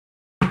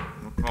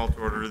call to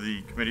order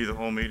the Committee of the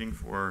Whole meeting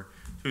for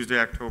Tuesday,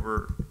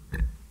 October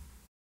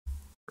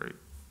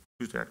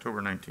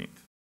 19th.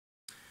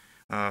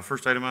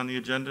 First item on the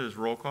agenda is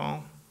roll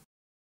call.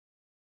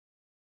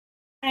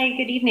 Hi,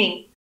 good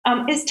evening.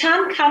 Is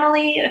Tom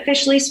Connolly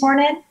officially sworn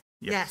in?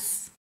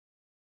 Yes.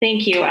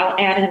 Thank you. I'll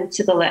add him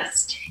to the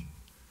list.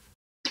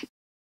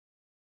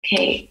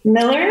 Okay,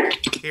 Miller?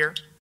 Here.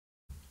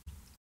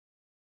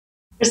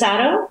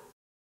 Rosado?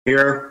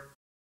 Here.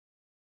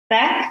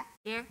 Beck?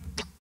 Here.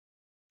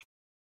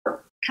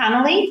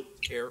 Connolly?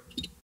 Here.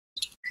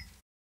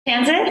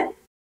 Tanzit?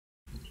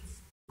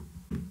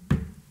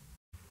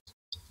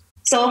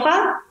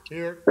 Silva?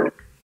 Here.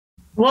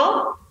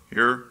 Wolf?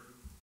 Here.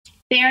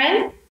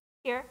 Barron?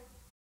 Here.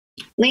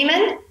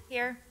 Lehman?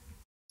 Here.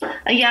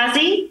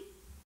 Ayazi?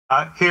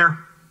 Here.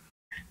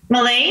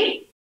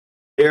 Malay?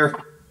 Here.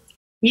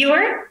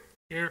 Ewer?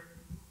 Here.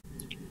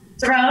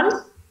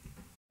 Cerrone?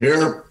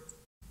 Here.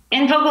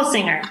 And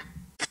Vogelsinger?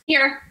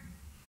 Here.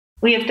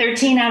 We have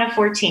 13 out of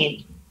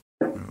 14.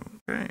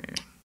 Okay.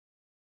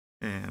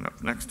 And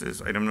up next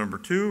is item number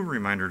 2,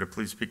 reminder to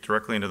please speak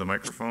directly into the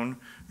microphone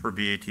for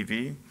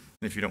BATV. And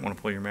if you don't want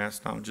to pull your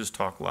mask down, just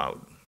talk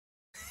loud.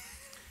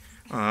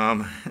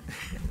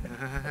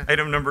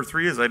 Item number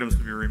 3 is items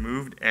to be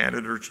removed,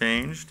 added, or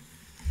changed.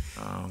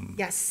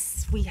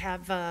 Yes, we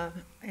have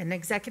an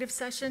executive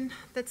session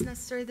that's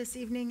necessary this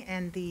evening,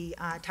 and the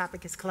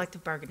topic is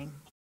collective bargaining.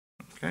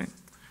 Okay.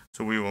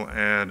 So we will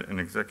add an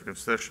executive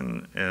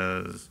session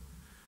as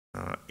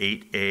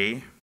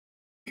 8A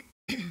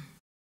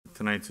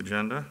tonight's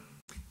agenda.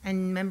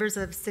 And members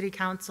of City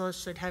Council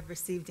should have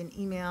received an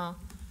email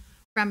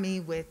from me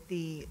with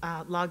the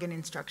login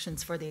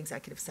instructions for the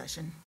executive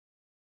session.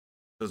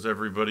 Does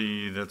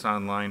everybody that's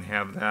online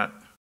have that,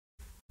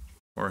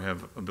 or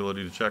have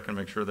ability to check and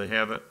make sure they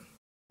have it?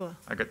 Cool.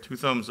 I got 2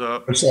 thumbs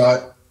up. I saw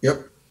it.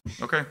 Yep.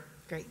 Okay,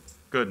 Great.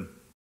 good.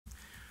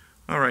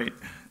 All right,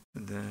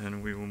 and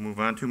then we will move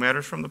on to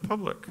matters from the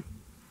public.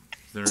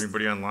 Is there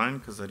anybody online?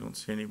 Because I don't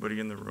see anybody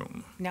in the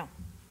room. No.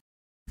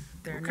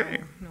 There Okay.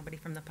 are nobody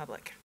from the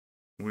public.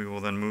 We will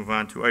then move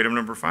on to item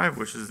number 5,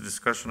 which is a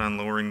discussion on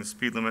lowering the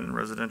speed limit in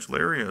residential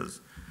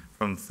areas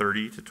from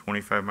 30 to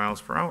 25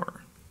 miles per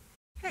hour.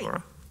 Hey,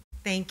 Laura?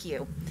 thank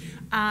you.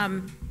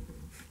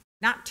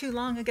 Not too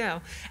long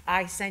ago,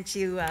 I sent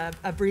you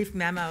a brief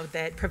memo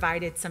that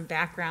provided some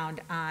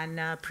background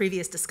on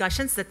previous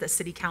discussions that the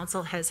City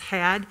Council has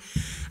had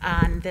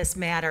on this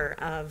matter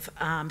of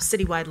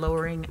citywide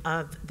lowering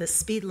of the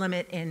speed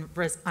limit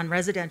on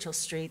residential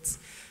streets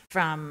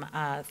from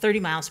 30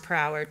 miles per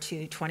hour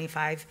to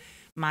 25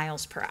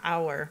 miles per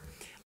hour.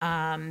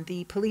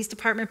 The police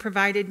department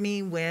provided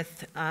me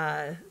with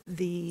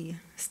the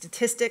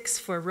statistics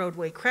for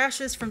roadway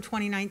crashes from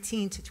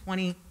 2019 to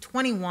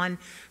 2021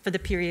 for the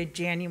period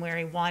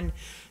January 1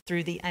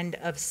 through the end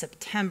of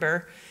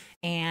September.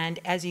 And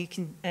as you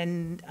can,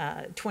 in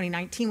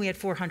 2019 we had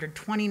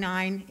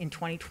 429, in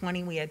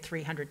 2020 we had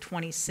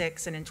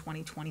 326, and in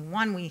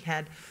 2021 we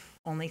had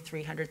only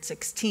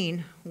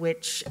 316,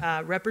 which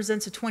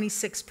represents a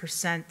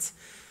 26%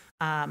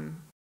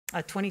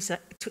 a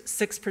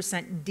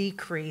 26%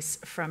 decrease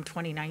from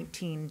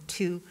 2019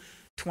 to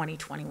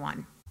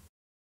 2021.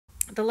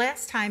 The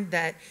last time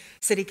that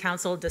City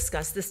Council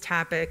discussed this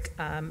topic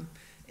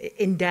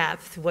in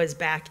depth was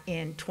back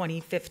in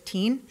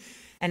 2015.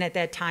 And at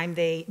that time,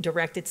 they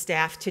directed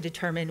staff to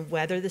determine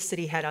whether the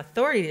city had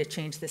authority to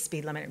change the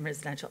speed limit in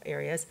residential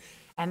areas,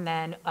 and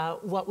then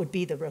what would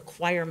be the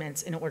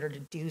requirements in order to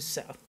do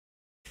so.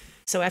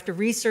 So after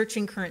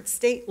researching current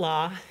state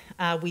law,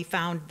 we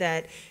found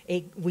that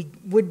we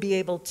would be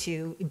able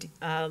to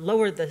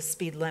lower the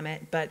speed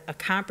limit, but a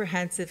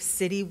comprehensive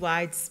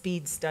citywide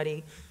speed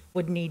study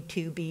would need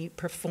to be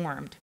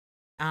performed.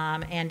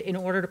 And in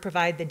order to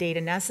provide the data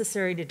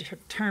necessary to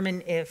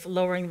determine if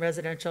lowering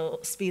residential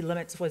speed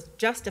limits was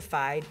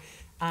justified,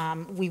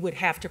 we would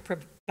have to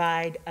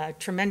provide a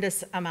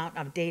tremendous amount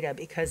of data,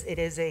 because it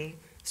is a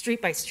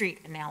street-by-street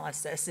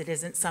analysis. It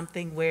isn't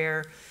something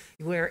where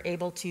we're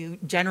able to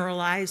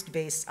generalize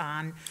based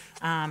on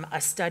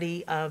a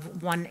study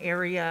of one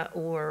area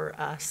or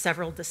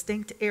several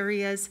distinct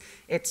areas.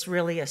 It's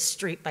really a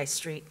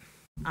street-by-street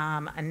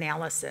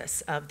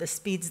analysis of the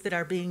speeds that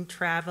are being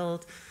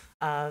traveled,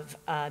 of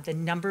the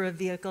number of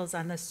vehicles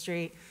on the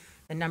street,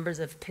 the numbers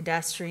of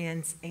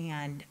pedestrians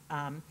and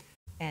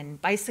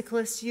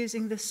bicyclists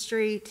using the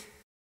street,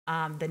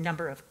 the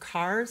number of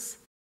cars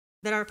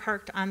that are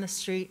parked on the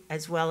street,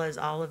 as well as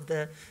all of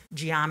the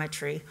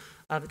geometry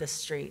of the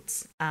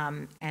streets.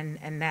 And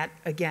that,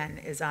 again,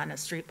 is on a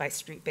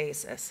street-by-street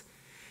basis.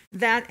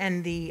 That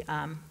and the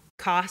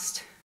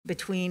cost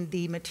between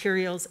the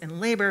materials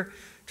and labor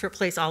to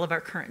replace all of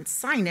our current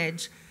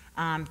signage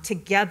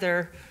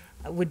together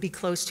would be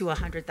close to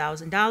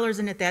 $100,000.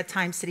 And at that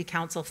time, City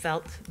Council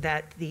felt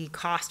that the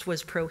cost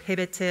was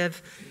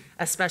prohibitive,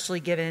 especially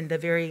given the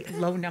very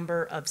low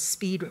number of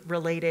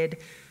speed-related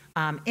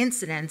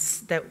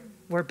incidents that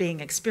were being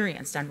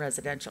experienced on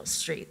residential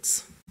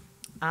streets.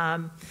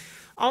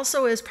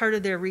 Also, as part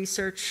of their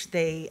research,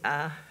 they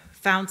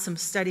found some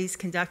studies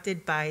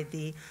conducted by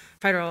the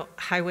Federal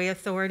Highway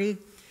Authority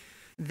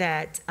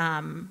that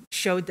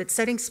showed that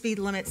setting speed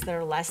limits that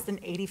are less than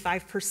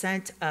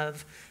 85%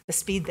 of the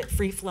speed that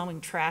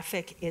free-flowing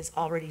traffic is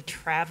already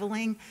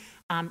traveling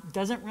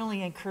doesn't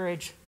really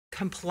encourage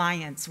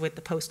compliance with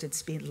the posted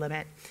speed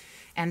limit,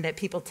 and that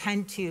people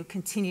tend to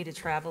continue to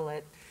travel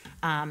at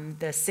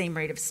the same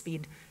rate of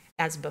speed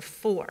as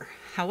before.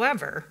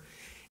 However,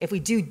 if we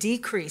do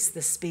decrease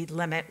the speed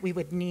limit, we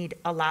would need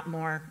a lot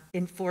more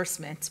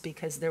enforcement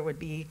because there would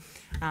be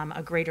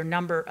a greater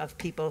number of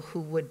people who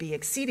would be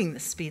exceeding the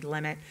speed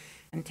limit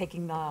and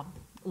taking the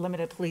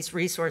limited police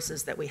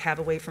resources that we have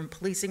away from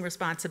policing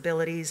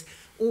responsibilities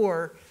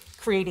or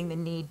creating the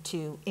need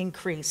to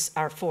increase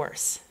our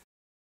force.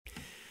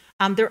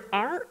 There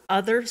are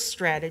other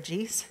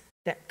strategies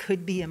that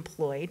could be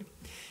employed,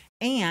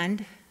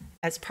 and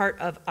as part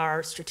of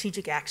our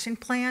strategic action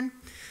plan,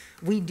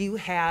 we do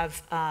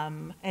have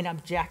an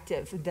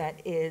objective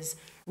that is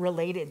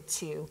related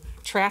to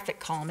traffic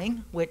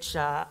calming, which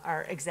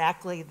are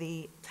exactly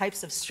the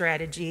types of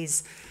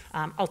strategies,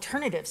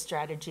 alternative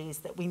strategies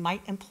that we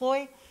might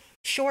employ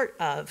short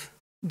of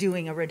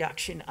doing a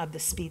reduction of the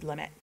speed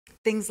limit.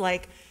 Things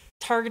like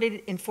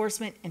targeted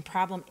enforcement in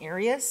problem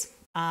areas.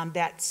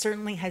 That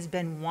certainly has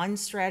been one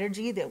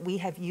strategy that we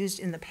have used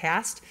in the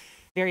past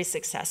very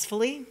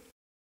successfully.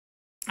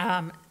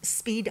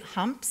 Speed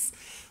humps.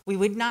 We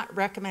would not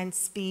recommend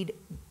speed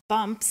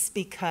bumps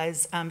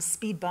because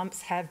speed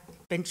bumps have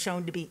been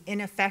shown to be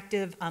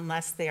ineffective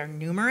unless they are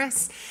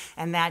numerous,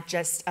 and that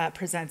just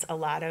presents a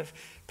lot of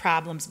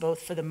problems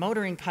both for the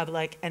motoring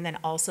public and then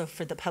also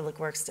for the Public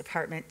Works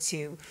Department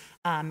to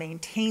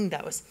maintain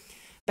those.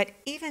 But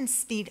even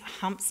speed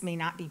humps may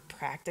not be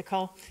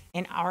practical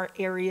in our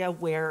area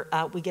where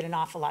we get an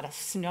awful lot of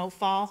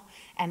snowfall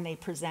and they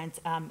present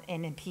an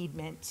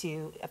impediment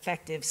to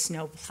effective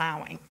snow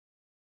plowing.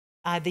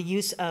 The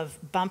use of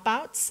bump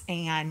outs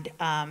and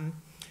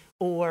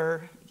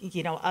or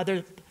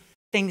other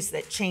things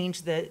that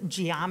change the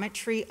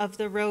geometry of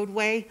the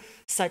roadway,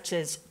 such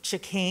as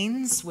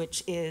chicanes,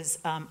 which is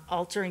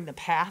altering the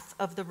path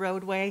of the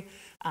roadway,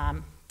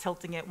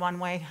 tilting it one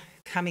way,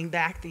 coming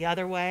back the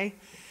other way.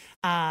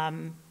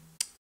 And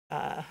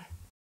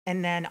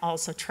then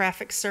also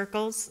traffic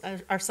circles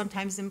are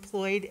sometimes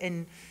employed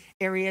in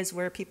areas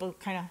where people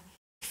kind of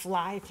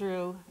fly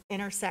through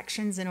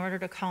intersections in order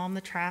to calm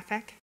the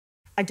traffic.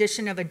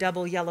 Addition of a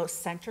double yellow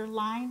center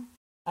line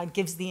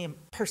gives the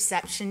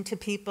perception to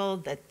people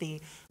that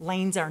the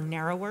lanes are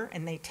narrower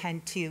and they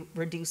tend to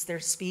reduce their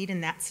speed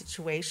in that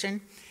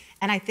situation.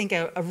 And I think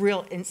a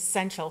real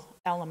essential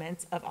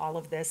element of all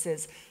of this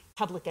is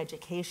public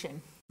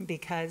education,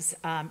 because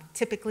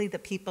typically the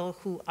people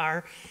who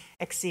are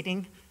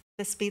exceeding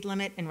the speed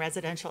limit in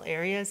residential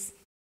areas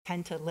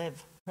tend to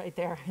live right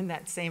there in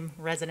that same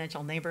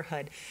residential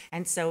neighborhood.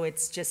 And so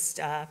it's just,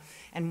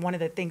 and one of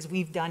the things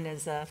we've done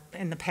is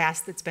in the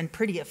past that's been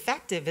pretty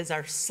effective is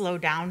our slow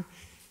down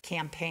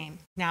campaign.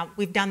 Now,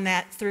 we've done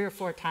that 3 or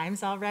 4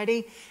 times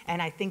already,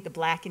 and I think the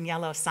black and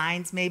yellow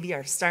signs maybe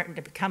are starting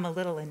to become a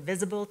little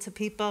invisible to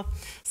people.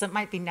 So it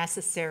might be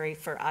necessary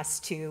for us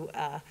to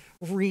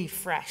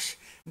refresh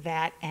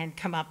that and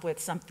come up with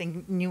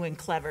something new and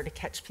clever to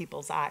catch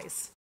people's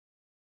eyes.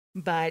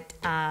 But,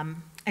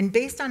 and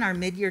based on our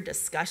mid-year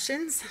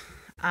discussions,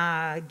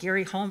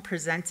 Gary Holm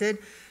presented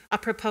a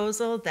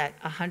proposal that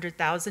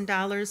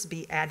 $100,000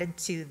 be added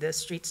to the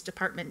Streets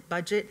Department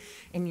budget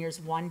in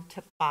years 1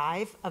 to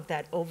 5 of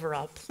that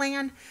overall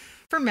plan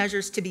for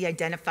measures to be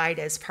identified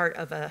as part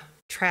of a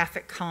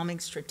traffic calming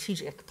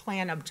strategic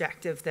plan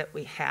objective that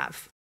we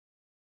have.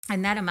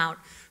 And that amount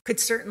could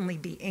certainly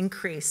be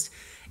increased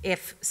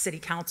if City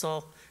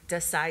Council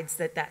decides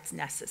that that's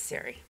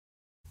necessary.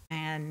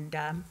 And,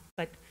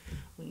 but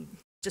we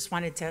just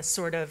wanted to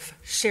sort of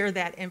share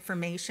that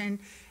information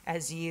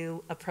as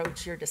you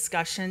approach your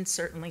discussion.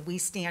 Certainly, we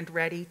stand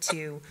ready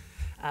to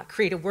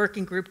create a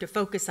working group to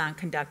focus on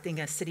conducting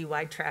a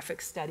citywide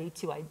traffic study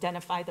to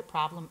identify the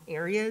problem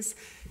areas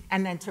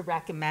and then to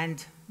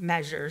recommend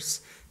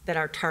measures that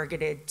are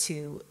targeted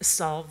to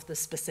solve the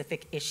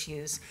specific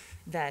issues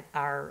that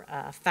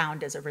are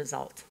found as a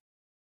result.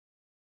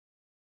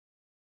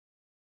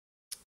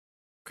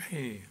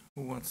 Okay,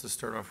 who wants to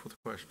start off with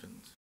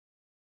questions?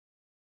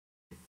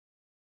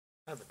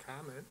 I have a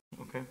comment.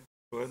 Okay,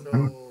 go ahead.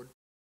 So,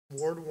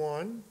 Ward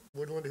 1,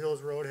 Woodland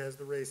Hills Road has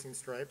the racing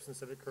stripes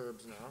instead of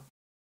curbs now.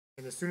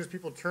 And as soon as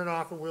people turn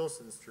off of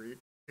Wilson Street,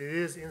 it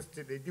is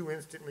instant, they do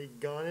instantly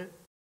gun it,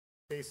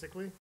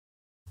 basically.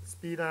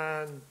 Speed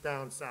on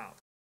down south.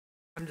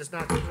 I'm just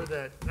not sure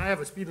that, and I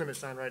have a speed limit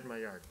sign right in my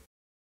yard.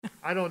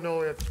 I don't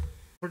know if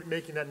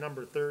making that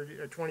number 30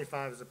 or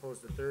 25 as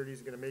opposed to 30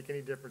 is going to make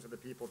any difference to the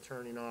people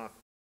turning off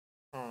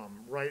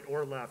right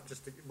or left,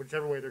 just to,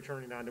 whichever way they're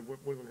turning onto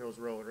Woodland Hills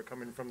Road or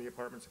coming from the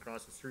apartments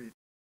across the street,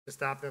 to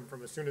stop them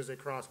from as soon as they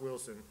cross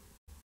Wilson.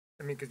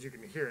 I mean, because you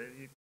can hear it.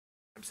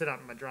 I'm sitting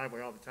out in my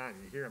driveway all the time.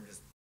 You hear them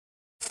just,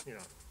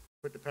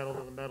 put the pedal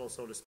to the metal,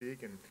 so to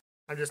speak. And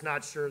I'm just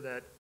not sure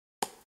that,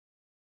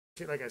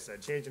 like I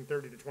said, changing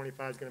 30 to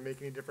 25 is going to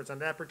make any difference on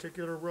that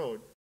particular road.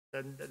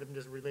 I'm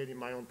just relating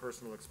my own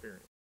personal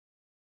experience.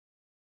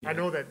 I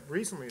know that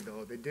recently,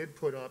 though, they did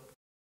put up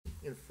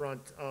in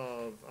front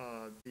of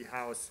the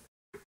house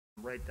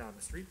right down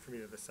the street from me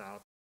to the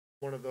south,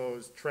 one of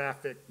those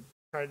traffic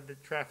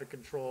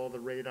control, the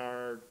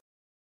radar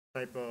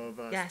type of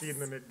speed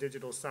limit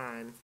digital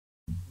sign,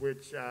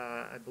 which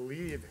I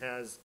believe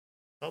has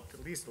helped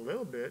at least a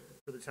little bit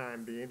for the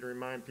time being to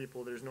remind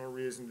people there's no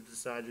reason to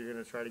decide you're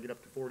going to try to get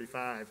up to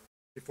 45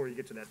 before you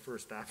get to that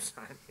first stop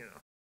sign, you know.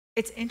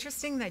 It's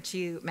interesting that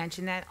you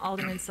mentioned that,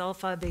 Alderman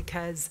Sulfa,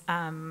 because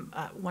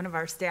one of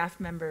our staff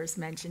members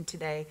mentioned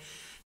today,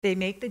 they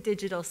make the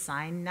digital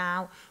sign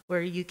now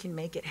where you can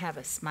make it have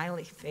a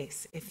smiley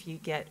face if you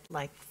get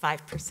like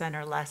 5%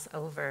 or less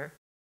over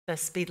the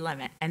speed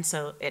limit. And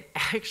so it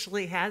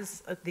actually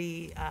has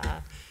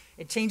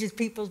it changes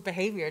people's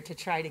behavior to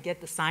try to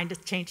get the sign to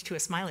change to a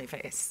smiley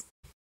face.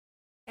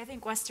 I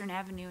think Western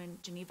Avenue in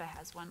Geneva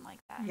has one like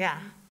that. Yeah,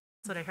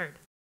 that's what I heard.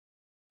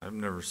 I've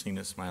never seen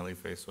a smiley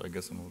face, so I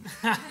guess I'm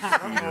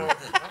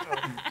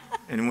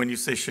And when you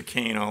say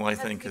chicane, all I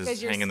think is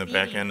because you're hanging the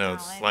back speeding, end of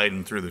Colin.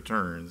 sliding through the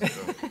turns.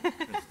 So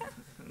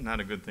it's not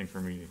a good thing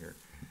for me to hear.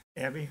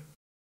 Abby?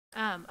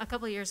 A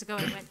couple of years ago,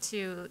 I went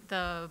to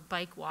the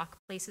Bike Walk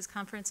Places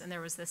Conference, and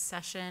there was this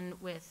session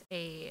with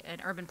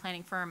an urban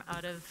planning firm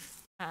out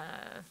of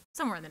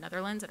somewhere in the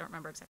Netherlands. I don't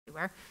remember exactly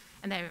where.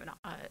 And they have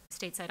a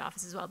stateside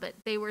office as well. But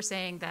they were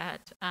saying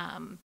that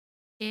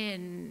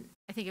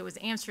I think it was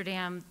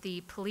Amsterdam,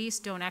 the police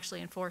don't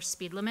actually enforce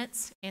speed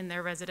limits in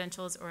their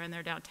residentials or in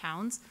their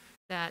downtowns.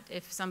 That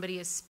if somebody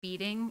is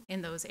speeding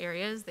in those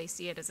areas, they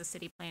see it as a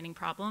city planning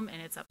problem,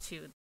 and it's up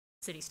to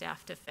city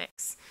staff to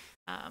fix.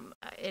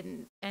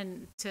 And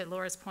to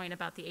Laura's point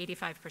about the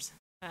 85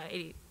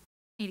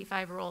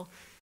 rule,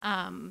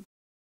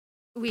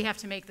 we have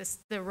to make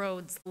the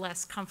roads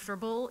less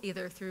comfortable,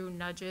 either through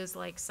nudges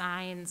like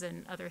signs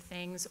and other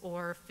things,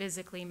 or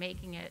physically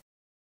making it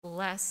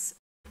less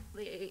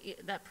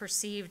that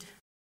perceived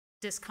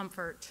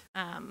discomfort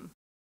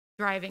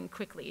driving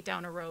quickly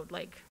down a road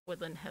like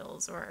Woodland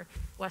Hills or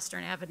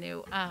Western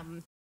Avenue.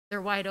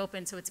 They're wide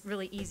open, so it's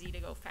really easy to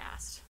go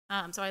fast.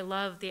 So I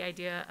love the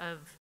idea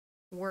of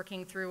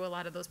working through a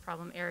lot of those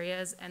problem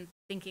areas and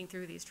thinking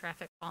through these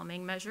traffic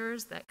calming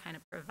measures that kind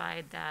of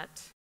provide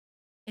that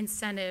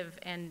incentive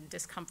and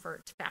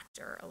discomfort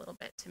factor a little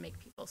bit to make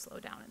people slow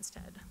down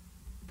instead.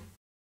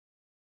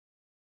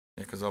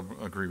 Yeah, because I'll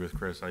agree with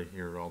Chris. I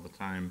hear it all the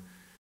time.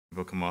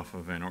 People come off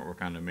of Van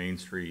Ortwerk onto Main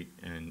Street,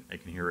 and I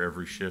can hear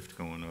every shift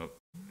going up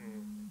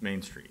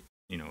Main Street,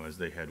 you know, as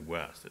they head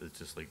west. It's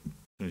just like, as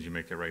soon as you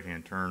make that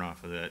right-hand turn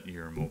off of that, you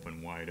hear them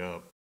open wide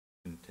up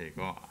and take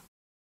off.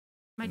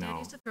 My dad No.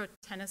 used to throw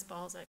tennis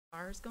balls at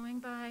cars going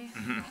by.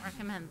 I don't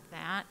recommend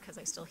that because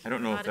I still hear I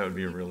don't know if about that it would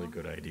be a from really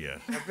people. good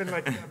idea. I've been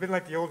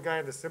like the old guy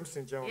in The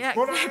Simpsons, Jones. Yeah,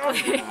 Slow down.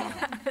 exactly.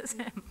 That's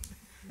him.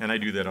 And I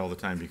do that all the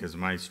time because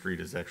my street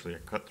is actually a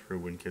cut through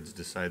when kids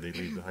decide they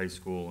leave the high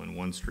school, and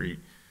one street,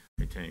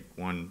 they take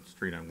one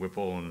street on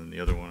Whipple and then the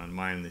other one on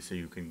mine, and they say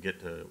you can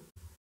get to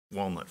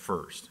Walnut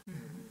first.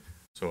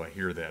 So I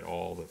hear that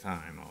all the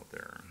time out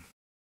there.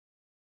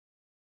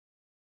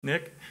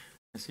 Nick,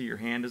 I see your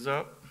hand is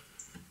up.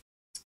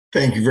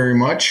 Thank you very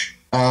much.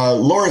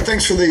 Laura,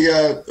 thanks for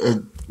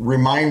the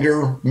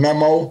reminder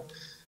memo.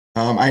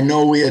 I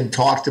know we had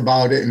talked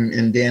about it,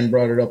 and Dan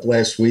brought it up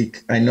last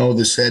week. I know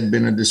this had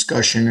been a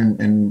discussion,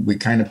 and we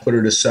kind of put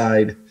it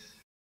aside.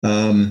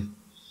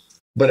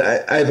 But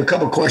I have a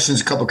couple questions,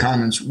 a couple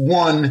comments.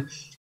 One,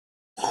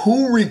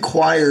 who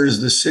requires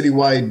the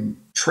citywide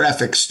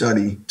traffic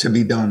study to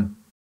be done?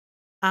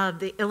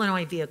 The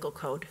Illinois Vehicle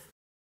Code.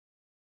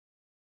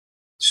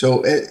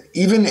 So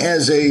even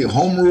as a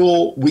home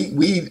rule,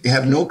 we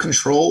have no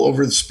control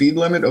over the speed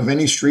limit of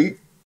any street?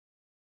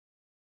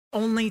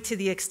 Only to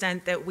the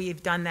extent that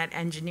we've done that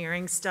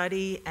engineering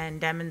study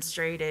and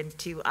demonstrated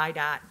to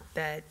IDOT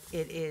that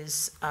it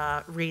is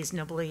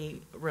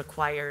reasonably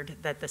required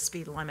that the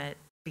speed limit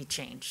be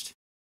changed.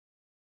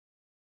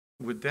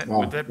 Would that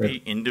Wow.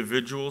 be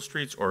individual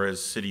streets or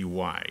as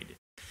citywide?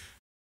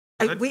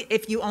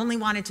 If you only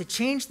wanted to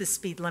change the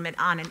speed limit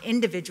on an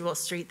individual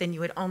street, then you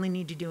would only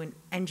need to do an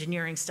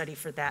engineering study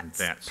for that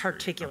That street,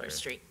 particular okay.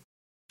 street.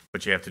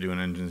 But you have to do an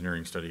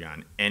engineering study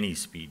on any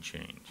speed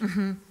change.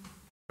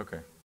 Okay.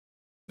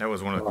 That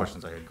was one of the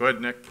questions I had. Go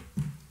ahead, Nick.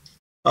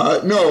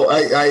 No,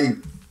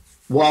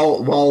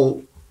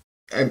 while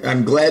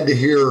I'm glad to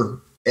hear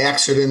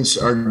accidents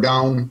are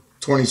down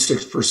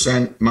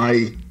 26%,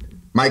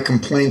 my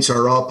complaints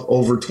are up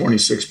over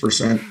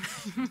 26%.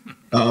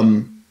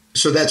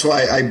 So that's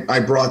why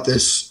I brought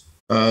this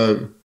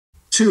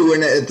too.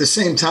 And at the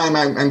same time,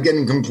 I'm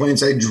getting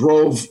complaints. I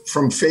drove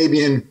from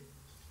Fabian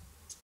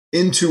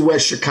into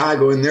West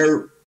Chicago, and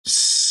their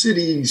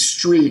city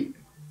street,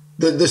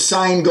 the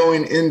sign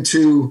going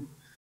into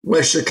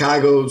West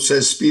Chicago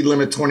says speed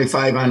limit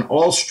 25 on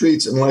all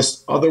streets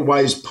unless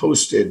otherwise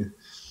posted.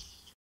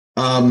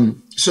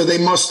 So they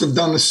must have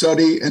done the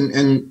study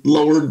and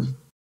lowered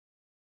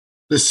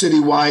the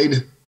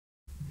citywide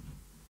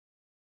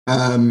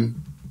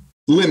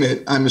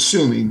limit, I'm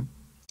assuming.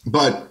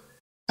 But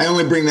I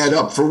only bring that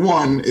up for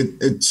one,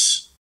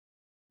 it's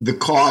the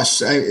costs.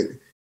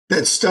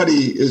 That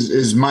study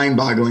is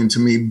mind-boggling to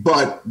me,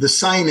 but the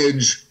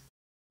signage,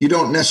 you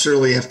don't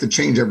necessarily have to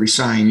change every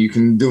sign. You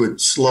can do it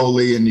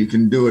slowly, and you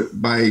can do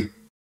it by,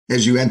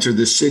 as you enter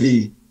the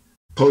city,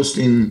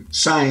 posting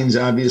signs,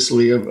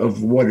 obviously,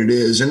 of what it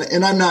is.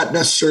 And I'm not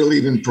necessarily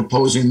even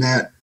proposing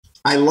that.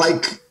 I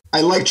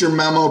liked your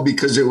memo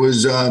because it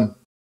was,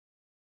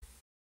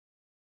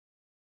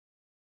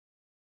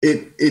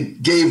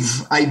 it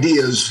gave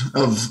ideas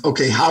of,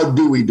 okay, how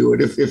do we do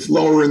it? If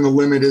lowering the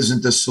limit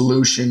isn't the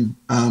solution,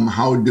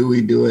 how do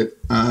we do it?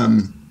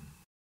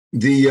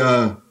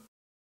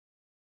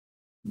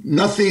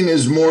 Nothing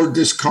is more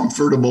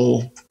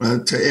discomfortable,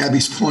 to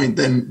Abby's point,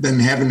 than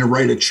having to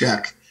write a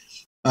check.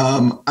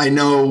 I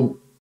know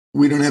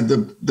we don't have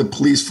the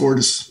police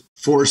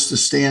force to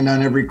stand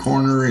on every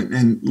corner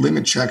and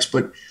limit checks,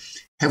 but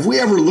have we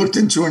ever looked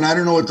into, and I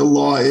don't know what the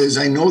law is,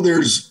 I know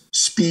there's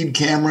speed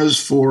cameras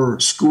for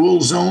school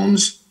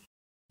zones.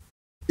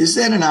 Is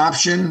that an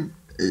option?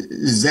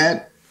 Is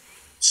that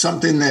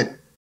something that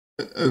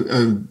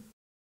a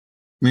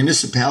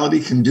municipality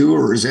can do,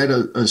 or is that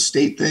a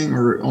state thing,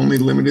 or only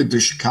limited to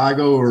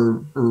Chicago,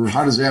 or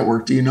how does that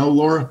work? Do you know,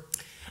 Laura?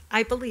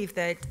 I believe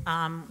that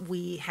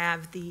we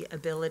have the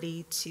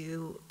ability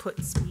to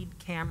put speed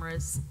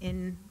cameras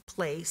in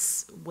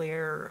place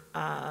where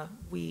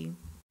we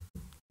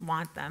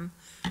want them,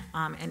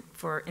 and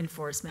for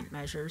enforcement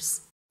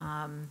measures.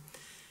 I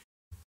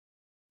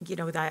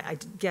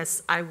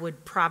guess I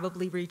would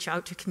probably reach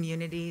out to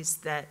communities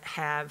that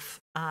have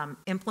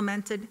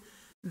implemented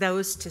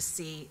those to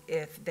see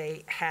if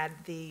they had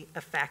the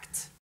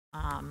effect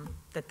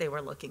that they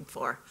were looking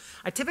for.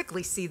 I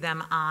typically see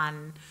them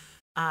on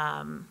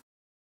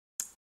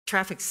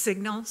traffic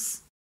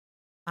signals,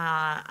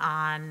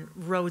 on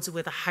roads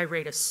with a high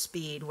rate of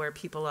speed where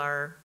people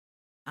are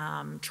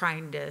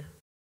trying to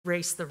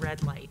race the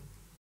red light.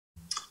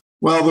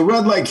 Well, the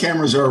red light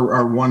cameras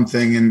are one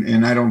thing,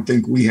 and I don't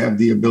think we have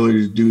the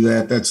ability to do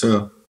that. That's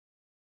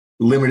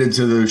limited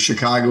to the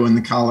Chicago and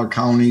the Collar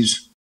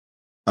counties,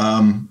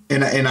 and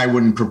I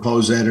wouldn't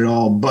propose that at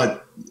all.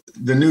 But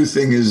the new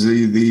thing is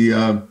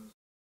the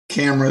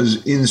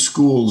cameras in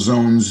school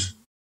zones,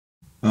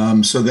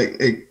 so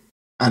that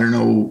I don't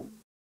know,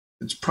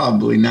 it's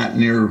probably not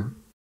near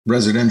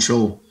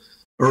residential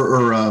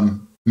or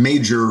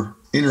major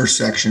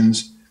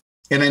intersections,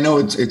 and I know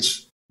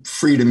it's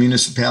free to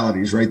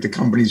municipalities, right? The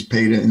companies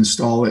pay to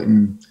install it,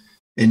 and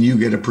you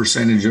get a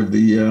percentage of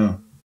the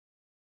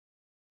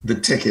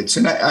tickets.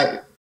 And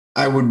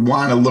I would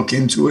want to look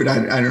into it.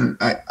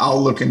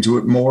 I'll look into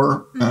it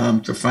more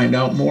to find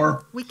out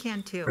more. We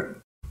can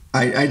too.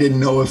 I didn't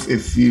know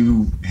if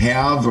you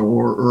have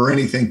or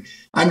anything.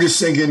 I'm just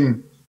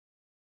thinking,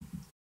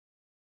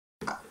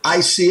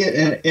 I see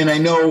it, and I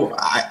know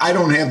I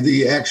don't have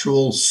the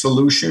actual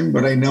solution,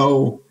 but I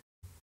know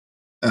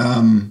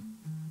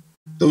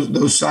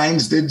those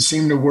signs did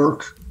seem to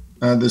work.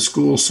 The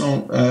school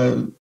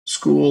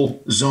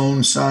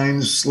zone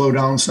signs, slow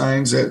down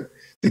signs, that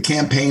the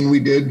campaign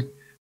we did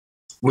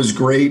was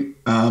great.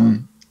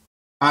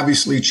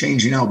 Obviously,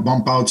 changing out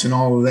bump outs and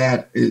all of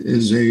that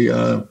is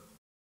a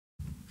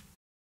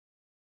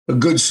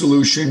good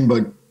solution,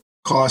 but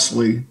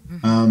costly.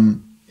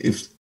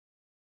 If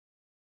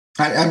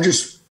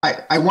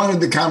I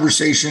wanted the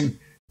conversation,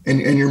 and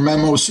your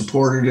memo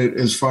supported it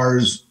as far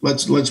as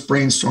let's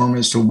brainstorm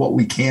as to what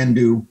we can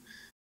do,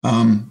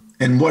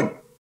 and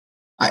what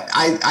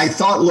I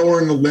thought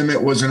lowering the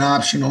limit was an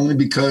option only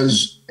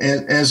because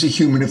as a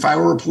human, if I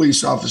were a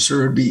police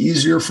officer, it'd be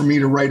easier for me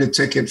to write a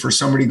ticket for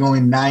somebody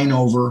going 9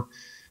 over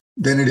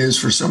than it is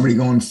for somebody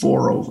going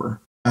 4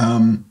 over.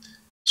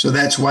 So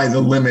that's why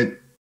the limit,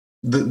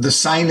 the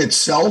sign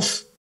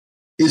itself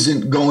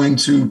isn't going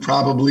to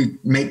probably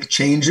make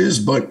changes,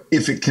 but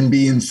if it can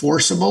be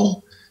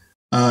enforceable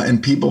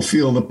and people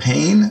feel the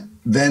pain,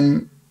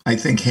 then I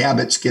think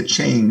habits get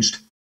changed.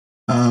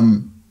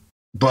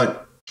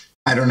 But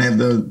I don't have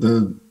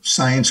the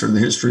science or the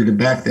history to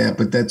back that,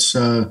 but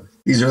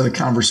these are the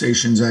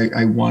conversations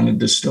I wanted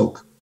to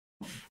stoke.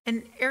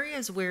 In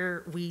areas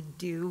where we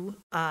do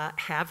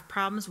have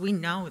problems, we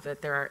know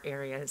that there are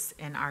areas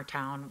in our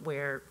town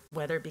where,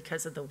 whether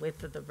because of the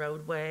width of the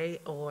roadway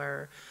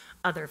or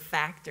other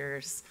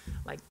factors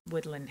like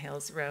Woodland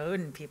Hills Road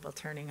and people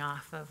turning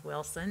off of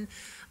Wilson,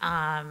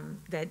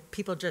 that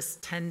people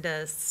just tend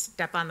to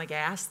step on the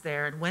gas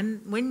there. And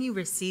when you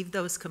receive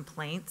those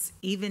complaints,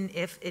 even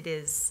if it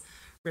is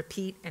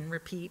repeat and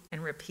repeat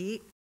and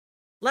repeat,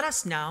 let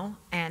us know.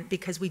 And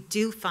because we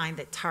do find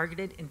that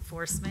targeted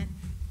enforcement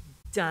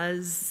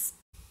does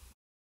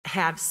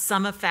have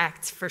some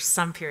effect for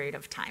some period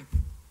of time.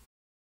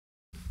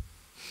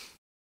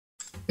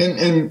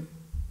 And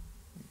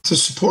to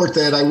support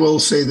that, I will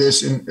say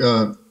this: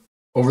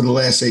 over the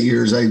last 8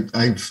 years,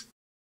 I've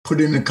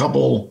put in a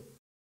couple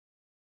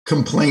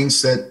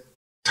complaints that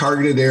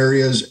targeted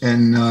areas,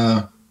 and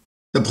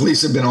the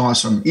police have been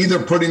awesome. Either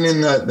putting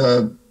in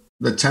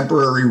the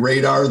temporary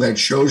radar that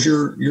shows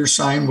your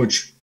sign,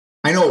 which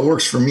I know it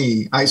works for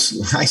me. I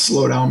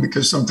slow down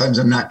because sometimes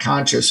I'm not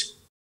conscious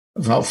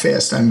of how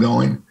fast I'm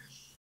going.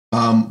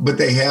 But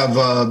they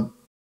have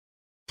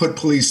put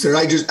police there.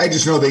 I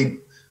just know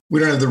we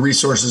don't have the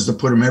resources to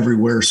put them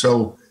everywhere.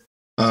 So,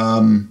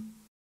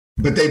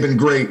 but they've been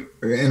great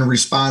and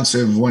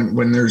responsive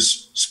when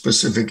there's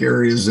specific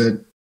areas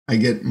that I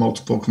get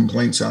multiple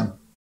complaints on.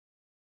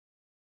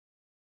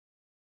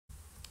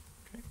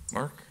 Okay.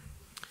 Mark?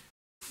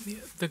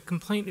 The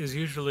complaint is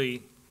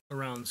usually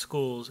around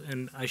schools,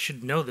 and I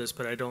should know this,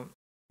 but I don't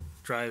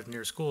drive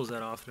near schools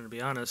that often, to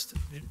be honest.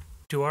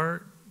 Do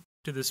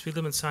the speed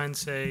limit signs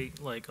say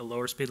like a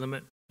lower speed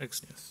limit?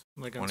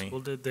 Like on 20. school,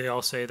 did they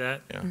all say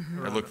that? Yeah,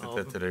 I Around looked at all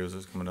that of them? today. It was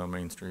just coming down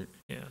Main Street.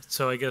 Yeah,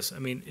 so I guess, I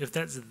mean, if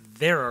that's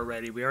there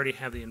already, we already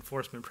have the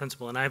enforcement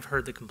principle, and I've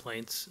heard the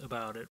complaints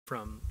about it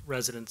from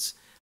residents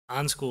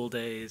on school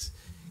days,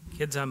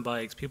 kids on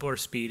bikes, people are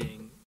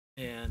speeding,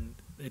 and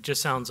it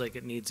just sounds like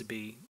it needs to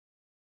be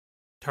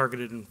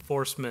targeted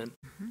enforcement.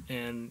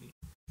 And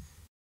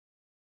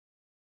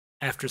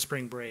after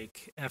spring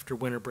break, after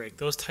winter break,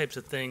 those types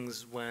of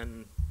things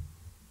when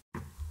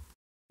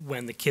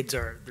the kids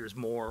there's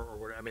more, or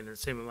whatever. I mean,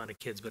 there's the same amount of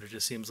kids, but it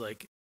just seems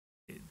like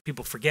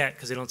people forget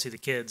because they don't see the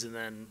kids, and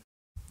then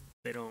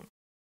they're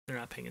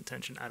not paying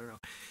attention. I don't know.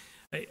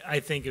 I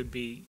think it would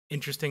be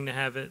interesting to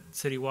have it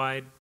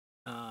citywide.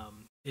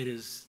 It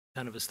is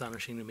kind of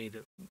astonishing to me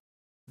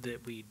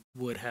that we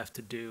would have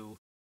to do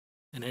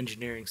an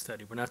engineering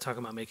study. We're not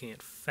talking about making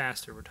it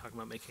faster. We're talking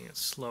about making it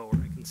slower.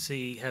 I can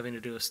see having to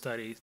do a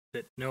study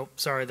that, nope,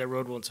 sorry, that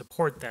road won't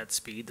support that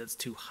speed. That's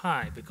too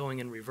high. But going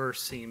in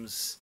reverse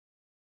seems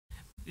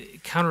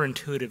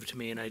counterintuitive to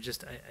me, and I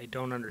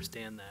don't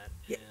understand that.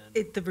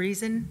 And The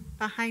reason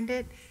behind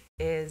it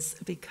is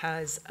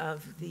because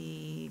of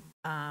the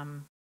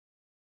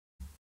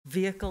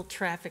vehicle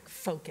traffic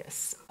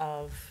focus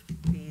of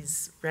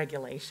these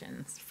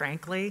regulations,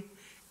 frankly.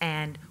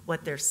 And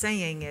what they're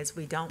saying is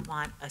we don't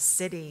want a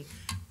city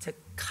to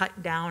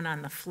cut down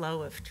on the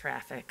flow of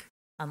traffic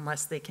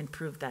unless they can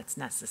prove that's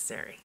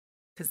necessary,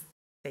 because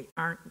they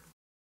aren't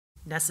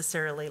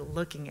necessarily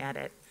looking at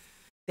it.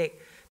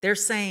 They're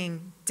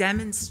saying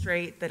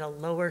demonstrate that a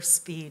lower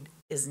speed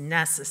is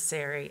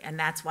necessary, and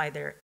that's why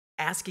they're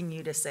asking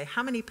you to say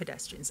how many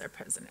pedestrians are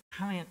present,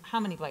 how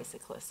many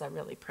bicyclists are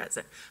really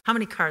present, how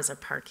many cars are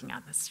parking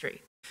on the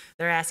street.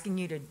 They're asking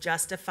you to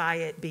justify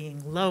it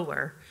being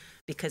lower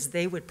because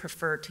they would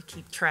prefer to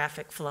keep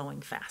traffic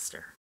flowing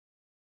faster.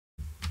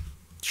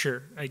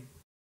 sure, I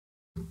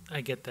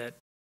get that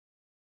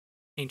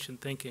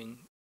ancient thinking.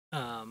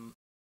 But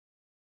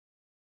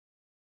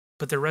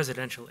they're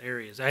residential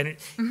areas.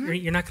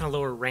 You're not going to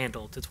lower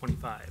Randall to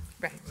 25.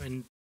 Right.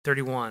 And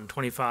 31,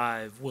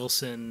 25,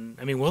 Wilson.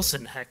 I mean,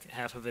 Wilson, heck,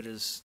 half of it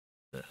is,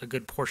 a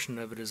good portion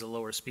of it is a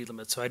lower speed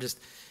limit. So it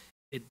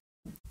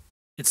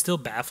still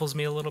baffles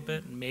me a little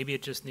bit. And maybe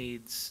it just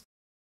needs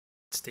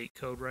state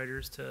code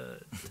writers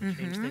to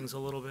change things a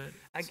little bit.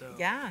 So.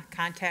 Yeah,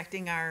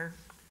 contacting our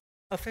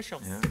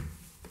officials. Yeah.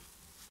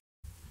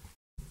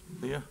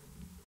 Leah?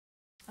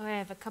 Oh, I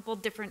have a couple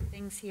different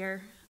things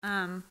here.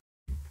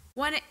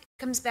 One, it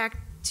comes back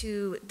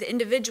to the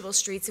individual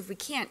streets. If we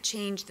can't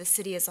change the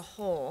city as a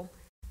whole,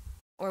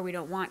 or we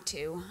don't want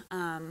to,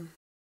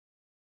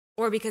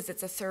 or because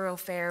it's a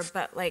thoroughfare,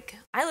 but like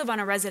I live on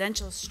a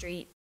residential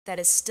street that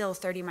is still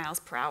 30 miles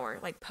per hour,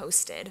 like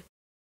posted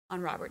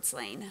on Roberts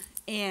Lane.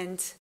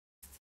 And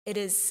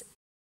there's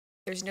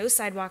no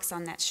sidewalks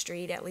on that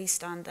street, at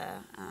least on the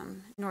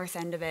north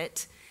end of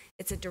it.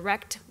 It's a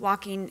direct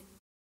walking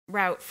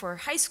route for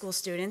high school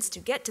students to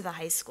get to the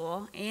high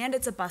school, and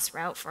it's a bus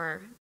route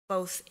for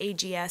both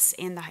AGS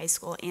and the high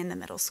school and the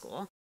middle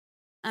school.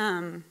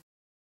 And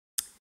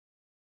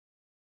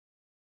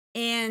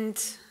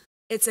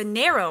it's a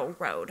narrow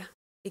road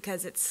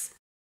because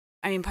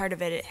part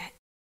of it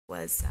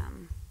was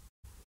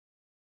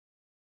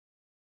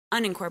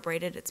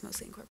unincorporated. It's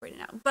mostly incorporated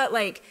now. But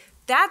like,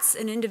 that's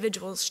an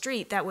individual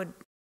street that would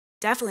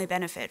definitely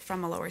benefit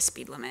from a lower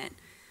speed limit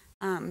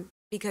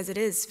because it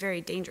is a very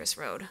dangerous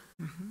road.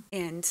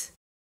 And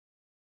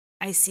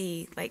I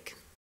see like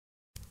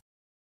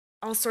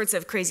all sorts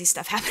of crazy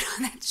stuff happen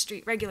on that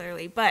street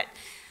regularly. But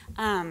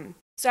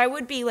so I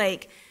would be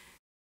like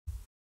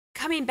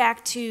coming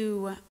back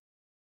to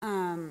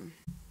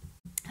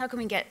how can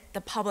we get the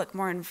public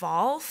more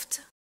involved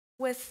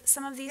with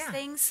some of these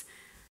things?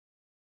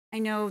 I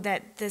know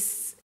that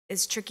this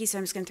is tricky, so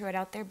I'm just going to throw it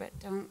out there, but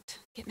don't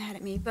get mad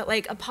at me. But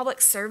like a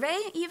public survey,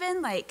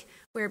 even like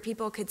where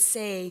people could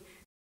say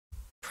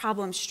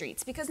problem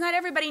streets, because not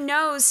everybody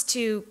knows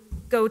to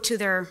go to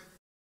their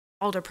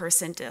older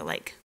person to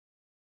like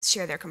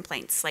share their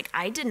complaints. Like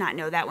I did not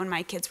know that when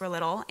my kids were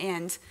little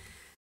and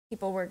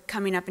people were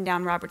coming up and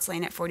down Roberts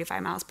Lane at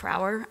 45 miles per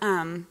hour,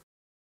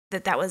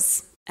 that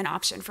was an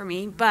option for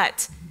me.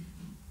 But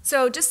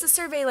so just a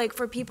survey like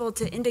for people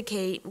to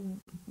indicate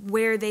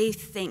where they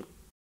think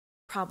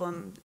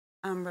problem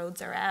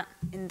roads are at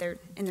in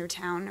their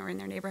town or in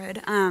their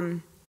neighborhood.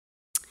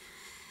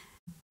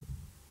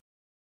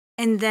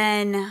 And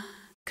then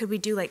could we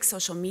do like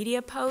social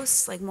media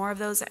posts, like more of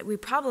those? We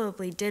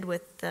probably did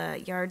with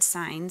the yard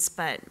signs,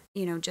 but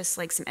you know, just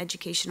like some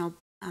educational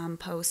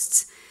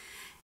posts.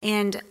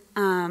 And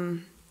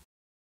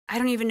I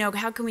don't even know,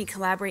 how can we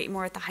collaborate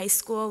more at the high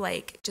school,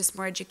 like just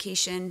more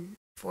education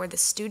for the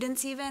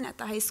students even at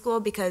the high school,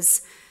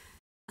 because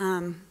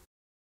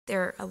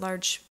they're a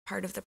large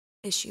part of the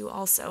issue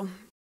also.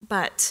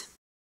 But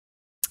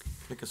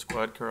Take a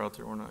squad car out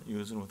there we're not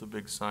using with a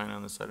big sign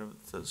on the side of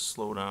it that says,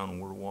 "Slow down,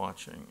 we're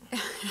watching."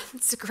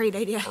 it's a great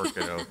idea. Park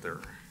it out there.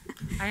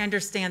 I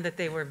understand that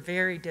they were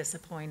very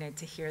disappointed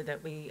to hear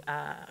that we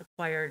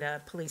acquired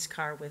a police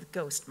car with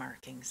ghost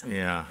markings.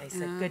 Yeah. They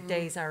said, good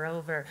days are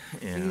over.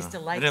 Yeah. We used to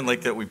I like didn't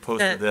like that we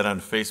posted that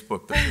on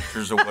Facebook, the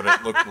pictures of what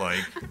it looked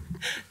like.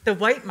 the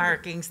white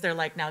markings. They're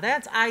like, now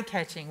that's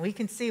eye-catching. We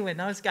can see when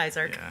those guys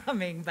are Yeah.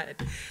 coming.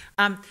 But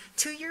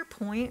to your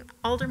point,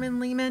 Alderman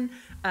Lehman,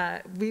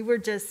 we were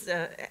just...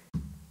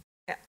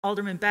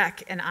 Alderman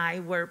Beck and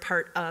I were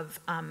part of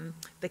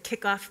the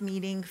kickoff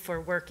meeting for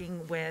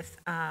working with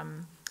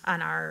on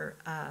our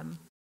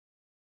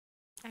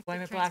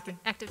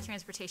Active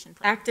transportation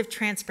plan. active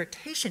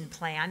transportation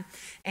plan,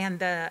 and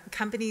the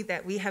company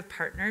that we have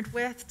partnered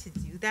with to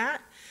do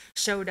that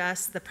showed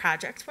us the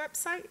project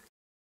website,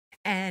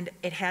 and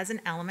it has an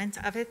element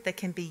of it that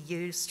can be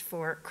used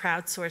for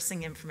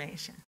crowdsourcing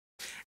information.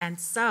 And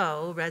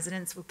so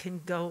residents can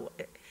go,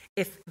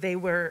 if there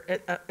were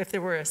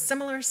a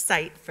similar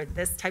site for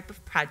this type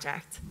of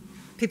project,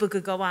 people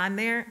could go on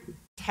there,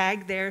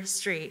 tag their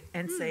street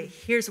and say,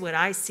 here's what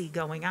I see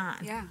going on.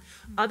 Yeah.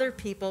 Other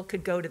people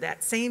could go to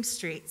that same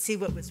street, see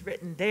what was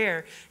written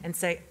there and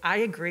say, I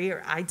agree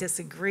or I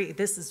disagree.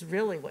 This is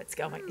really what's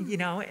going, you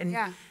know, and,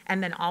 Yeah.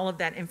 and then all of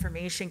that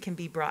information can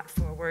be brought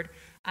forward.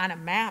 On a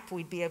map,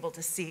 we'd be able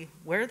to see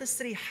where are the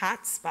city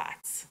hot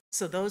spots.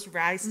 So those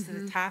rise to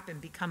the top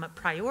and become a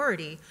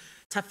priority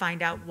to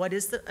find out what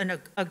is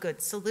a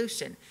good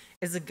solution.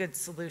 Is a good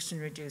solution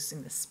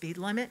reducing the speed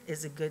limit?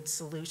 Is a good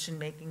solution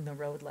making the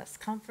road less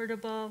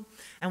comfortable?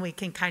 And we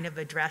can kind of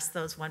address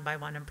those one by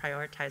one and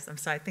prioritize them.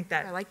 So I think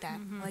that, I like that.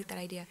 I like that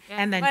idea.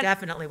 and then But-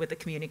 definitely with the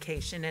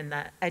communication and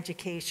the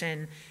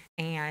education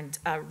and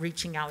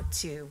reaching out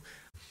to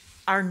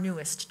our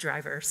newest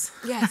drivers.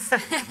 Yes.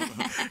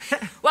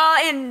 Well,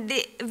 and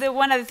the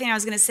one other thing I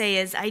was going to say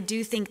is I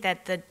do think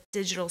that the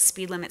digital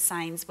speed limit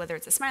signs, whether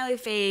it's a smiley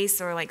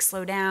face or like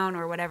slow down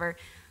or whatever,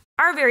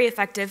 are very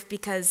effective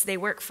because they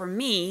work for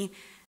me,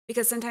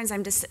 because sometimes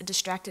I'm just a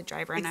distracted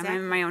driver and I'm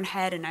in my own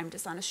head and I'm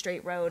just on a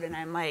straight road and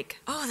I'm like,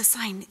 oh, the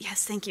sign,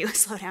 yes, thank you,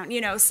 slow down, you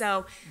know.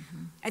 So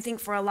I think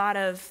for a lot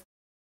of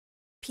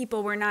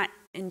people, we're not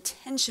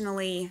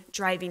intentionally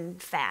driving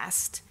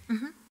fast.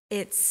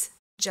 It's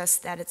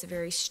just that it's a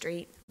very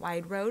straight,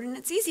 wide road and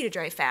it's easy to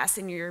drive fast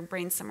and your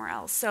brain's somewhere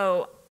else.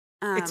 So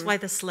It's why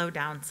the slow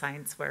down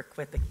signs work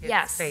with the kid's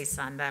Yes. face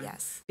on them.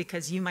 Yes.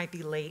 Because you might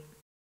be late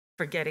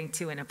for getting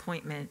to an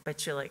appointment,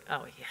 but you're like,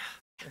 oh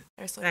yeah,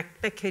 there's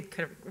that kid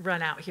could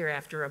run out here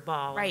after a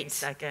ball any Right.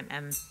 second,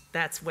 and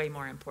that's way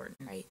more important.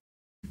 right.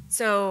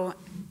 So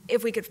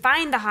if we could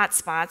find the hot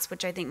spots,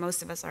 which I think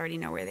most of us already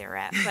know where they're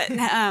at, but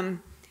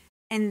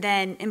and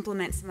then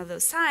implement some of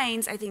those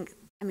signs, I think,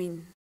 I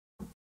mean,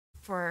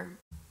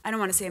 I don't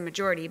want to say a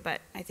majority,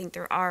 but I think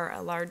there are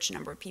a large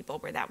number of people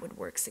where that would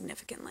work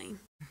significantly.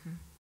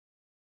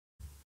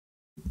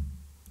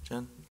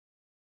 Jen?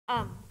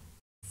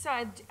 So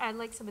I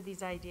like some of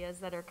these ideas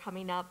that are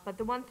coming up, but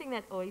the one thing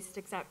that always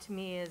sticks out to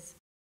me is,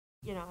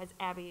 you know, as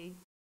Abby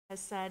has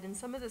said, and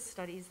some of the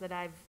studies that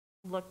I've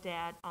looked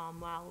at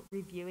while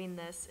reviewing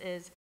this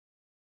is,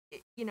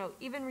 you know,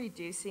 even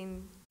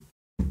reducing,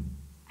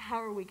 how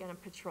are we going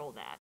to patrol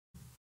that?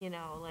 You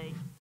know, like,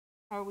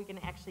 how are we going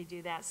to actually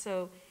do that?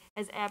 So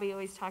as Abby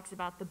always talks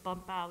about the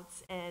bump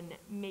outs and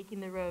making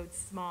the roads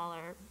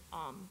smaller,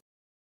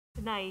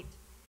 tonight,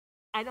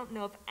 I don't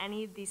know if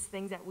any of these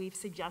things that we've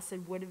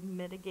suggested would have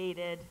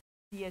mitigated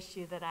the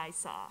issue that I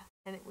saw.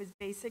 And it was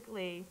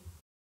basically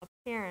a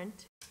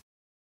parent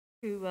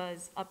who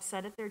was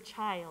upset at their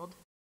child,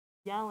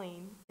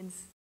 yelling and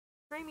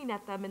screaming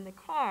at them in the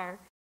car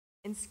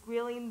and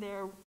squealing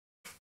their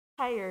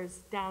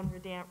tires down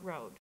Redant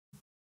Road.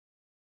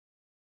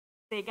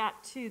 They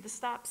got to the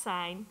stop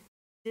sign,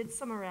 did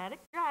some erratic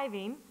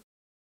driving,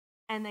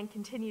 and then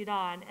continued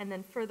on. And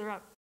then further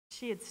up,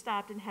 she had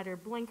stopped and had her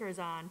blinkers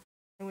on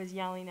and was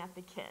yelling at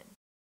the kid.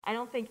 I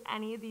don't think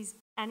any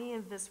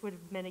of this would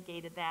have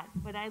mitigated that.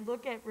 But I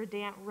look at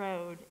Redant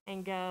Road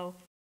and go,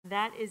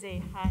 that is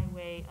a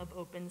highway of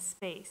open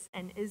space.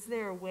 And is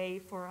there a way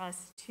for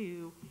us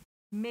to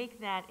make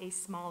that a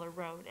smaller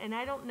road? And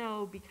I don't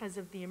know, because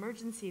of the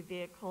emergency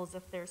vehicles,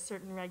 if there are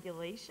certain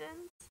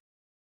regulations.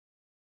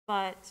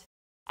 But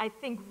I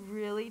think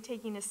really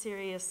taking a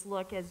serious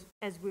look as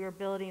we are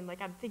building,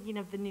 like I'm thinking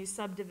of the new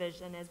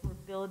subdivision, as we're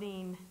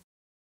building,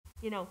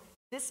 you know,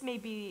 this may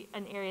be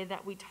an area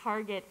that we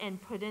target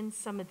and put in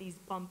some of these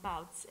bump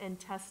outs and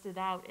test it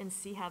out and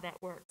see how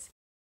that works.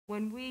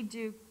 When we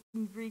do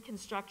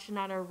reconstruction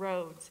on our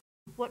roads,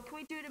 what can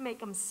we do to make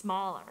them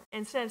smaller?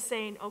 Instead of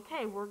saying,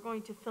 okay, we're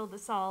going to fill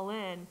this all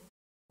in,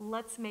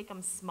 let's make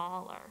them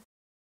smaller.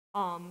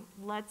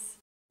 Let's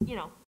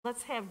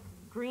have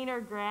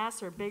greener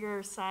grass or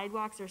bigger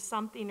sidewalks or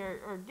something,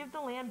 or give the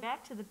land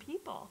back to the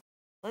people.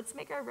 Let's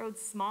make our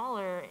roads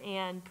smaller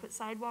and put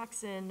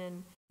sidewalks in,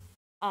 and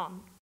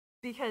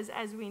because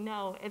as we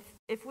know,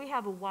 if we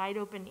have a wide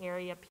open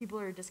area, people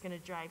are just going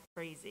to drive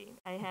crazy.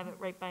 I have it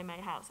right by my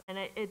house, and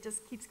it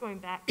just keeps going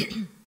back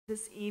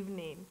this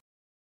evening.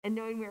 And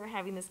knowing we were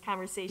having this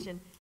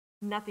conversation,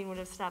 nothing would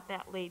have stopped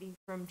that lady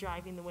from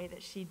driving the way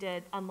that she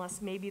did,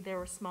 unless maybe there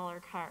were smaller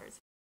cars.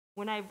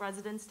 When I have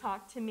residents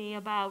talk to me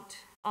about,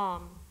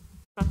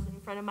 especially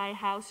in front of my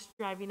house,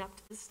 driving up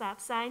to the stop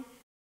sign,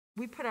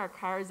 we put our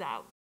cars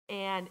out,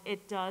 and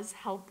it does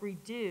help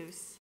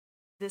reduce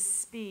the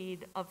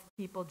speed of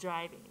people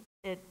driving.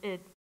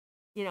 It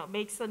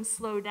makes them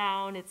slow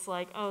down. It's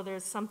like, oh,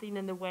 there's something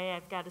in the way.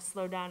 I've got to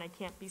slow down. I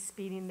can't be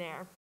speeding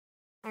there.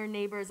 Our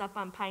neighbors up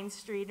on Pine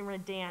Street in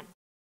Redant,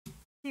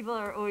 people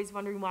are always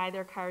wondering why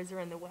their cars are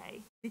in the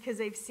way, because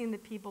they've seen the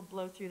people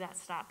blow through that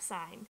stop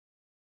sign.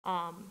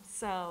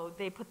 So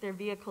they put their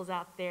vehicles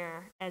out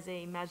there as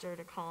a measure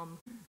to calm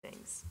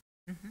things.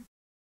 Mm-hmm.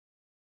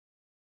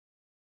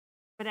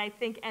 But I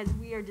think as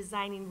we are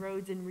designing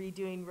roads and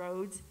redoing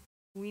roads,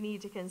 we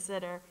need to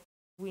consider,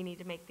 we need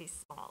to make these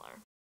smaller.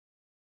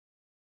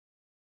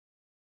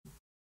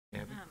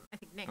 I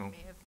think Nick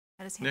may have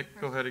had his hand Nick,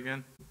 first. go ahead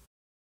again.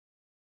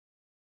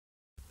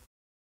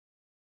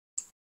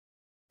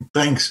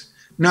 Thanks.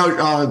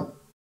 No,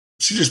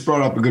 she just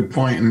brought up a good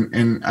point,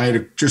 and I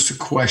had just a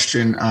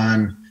question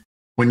on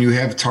when you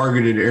have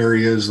targeted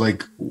areas,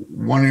 like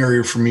one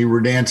area for me,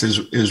 Redant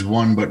is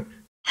one, but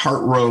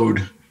Hart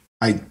Road,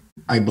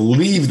 I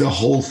believe the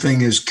whole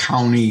thing is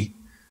county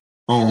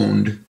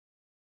owned,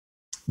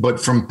 but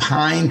from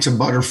Pine to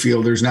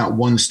Butterfield, there's not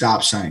one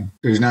stop sign.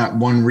 There's not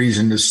one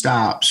reason to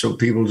stop, so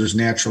people just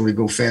naturally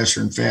go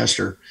faster and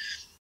faster.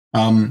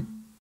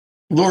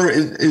 Laura,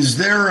 is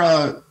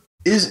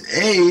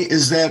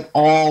that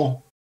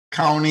all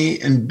county?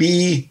 And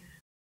B,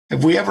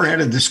 have we ever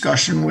had a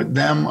discussion with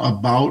them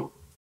about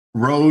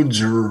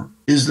roads, or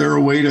is there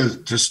a way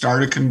to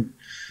start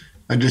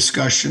a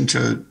discussion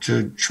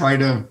to try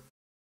to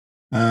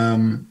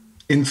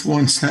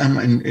influence them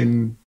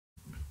in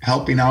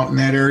helping out in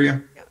that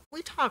area?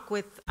 We talk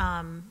with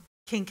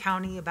King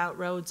County about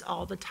roads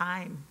all the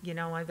time,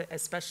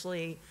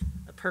 especially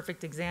a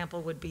perfect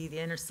example would be the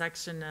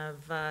intersection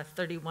of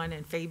 31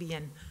 and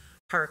Fabian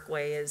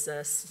Parkway is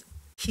a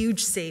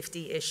huge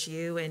safety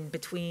issue, and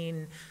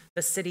between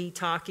the city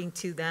talking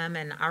to them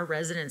and our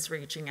residents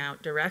reaching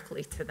out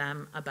directly to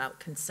them about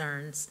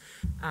concerns,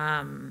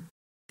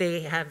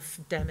 they have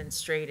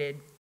demonstrated,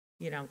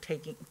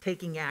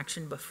 taking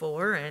action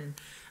before, and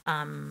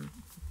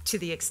to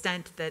the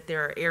extent that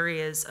there are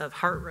areas of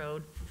Hart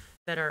Road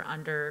that are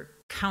under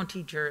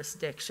county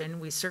jurisdiction,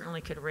 we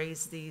certainly could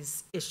raise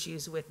these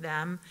issues with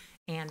them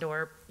and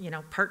or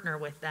partner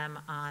with them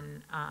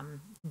on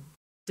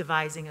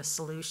devising a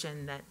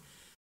solution that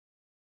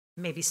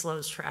maybe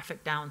slows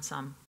traffic down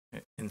some.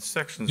 And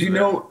sections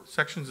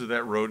of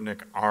that road,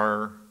 Nick,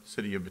 are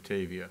City of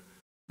Batavia.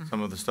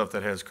 Some of the stuff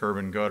that has curb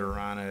and gutter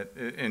on it,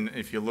 and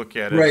if you look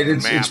at it, right, on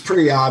the map, it's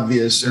pretty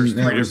obvious. There's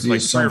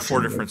three or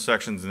four but different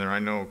sections in there. I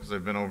know because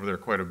I've been over there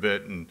quite a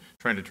bit, and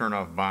trying to turn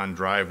off Bond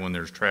Drive when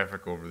there's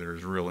traffic over there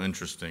is real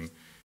interesting,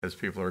 as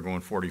people are going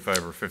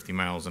 45 or 50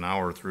 miles an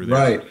hour through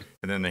there, right,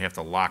 and then they have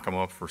to lock them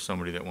up for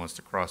somebody that wants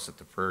to cross at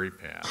the Prairie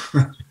Path.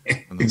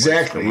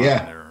 Exactly,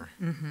 yeah.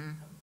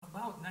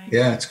 About 90%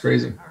 yeah, it's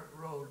crazy. Hart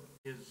Road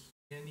is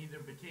in either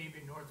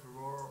Batavia, North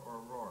Aurora,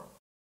 or Aurora.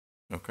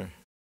 Okay.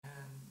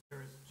 And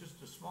there's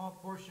just a small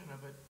portion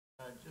of it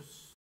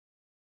just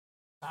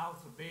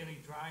south of Bailey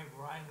Drive,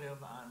 where I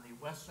live, on the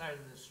west side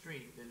of the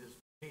street, that is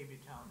Batavia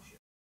Township.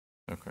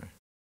 Okay.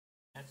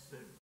 As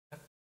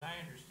I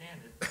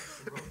understand it, that's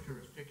the road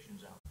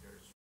jurisdictions out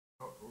there.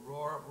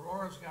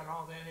 Aurora's got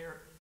all that area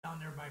down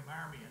there by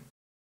Marmion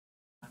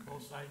on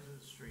both sides of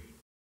the street.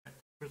 Got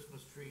the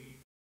Christmas tree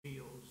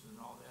fields and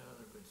all that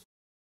other good stuff.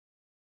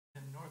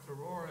 And North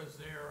Aurora is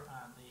there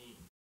on the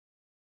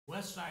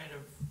west side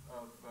of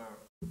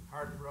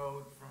Hart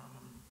Road.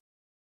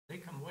 They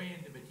come way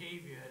into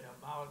Batavia at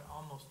about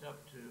almost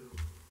up to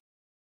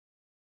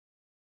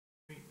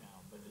street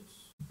now, but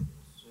it's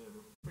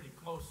pretty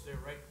close there,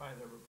 right by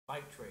the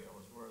bike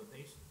trails where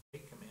they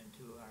come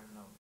into on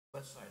the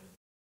west side.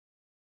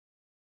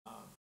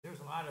 There's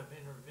a lot of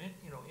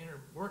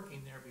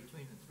interworking there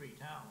between the three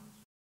towns.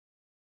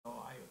 So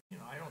I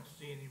don't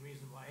see any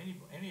reason why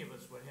any of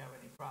us would have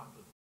any problems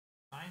with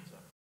signs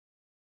up.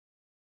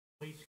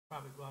 Police could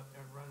probably go out there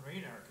and run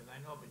radar, because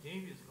I know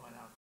Batavia's going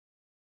out.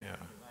 Yeah.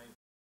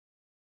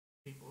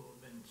 People who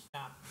have been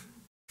stopped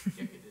and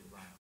ticketed by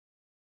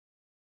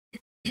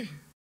them.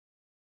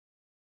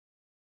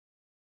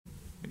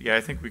 Yeah,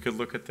 I think we could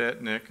look at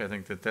that, Nick. I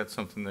think that's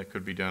something that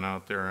could be done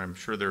out there. I'm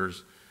sure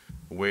there's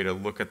a way to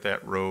look at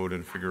that road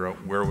and figure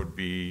out where would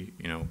be,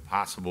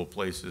 possible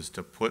places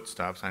to put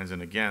stop signs.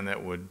 And again,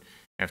 that would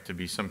have to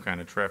be some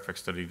kind of traffic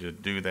study to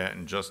do that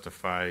and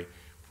justify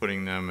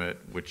putting them at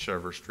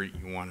whichever street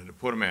you wanted to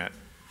put them at.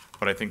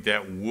 But I think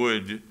that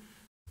would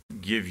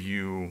give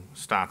you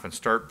stop and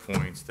start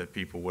points that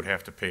people would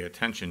have to pay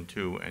attention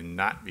to and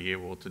not be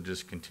able to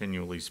just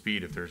continually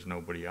speed if there's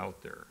nobody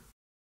out there.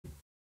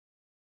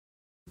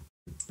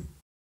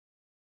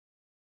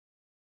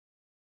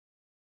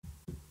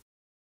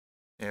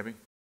 Abby?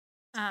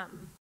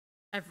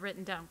 I've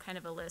written down kind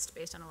of a list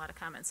based on a lot of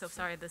comments, so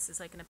sorry, this is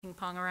like going to ping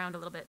pong around a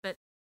little bit, but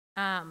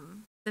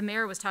the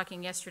mayor was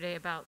talking yesterday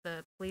about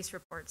the police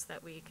reports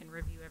that we can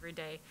review every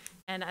day,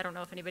 and I don't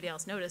know if anybody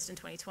else noticed in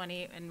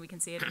 2020, and we can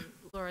see it in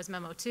Laura's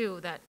memo too,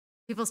 that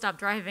people stopped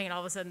driving and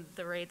all of a sudden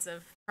the rates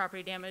of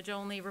property damage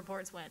only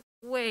reports went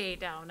way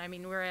down. I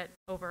mean, we're at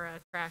over a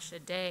crash a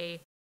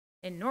day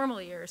in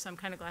normal years, so I'm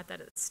kind of glad that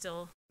it's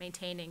still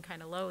maintaining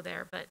kind of low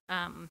there, but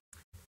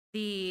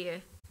the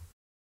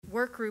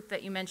work group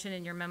that you mentioned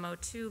in your memo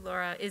too,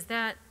 Laura, is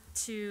that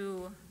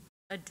to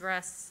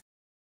address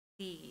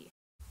the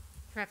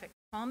traffic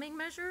calming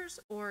measures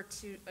or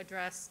to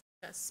address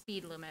the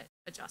speed limit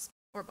adjustment,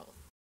 or both?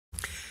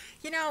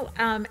 You know,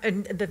 and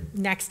the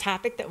next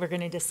topic that we're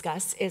going to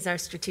discuss is our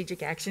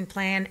strategic action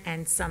plan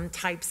and some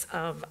types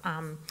of,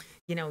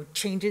 you know,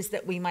 changes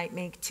that we might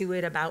make to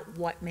it about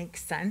what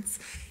makes sense.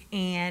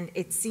 And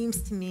it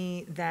seems to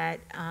me that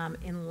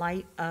in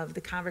light of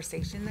the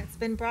conversation that's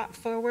been brought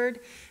forward,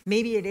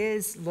 maybe it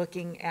is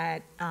looking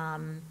at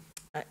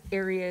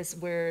areas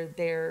where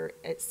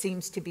it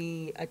seems to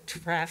be a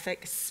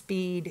traffic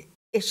speed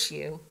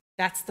issue.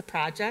 That's the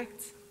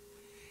project.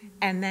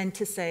 And then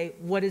to say,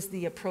 what is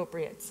the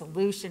appropriate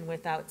solution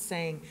without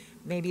saying,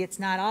 maybe it's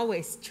not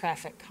always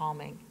traffic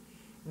calming.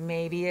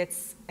 Maybe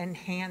it's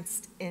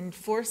enhanced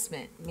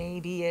enforcement.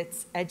 Maybe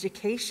it's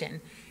education.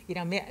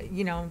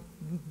 You know,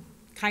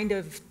 kind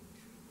of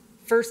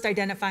first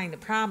identifying the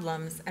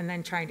problems and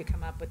then trying to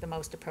come up with the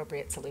most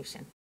appropriate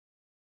solution.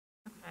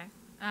 Okay.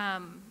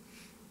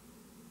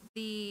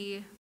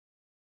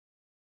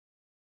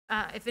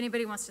 If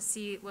anybody wants to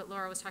see what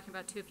Laura was talking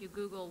about too, if you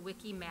Google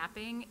wiki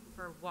mapping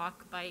for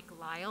Walk Bike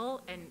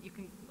Lisle, and you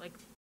can like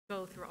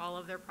go through all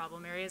of their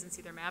problem areas and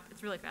see their map,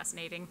 it's really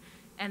fascinating.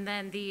 And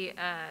then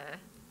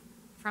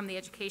from the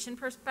education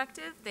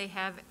perspective, they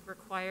have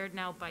required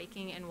now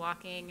biking and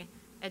walking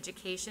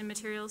education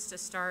materials to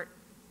start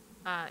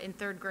in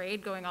 3rd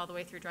grade, going all the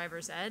way through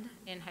driver's ed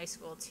in high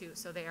school too.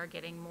 So they are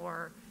getting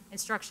more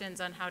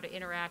instructions on how to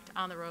interact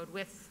on the road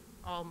with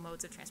all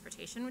modes of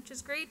transportation, which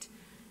is great.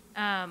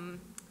 And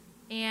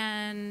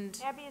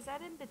Abby, is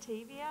that in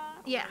Batavia?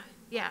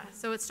 Yeah.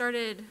 So it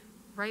started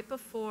right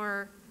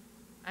before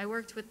I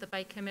worked with the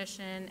Bike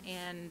Commission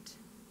and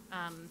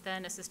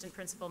then Assistant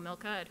Principal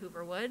Milka at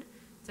Hoover Wood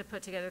to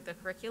put together the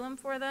curriculum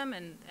for them,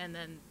 and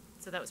then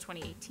so that was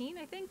 2018,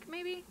 I think,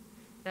 maybe,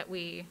 that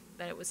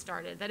it was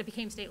started, that it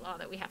became state law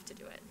that we have to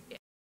do it.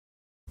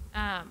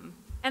 Yeah.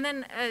 And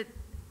then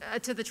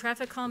to the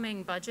traffic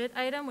calming budget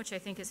item, which I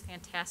think is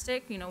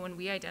fantastic, you know, when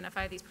we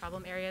identify these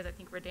problem areas, I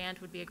think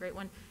Redant would be a great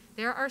one.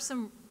 There are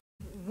some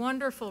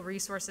wonderful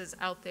resources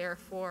out there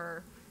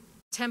for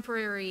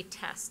temporary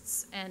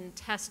tests and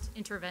test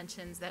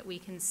interventions that we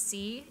can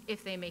see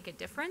if they make a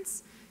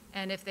difference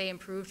and if they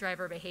improve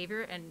driver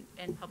behavior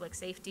and public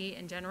safety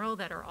in general,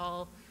 that are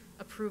all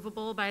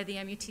approvable by the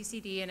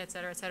MUTCD and et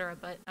cetera,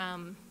 but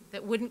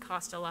that wouldn't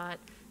cost a lot,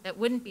 that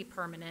wouldn't be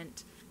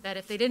permanent, that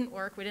if they didn't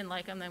work, we didn't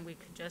like them, then we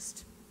could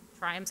just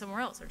try them somewhere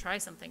else or try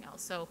something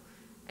else. So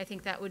I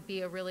think that would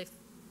be a really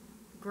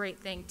great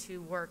thing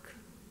to work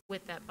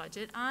with that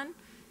budget on,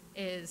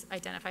 is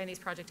identifying these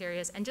project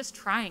areas and just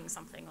trying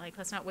something. Like,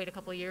 let's not wait a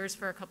couple years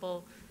for a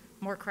couple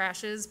more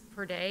crashes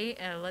per day.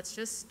 Let's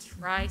just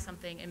try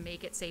something and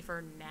make it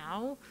safer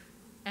now,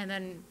 and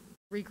then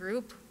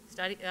regroup,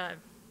 study,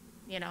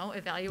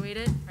 evaluate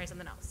it, try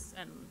something else.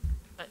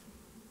 But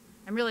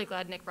I'm really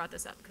glad Nick brought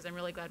this up, because I'm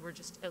really glad we're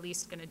just at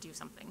least going to do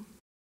something.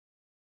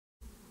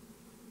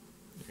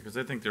 Because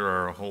I think there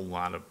are a whole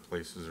lot of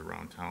places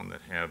around town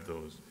that have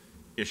those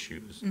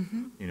issues,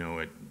 you know,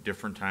 at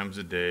different times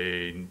of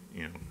day,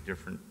 you know,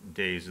 different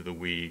days of the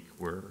week,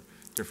 where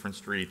different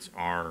streets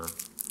are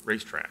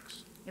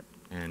racetracks. Yep.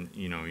 And,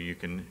 you know, you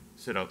can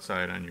sit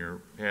outside on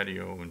your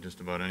patio and just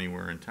about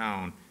anywhere in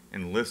town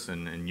and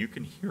listen, and you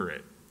can hear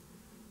it,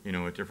 you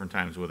know, at different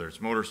times, whether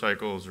it's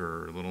motorcycles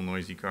or little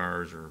noisy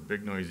cars or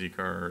big noisy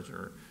cars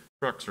or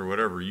trucks or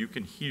whatever. You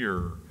can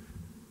hear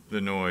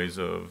the noise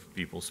of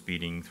people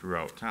speeding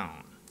throughout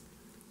town.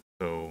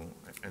 So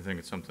I think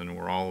it's something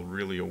we're all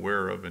really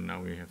aware of, and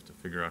now we have to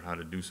figure out how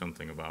to do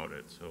something about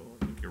it. So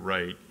I think you're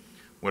right,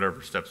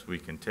 whatever steps we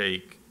can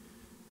take,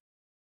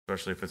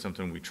 especially if it's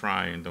something we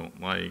try and don't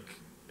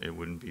like, it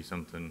wouldn't be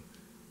something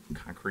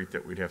concrete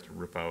that we'd have to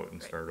rip out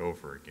and start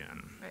over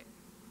again. Right.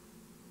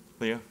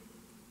 Leah?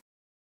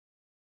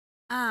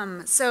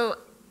 So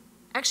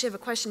actually I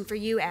have a question for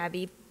you,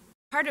 Abby.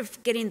 Part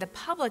of getting the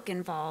public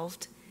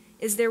involved,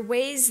 is there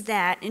ways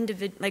that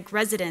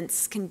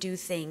residents can do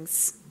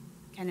things,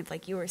 kind of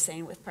like you were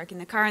saying with parking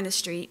the car on the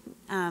street,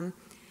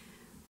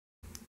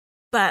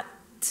 but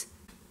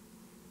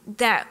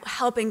that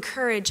help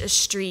encourage a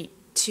street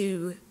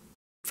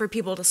for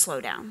people to slow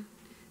down?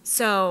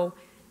 So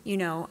you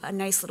know, a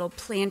nice little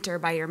planter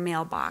by your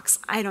mailbox.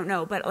 I don't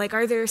know, but like,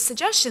 are there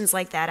suggestions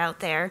like that out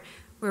there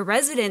where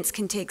residents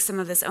can take some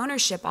of this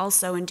ownership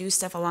also and do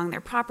stuff along their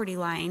property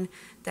line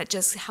that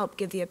just help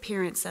give the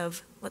appearance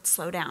of, let's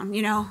slow down,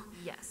 you know?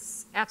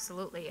 Yes,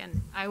 absolutely.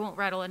 And I won't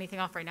rattle anything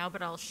off right now,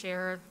 but I'll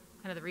share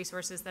kind of the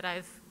resources that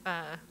I've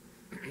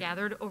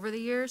gathered over the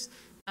years.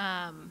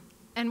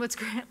 And what's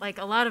great, like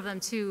a lot of them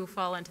too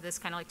fall into this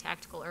kind of like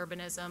tactical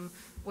urbanism,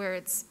 where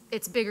it's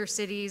bigger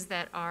cities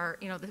that are,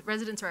 you know, the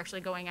residents are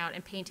actually going out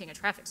and painting a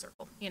traffic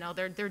circle. You know,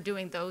 they're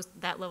doing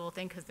that level of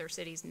thing because their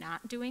city's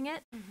not doing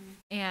it.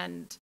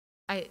 And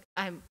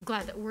I'm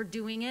glad that we're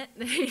doing it.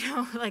 You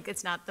know, like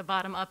it's not the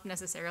bottom up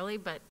necessarily,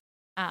 but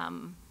so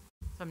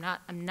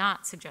I'm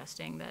not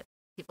suggesting that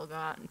people go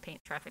out and paint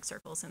traffic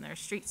circles in their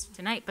streets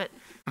tonight, but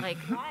like,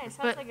 Why? It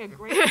sounds like a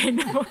great. I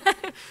know.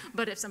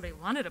 But if somebody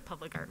wanted a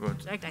public art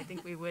project, I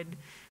think we should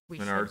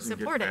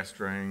support it. Fast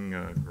drying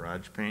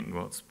garage paint and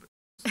go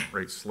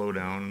out, slow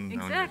down.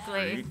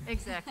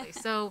 Exactly.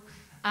 So,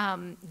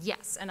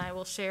 yes, and I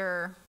will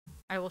share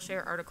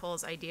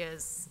articles,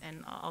 ideas,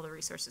 and all the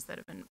resources that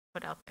have been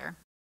put out there.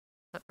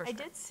 But for I sure.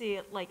 did see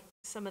it, like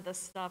some of the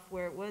stuff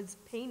where it was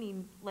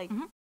painting, like,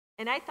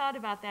 and I thought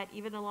about that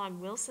even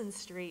along Wilson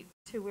Street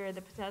to where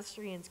the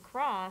pedestrians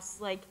cross.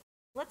 Like,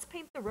 let's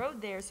paint the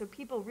road there so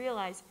people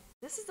realize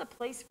this is a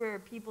place where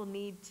people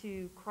need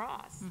to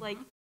cross. Like,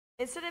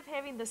 instead of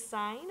having the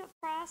sign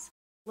across,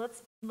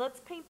 let's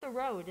paint the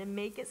road and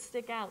make it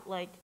stick out.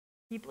 Like,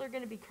 people are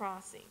going to be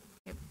crossing.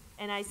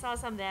 And I saw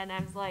some of that, and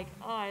I was like,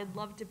 oh, I'd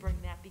love to bring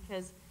that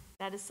because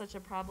that is such a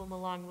problem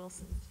along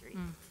Wilson Street.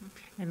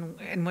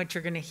 And what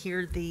you're going to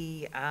hear,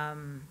 the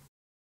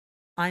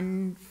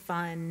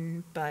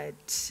unfun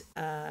but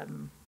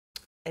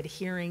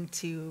adhering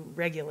to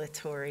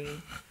regulatory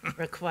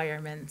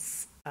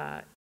requirements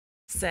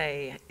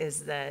say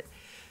is that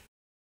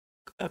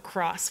a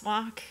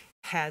crosswalk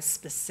has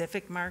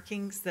specific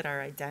markings that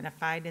are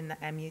identified in the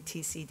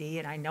MUTCD,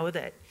 and I know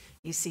that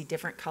you see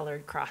different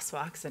colored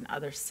crosswalks in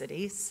other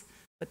cities,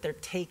 but they're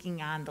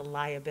taking on the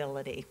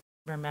liability.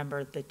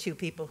 Remember, the two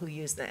people who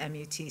use the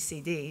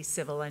MUTCD,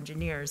 civil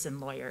engineers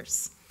and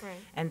lawyers. Right.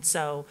 And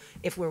so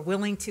if we're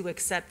willing to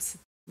accept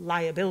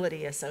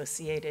liability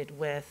associated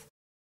with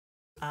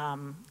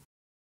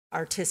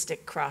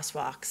artistic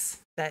crosswalks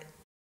that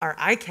are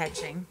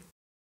eye-catching,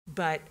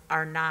 but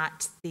are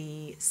not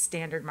the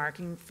standard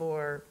marking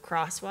for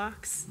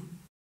crosswalks.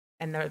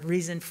 And the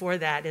reason for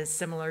that is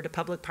similar to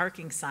public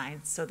parking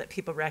signs, so that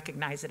people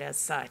recognize it as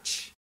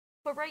such.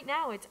 But right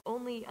now, it's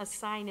only a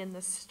sign in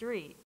the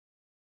street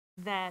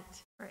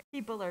that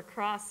people are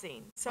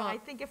crossing. So I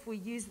think if we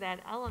use that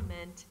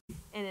element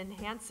and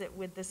enhance it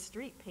with the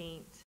street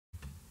paint.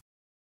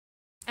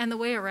 And the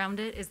way around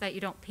it is that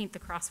you don't paint the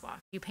crosswalk.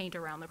 You paint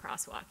around the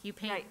crosswalk. You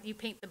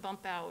paint the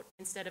bump out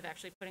instead of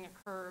actually putting a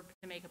curb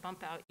to make a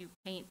bump out. You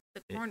paint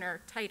the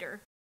corner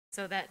tighter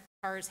so that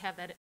cars have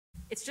that.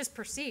 It's just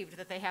perceived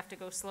that they have to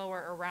go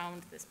slower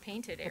around this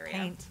painted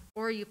area.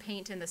 Or you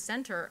paint in the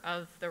center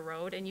of the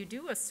road and you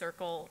do a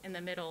circle in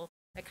the middle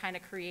that kind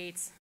of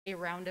creates a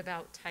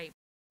roundabout type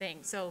thing.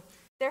 So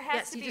there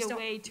has to be a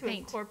way to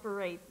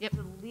incorporate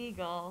the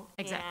legal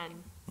and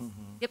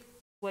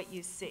what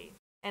you see.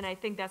 And I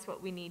think that's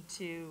what we need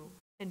to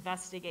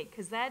investigate,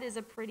 because that is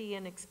a pretty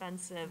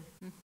inexpensive.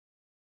 And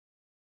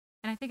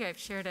I think I've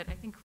shared it, I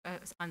think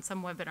on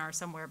some webinar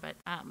somewhere, but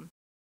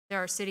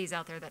there are cities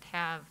out there that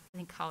have, I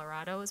think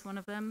Colorado is one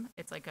of them.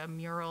 It's like a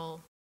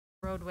mural,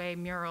 roadway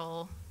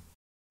mural,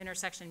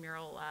 intersection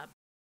mural,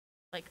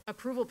 like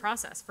approval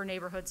process for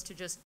neighborhoods to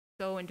just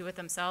go and do it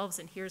themselves.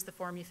 And here's the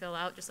form you fill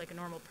out, just like a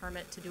normal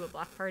permit to do a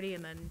block party.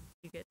 And then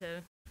you get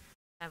to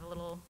have a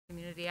little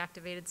community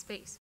activated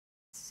space.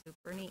 It's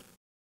super neat.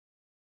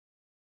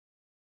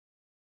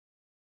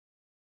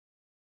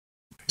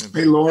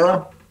 Hey,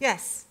 Laura.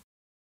 Yes.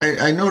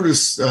 I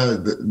noticed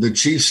the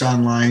chief's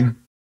online.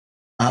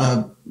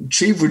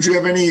 Chief, would you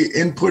have any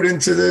input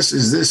into this?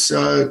 Is this,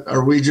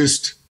 are we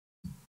just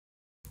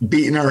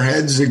beating our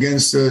heads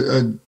against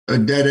a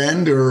dead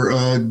end,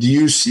 or do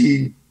you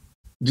see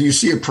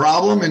a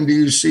problem, and do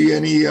you see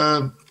any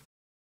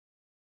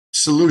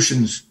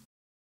solutions?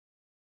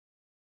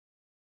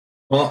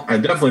 Well, I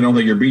definitely don't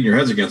think you're beating your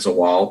heads against a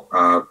wall.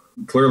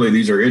 Clearly,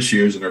 these are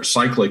issues, and they're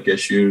cyclic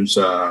issues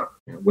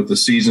with the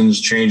seasons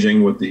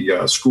changing, with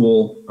the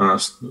school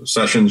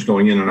sessions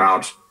going in and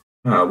out.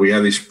 We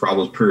have these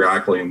problems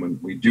periodically, and when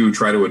we do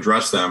try to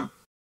address them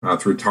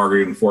through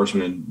targeted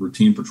enforcement and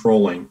routine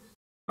patrolling,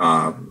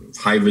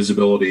 high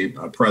visibility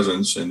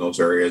presence in those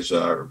areas,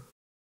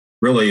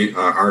 really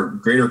our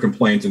greater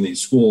complaint in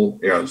these school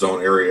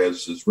zone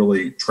areas is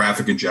really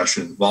traffic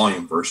congestion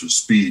volume versus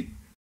speed.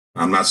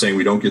 I'm not saying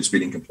we don't get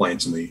speeding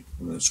complaints in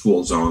the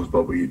school zones,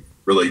 but we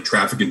really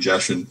traffic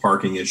congestion,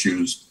 parking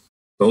issues.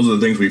 Those are the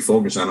things we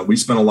focus on. And we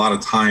spend a lot of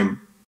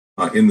time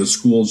in the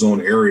school zone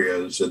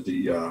areas at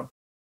the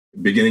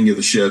beginning of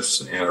the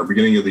shifts or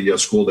beginning of the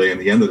school day and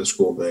the end of the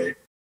school day,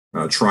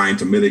 trying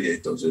to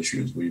mitigate those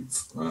issues. We've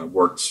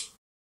worked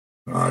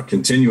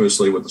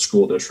continuously with the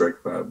school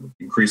district,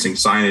 increasing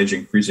signage,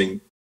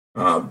 increasing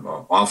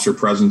officer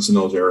presence in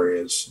those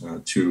areas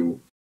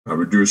to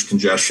reduce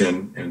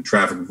congestion and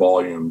traffic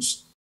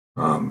volumes.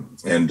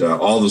 And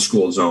all the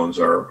school zones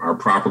are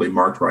properly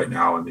marked right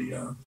now in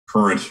the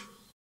current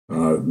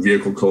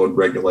vehicle code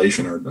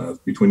regulation are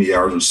between the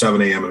hours of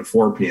 7 a.m. and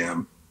 4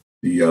 p.m.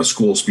 The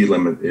school speed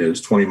limit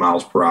is 20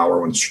 miles per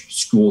hour when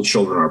school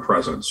children are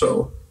present.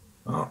 So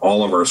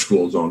all of our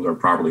school zones are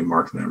properly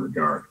marked in that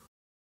regard.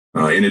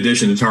 In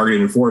addition to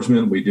targeted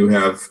enforcement, we do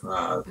have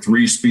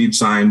 3 speed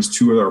signs.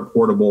 2 are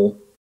portable.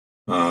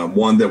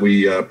 One that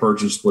we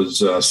purchased was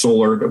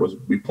solar that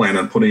we planned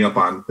on putting up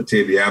on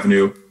Batavia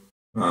Avenue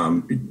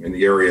in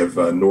the area of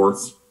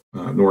North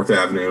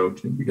Avenue,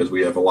 because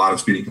we have a lot of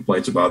speeding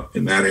complaints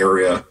in that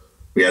area.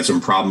 We had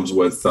some problems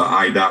with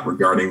IDOT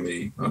regarding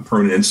the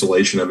permanent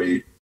installation of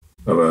a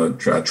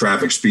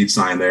traffic speed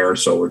sign there.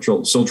 So we're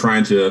still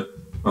trying to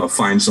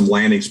find some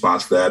landing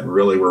spots for that. And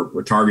really,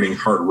 we're targeting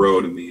Hart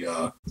Road in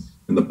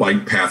the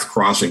bike path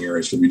crossing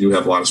area. So we do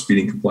have a lot of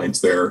speeding complaints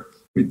there.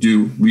 We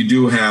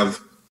do have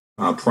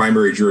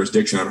primary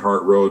jurisdiction on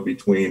Hart Road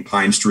between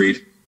Pine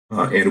Street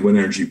and Wind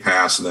Energy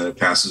Pass, and then it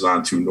passes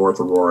on to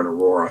North Aurora and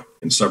Aurora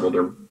in several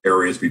different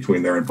areas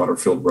between there and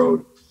Butterfield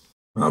Road.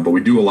 But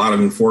we do a lot of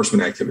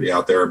enforcement activity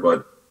out there.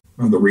 But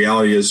the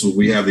reality is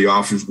we have the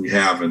officers we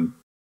have, and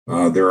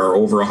there are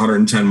over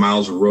 110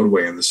 miles of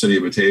roadway in the city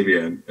of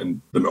Batavia,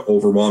 and the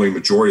overwhelming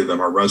majority of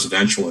them are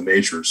residential in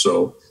nature.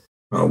 So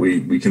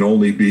we can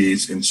only be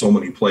in so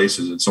many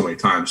places at so many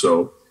times.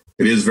 So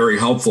it is very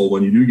helpful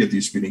when you do get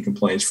these speeding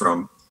complaints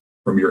from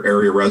your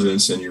area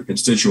residents and your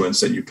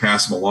constituents that you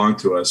pass them along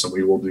to us, and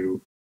we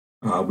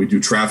do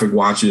traffic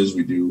watches.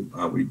 We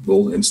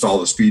will install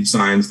the speed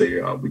signs.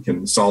 We can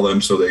install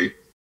them so they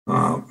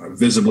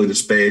visibly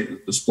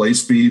display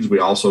speeds. We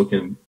also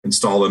can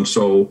install them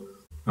so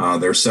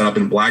they're set up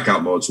in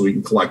blackout mode so we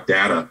can collect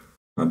data.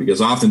 Because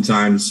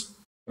oftentimes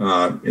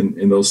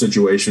in those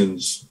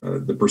situations,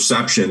 the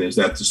perception is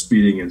that the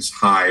speeding is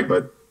high,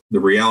 but the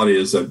reality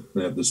is that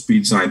the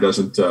speed sign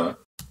doesn't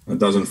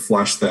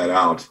flesh that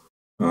out.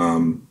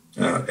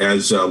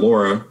 As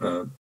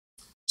Laura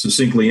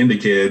succinctly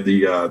indicated,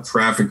 the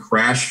traffic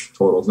crash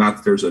totals, not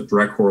that there's a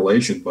direct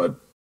correlation, but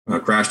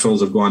crash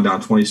totals have gone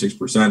down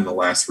 26% in the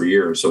last 3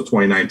 years. So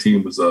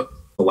 2019 was the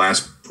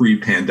last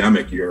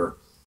pre-pandemic year.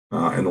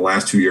 And the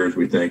last 2 years,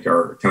 we think,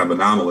 are kind of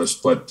anomalous.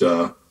 But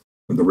the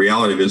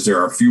reality is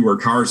there are fewer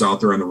cars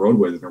out there on the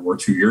roadway than there were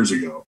 2 years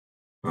ago.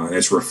 And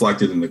it's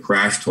reflected in the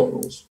crash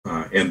totals.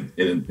 And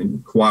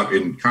in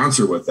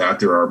concert with that,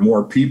 there are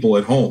more people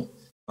at home.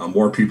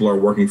 More people are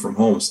working from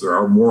home. So there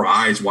are more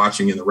eyes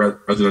watching in the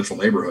residential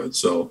neighborhood.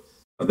 So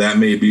that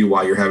may be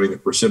why you're having a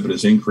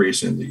precipitous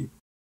increase in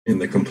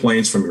the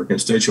complaints from your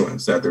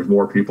constituents, that there's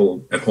more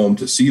people at home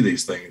to see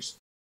these things.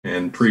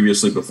 And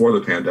previously, before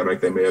the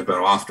pandemic, they may have been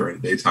off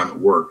during the daytime at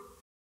work.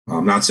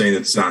 I'm not saying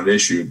that it's not an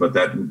issue, but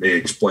that may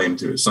explain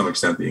to some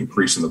extent the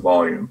increase in the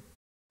volume.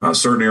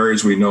 Certain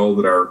areas we know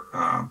that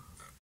are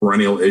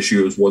perennial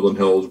issues: Woodland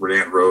Hills,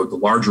 Redant Road, the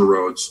larger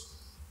roads.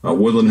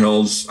 Woodland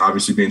Hills,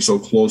 obviously being so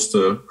close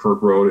to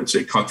Kirk Road, it's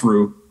a cut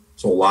through.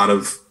 So a lot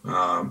of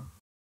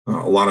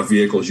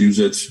vehicles use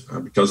it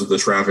because of the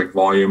traffic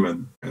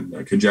volume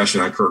and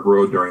congestion on Kirk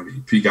Road during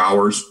the peak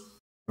hours.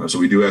 So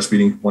we do have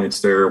speeding complaints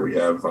there. We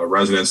have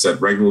residents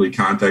that regularly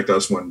contact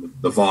us when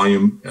the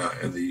volume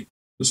and the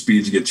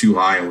speeds get too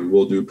high, and we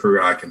will do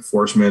periodic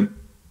enforcement.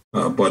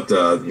 But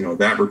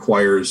that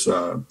requires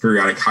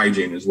periodic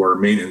hygiene as well,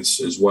 maintenance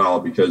as well,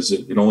 because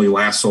it only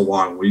lasts so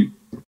long. We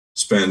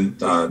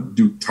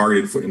do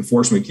targeted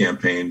enforcement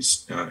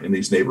campaigns in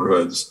these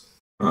neighborhoods.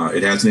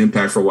 It has an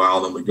impact for a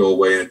while, then we go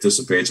away and it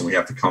dissipates, and we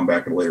have to come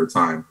back at a later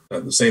time.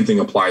 The same thing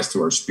applies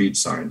to our speed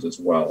signs as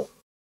well.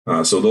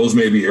 So those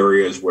may be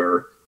areas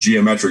where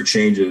geometric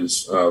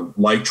changes,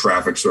 like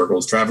traffic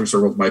circles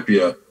might be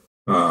an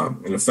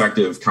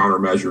effective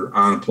countermeasure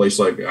on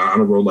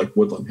a road like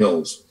Woodland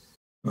Hills,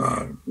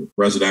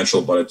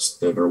 residential, but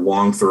they're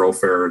long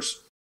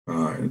thoroughfares.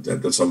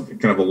 That's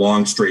kind of a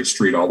long straight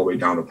street all the way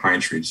down to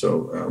Pine Street.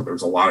 So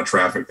there's a lot of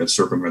traffic that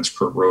circumvents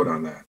Kirk Road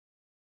on that.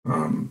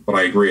 But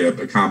I agree,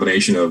 a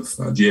combination of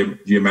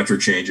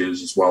geometric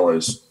changes as well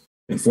as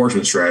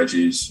enforcement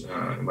strategies.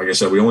 Like I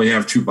said, we only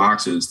have 2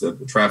 boxes,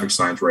 the traffic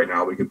signs right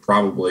now. We could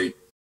probably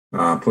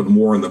put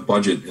more in the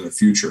budget in the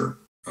future,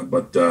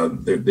 but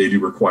they do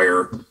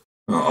require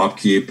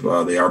upkeep.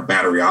 They are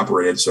battery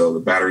operated, so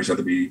the batteries have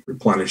to be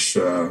replenished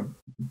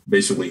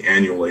basically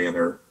annually, and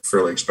they're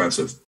fairly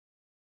expensive.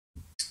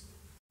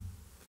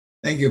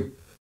 Thank you.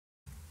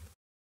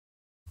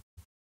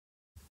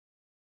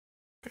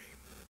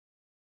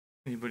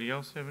 Anybody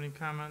else have any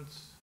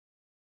comments?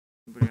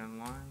 Anybody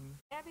online?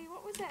 Abby,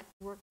 what was that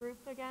work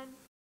group again?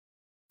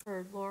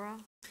 Or Laura,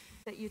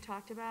 that you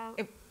talked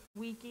about?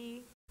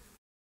 Wiki?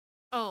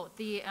 Oh,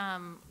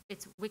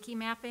 it's wiki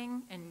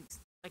mapping, and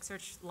like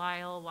search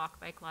Lyle, walk,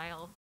 bike,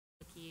 Lyle,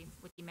 wiki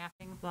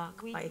mapping.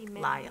 Walk, Wiki bike,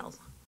 mapping. Lyle.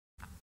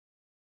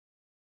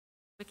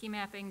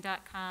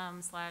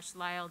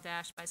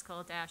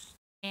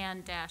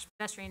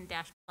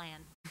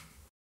 Wikimapping.com/Lyle-bicycle-and-pedestrian-plan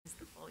is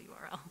the full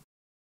URL.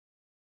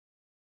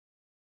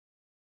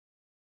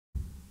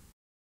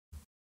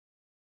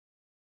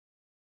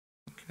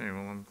 Okay,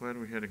 well, I'm glad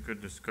we had a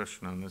good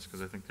discussion on this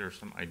because I think there are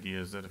some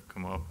ideas that have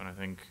come up, and I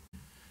think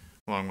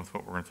along with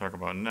what we're going to talk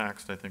about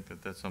next, I think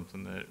that that's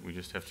something that we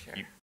just have to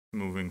keep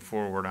moving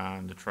forward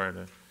on to try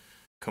to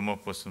come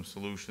up with some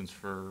solutions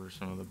for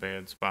some of the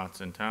bad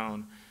spots in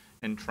town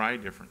and try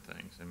different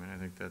things. I mean, I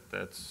think that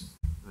that's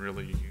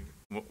really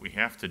what we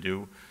have to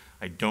do.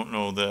 I don't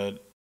know that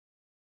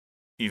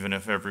even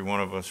if every one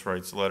of us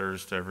writes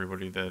letters to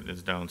everybody that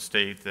is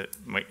downstate that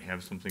might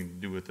have something to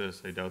do with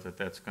this, I doubt that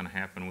that's going to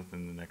happen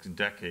within the next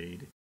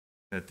decade,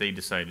 that they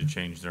decide to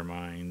change their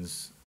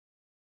minds.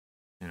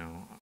 You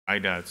know,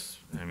 IDOT's,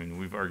 I mean,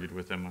 we've argued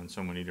with them on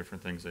so many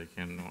different things, I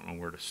don't know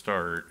where to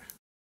start.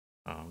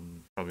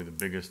 Probably the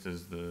biggest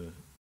is the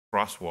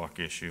crosswalk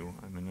issue.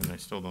 I mean, and I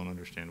still don't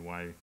understand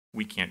why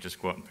we can't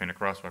just go out and paint a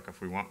crosswalk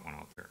if we want one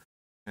out there,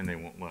 and they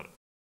won't let us.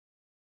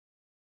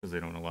 Because they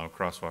don't allow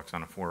crosswalks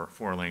on a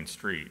four-lane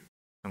street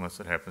unless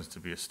it happens to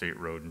be a state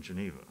road in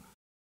Geneva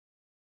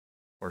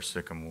or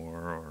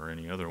Sycamore or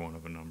any other one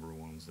of a number of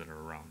ones that are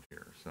around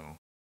here. So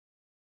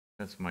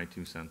that's my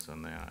 2 cents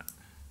on that.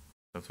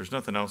 So if there's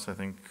nothing else, I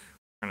think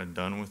we're kind of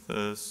done with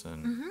this,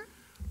 and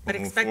But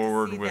we'll move expect to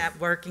forward see with that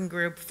working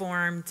group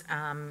formed,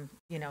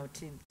 you know,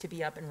 to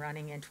be up and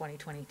running in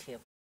 2022.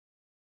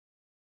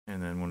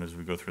 And then as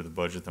we go through the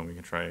budget, then we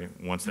can try,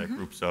 once that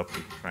group's up,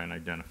 we can try and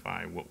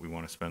identify what we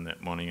want to spend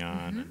that money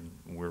on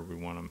and where we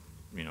want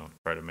to, you know,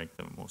 try to make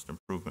the most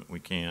improvement we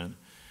can.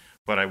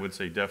 But I would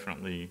say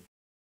definitely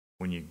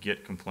when you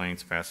get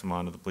complaints, pass them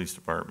on to the police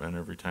department.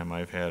 Every time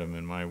I've had them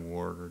in my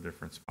ward or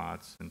different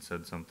spots and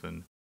said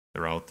something,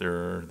 they're out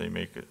there, they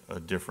make a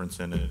difference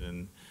in it.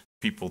 And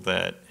people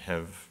that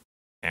have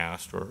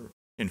asked or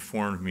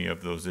informed me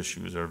of those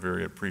issues are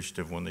very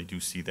appreciative when they do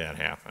see that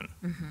happen.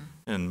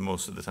 And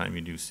most of the time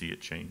you do see it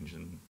change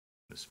in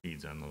the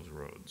speeds on those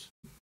roads.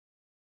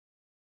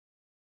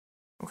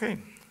 Okay,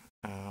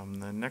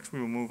 then next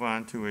we will move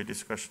on to a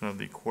discussion of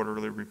the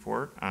quarterly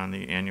report on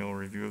the annual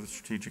review of the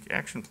strategic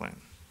action plan.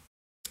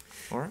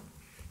 Laura?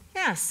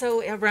 Yeah,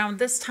 so around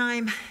this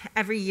time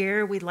every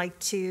year, we like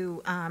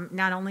to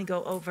not only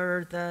go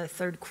over the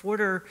third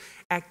quarter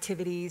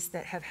activities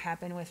that have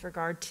happened with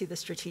regard to the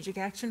strategic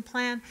action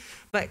plan,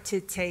 but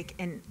to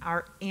take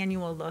our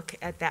annual look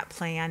at that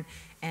plan.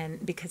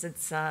 And because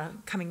it's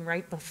coming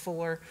right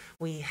before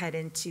we head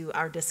into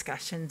our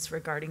discussions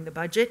regarding the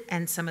budget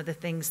and some of the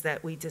things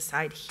that we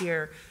decide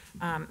here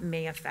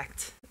may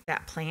affect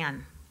that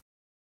plan.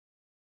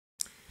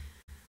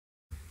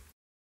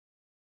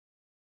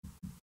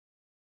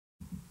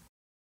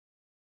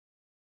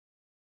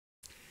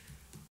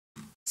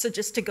 So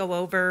just to go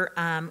over,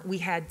 we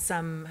had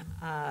some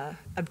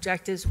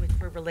objectives which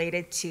were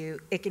related to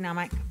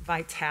economic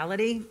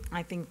vitality.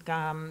 I think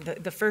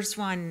the first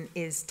one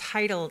is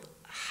titled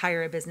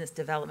Hire a Business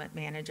Development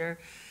Manager.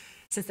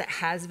 Since that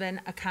has been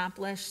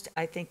accomplished,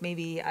 I think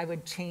maybe I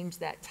would change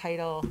that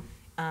title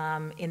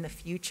in the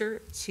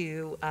future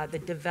to the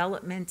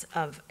development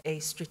of a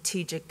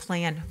strategic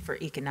plan for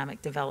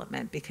economic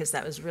development, because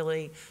that was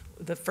really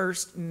the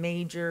first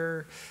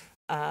major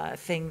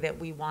thing that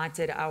we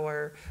wanted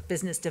our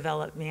business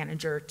development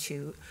manager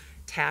to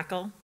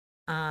tackle.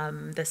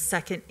 The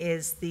second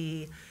is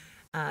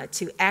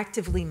to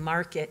actively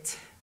market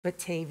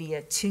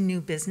Batavia to new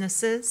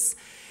businesses.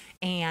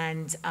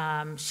 And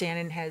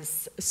Shannon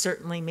has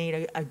certainly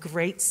made a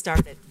great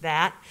start at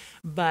that,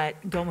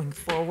 but going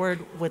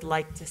forward would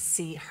like to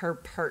see her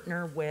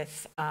partner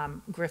with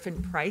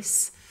Griffin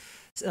Price.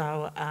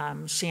 So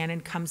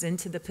Shannon comes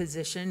into the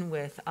position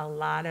with a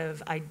lot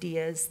of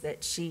ideas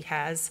that she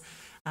has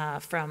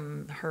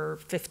from her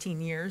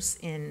 15 years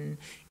in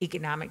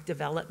economic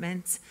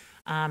development,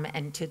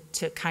 and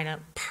to kind of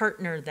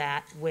partner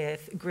that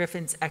with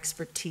Griffin's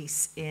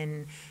expertise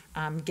in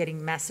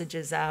getting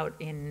messages out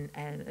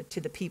to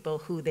the people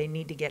who they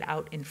need to get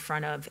out in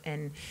front of,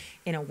 and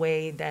in a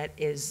way that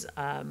is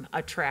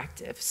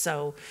attractive.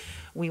 So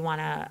we want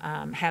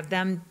to have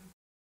them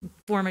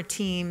form a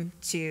team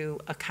to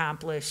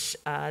accomplish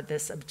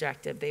this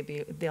objective.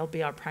 They'll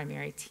be our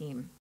primary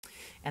team.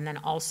 And then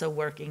also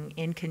working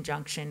in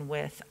conjunction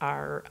with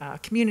our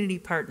community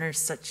partners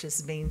such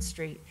as Main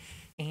Street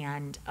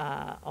and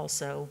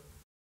also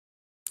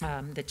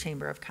the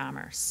Chamber of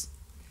Commerce.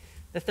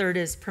 The third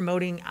is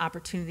promoting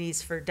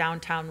opportunities for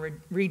downtown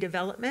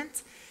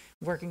redevelopment,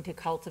 working to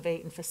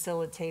cultivate and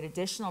facilitate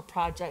additional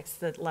projects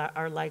that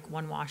are like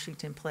One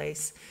Washington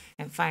Place,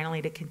 and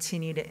finally to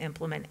continue to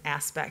implement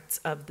aspects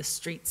of the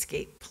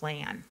streetscape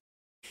plan.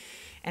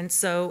 And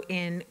so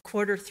in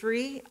quarter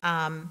three,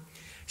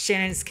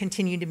 Shannon has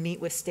continued to meet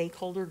with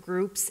stakeholder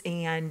groups,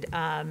 and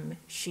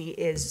she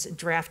is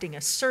drafting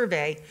a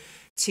survey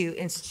to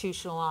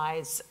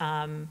institutionalize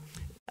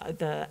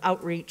the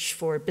outreach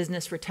for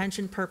business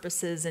retention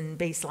purposes and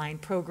baseline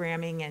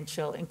programming, and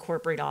she'll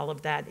incorporate all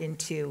of that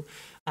into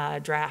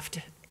draft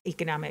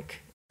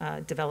economic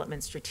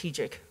development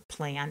strategic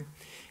plan.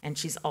 And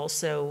she's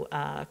also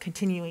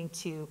continuing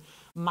to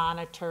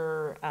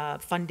monitor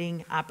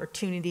funding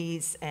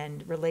opportunities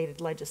and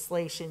related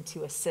legislation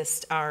to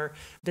assist our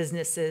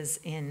businesses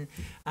in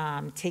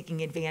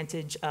taking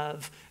advantage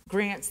of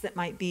grants that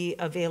might be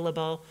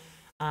available,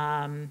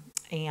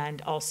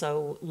 and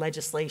also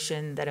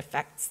legislation that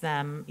affects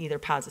them either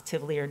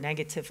positively or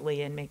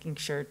negatively, and making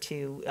sure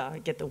to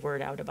get the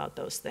word out about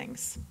those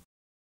things.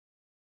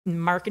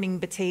 Marketing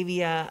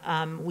Batavia,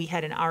 we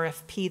had an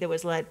RFP that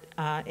was let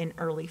in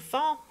early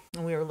fall,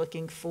 and we were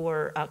looking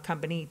for a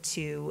company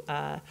to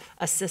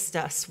assist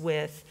us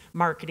with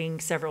marketing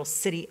several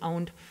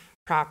city-owned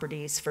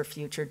properties for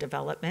future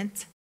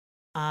development.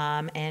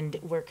 And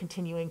we're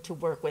continuing to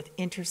work with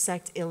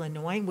Intersect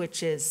Illinois,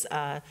 which is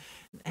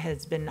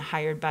has been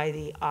hired by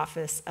the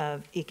Office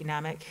of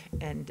Economic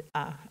and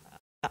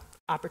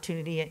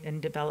Opportunity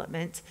and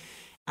Development,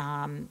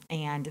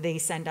 and they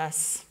send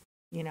us,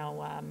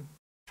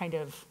 kind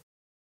of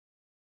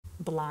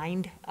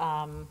blind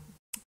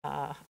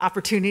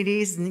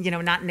opportunities,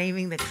 not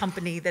naming the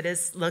company that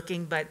is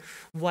looking, but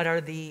what are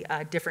the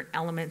different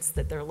elements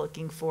that they're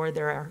looking for.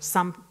 There are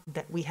some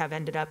that we have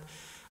ended up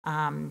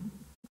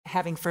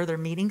having further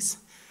meetings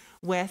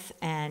with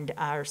and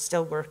are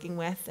still working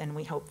with, and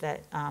we hope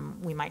that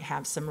we might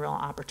have some real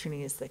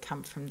opportunities that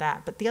come from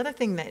that. But the other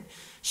thing that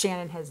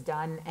Shannon has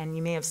done, and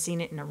you may have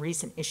seen it in a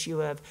recent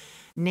issue of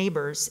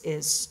Neighbors,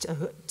 is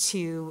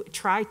to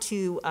try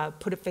to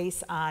put a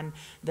face on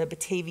the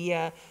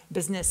Batavia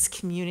business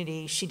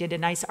community. She did a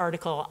nice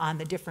article on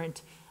the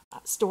different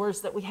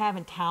stores that we have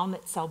in town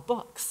that sell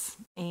books,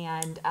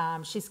 and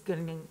she's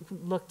going to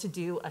look to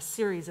do a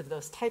series of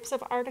those types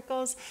of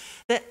articles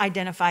that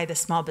identify the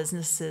small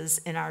businesses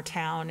in our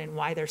town and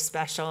why they're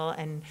special,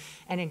 and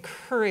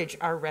encourage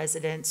our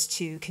residents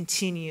to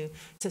continue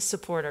to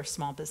support our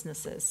small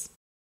businesses.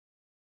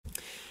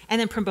 And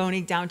then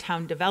promoting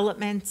downtown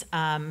development.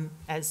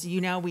 As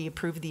you know, we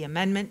approved the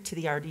amendment to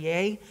the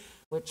RDA,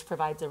 which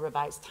provides a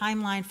revised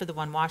timeline for the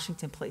One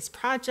Washington Place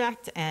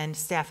project, and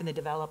staff and the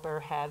developer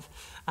have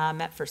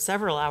met for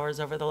several hours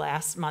over the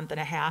last month and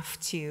a half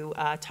to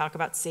talk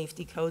about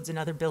safety codes and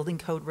other building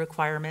code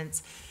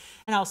requirements.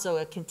 And also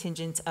a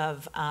contingent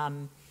of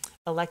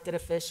elected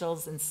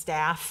officials and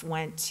staff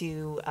went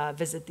to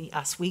visit the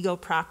Oswego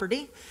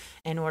property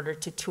in order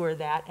to tour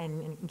that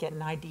and get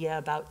an idea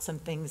about some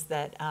things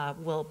that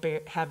will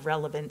have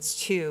relevance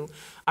to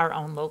our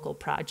own local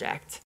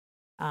project.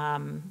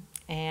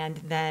 And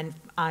then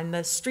on the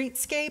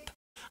streetscape,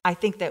 I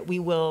think that we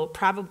will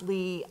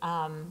probably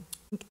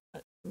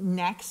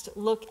next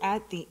look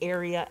at the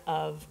area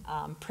of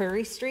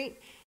Prairie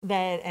Street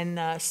and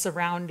the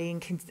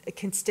surrounding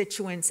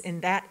constituents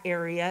in that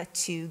area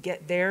to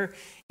get their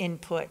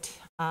input,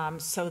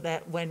 so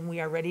that when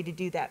we are ready to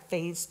do that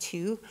phase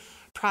 2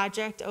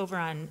 project over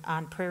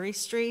on Prairie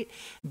Street,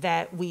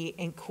 that we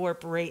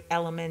incorporate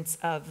elements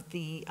of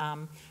the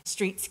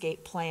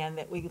streetscape plan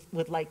that we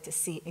would like to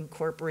see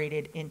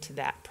incorporated into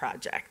that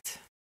project.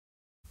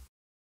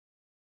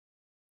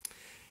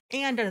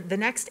 And the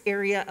next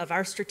area of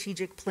our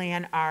strategic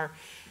plan are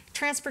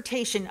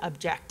transportation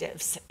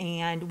objectives,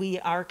 and we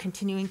are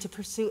continuing to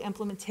pursue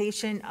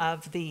implementation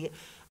of the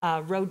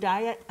road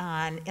diet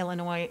on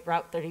Illinois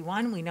Route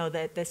 31. We know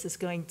that this is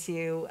going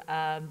to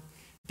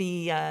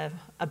be a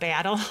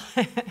battle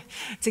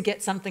to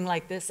get something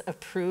like this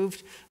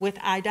approved with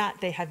IDOT.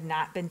 They have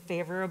not been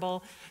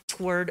favorable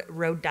toward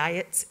road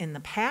diets in the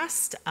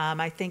past.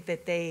 I think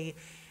that they,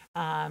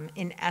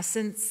 in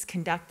essence,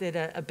 conducted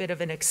a bit of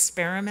an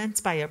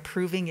experiment by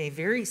approving a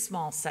very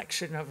small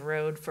section of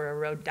road for a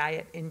road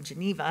diet in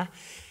Geneva.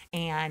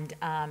 And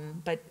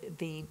but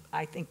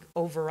I think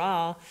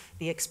overall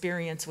the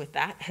experience with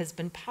that has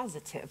been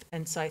positive,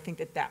 and so I think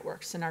that that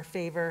works in our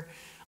favor.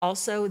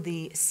 Also,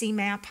 the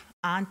CMAP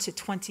on to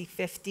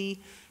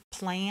 2050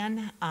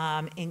 plan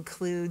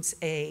includes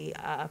a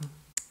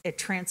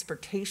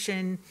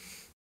transportation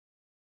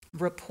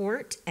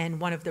report,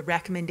 and one of the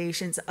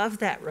recommendations of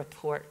that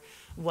report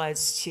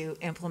was to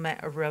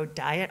implement a road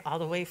diet all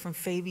the way from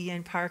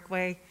Fabian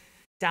Parkway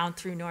down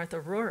through North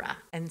Aurora.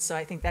 And so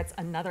I think that's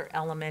another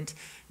element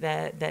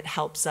that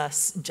helps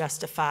us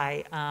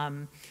justify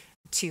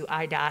to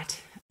IDOT.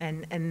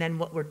 And then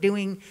what we're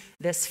doing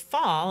this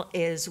fall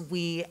is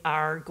we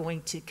are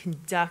going to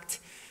conduct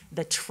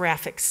the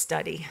traffic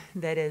study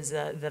that is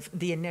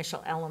the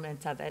initial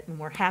element of it. And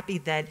we're happy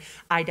that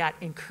IDOT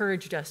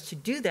encouraged us to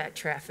do that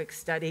traffic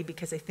study,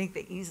 because I think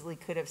they easily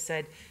could have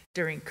said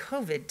during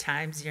COVID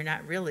times, you're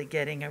not really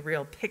getting a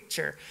real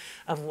picture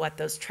of what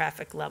those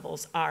traffic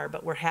levels are.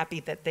 But we're happy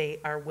that they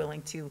are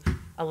willing to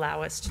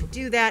allow us to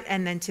do that,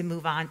 and then to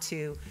move on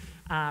to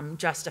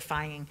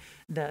justifying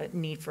the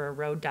need for a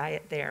road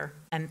diet there.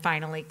 And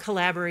finally,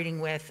 collaborating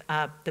with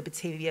the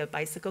Batavia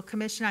Bicycle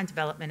Commission on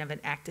development of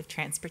an active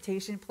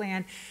transportation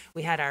plan.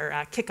 We had our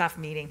kickoff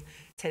meeting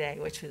today,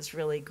 which was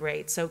really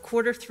great. So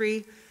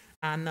Q3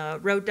 on the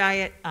road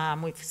diet,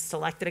 we've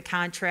selected a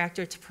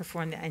contractor to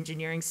perform the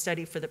engineering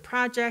study for the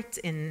project,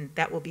 and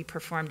that will be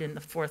performed in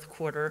the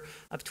Q4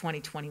 of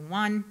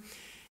 2021.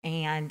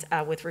 And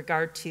with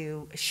regard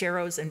to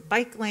sharrows and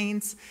bike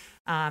lanes,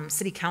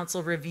 City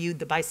Council reviewed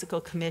the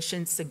Bicycle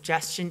Commission's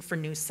suggestion for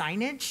new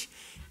signage,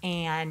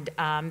 and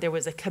there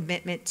was a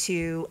commitment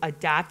to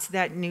adopt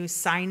that new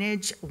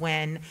signage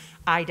when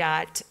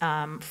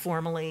IDOT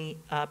formally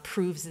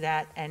approves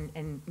that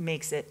and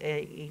makes it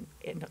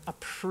an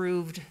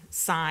approved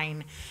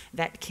sign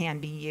that can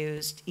be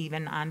used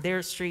even on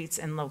their streets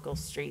and local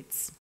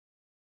streets.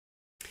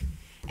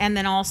 And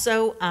then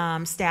also,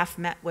 staff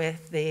met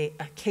with the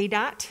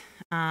KDOT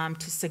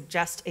to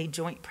suggest a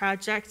joint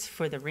project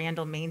for the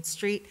Randall Main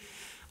Street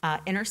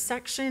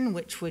intersection,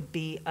 which would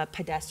be a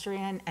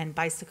pedestrian and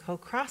bicycle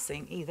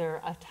crossing,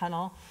 either a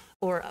tunnel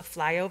or a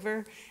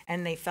flyover.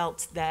 And they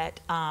felt that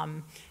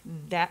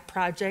that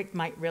project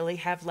might really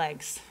have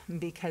legs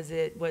because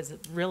it was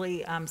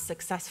really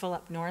successful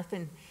up north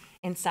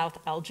in South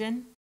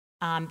Elgin.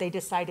 They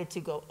decided to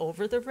go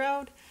over the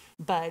road,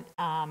 but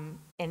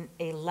in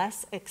a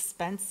less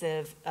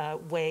expensive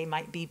way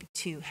might be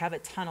to have a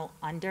tunnel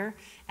under,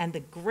 and the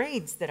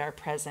grades that are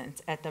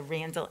present at the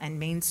Randall and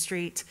Main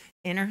Street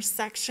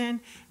intersection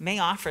may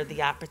offer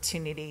the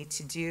opportunity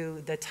to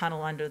do the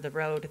tunnel under the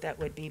road that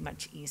would be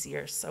much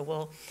easier. So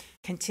we'll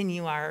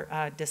continue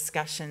our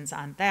discussions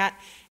on that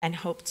and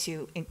hope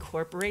to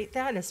incorporate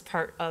that as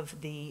part of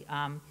the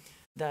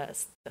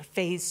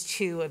phase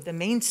 2 of the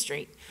Main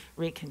Street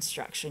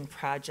reconstruction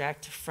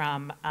project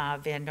from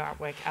Van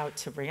Norwick out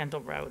to Randall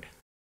Road.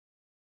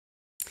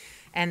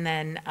 And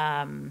then,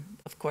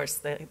 of course,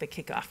 the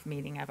kickoff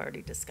meeting, I've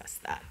already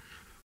discussed that.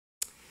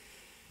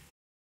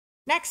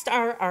 Next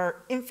are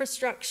our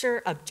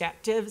infrastructure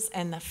objectives,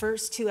 and the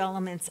first 2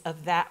 elements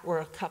of that were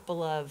a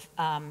couple of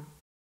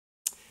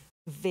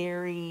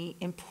very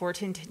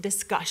important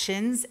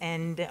discussions,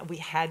 and we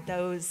had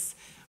those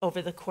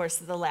over the course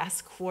of the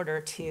last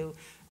quarter to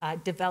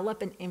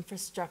develop an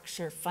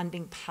infrastructure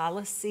funding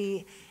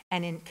policy,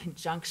 and in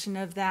conjunction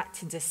of that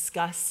to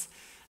discuss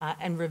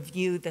and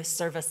review the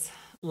service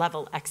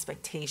level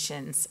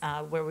expectations.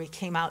 Where we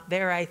came out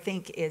there, I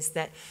think, is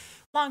that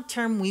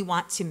long-term we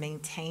want to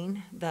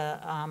maintain the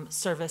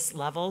service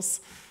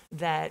levels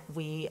that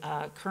we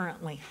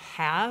currently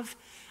have,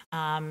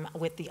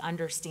 with the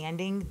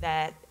understanding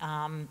that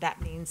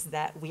that means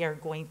that we are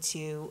going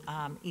to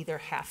either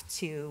have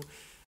to,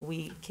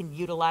 we can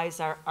utilize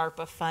our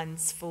ARPA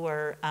funds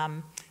for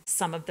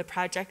some of the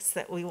projects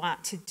that we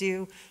want to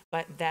do,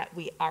 but that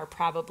we are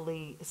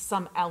probably,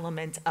 some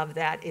element of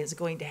that is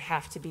going to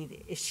have to be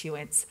the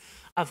issuance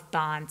of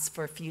bonds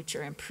for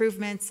future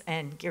improvements.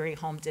 And Gary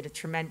Holm did a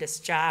tremendous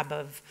job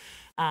of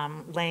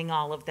laying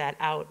all of that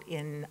out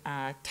in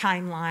a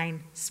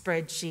timeline,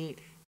 spreadsheet,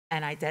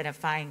 and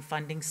identifying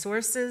funding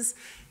sources,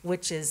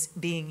 which is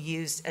being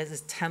used as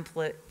a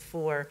template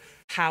for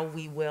how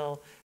we will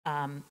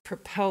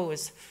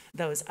propose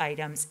those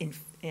items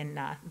in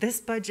this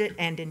budget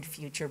and in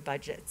future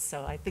budgets.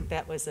 So I think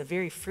that was a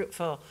very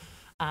fruitful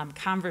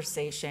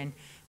conversation,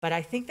 but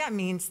I think that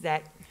means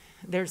that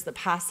there's the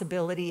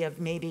possibility of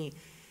maybe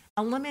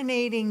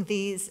eliminating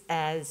these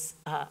as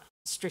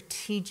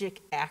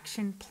strategic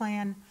action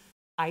plan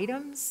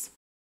items,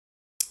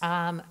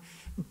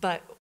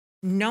 but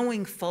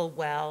knowing full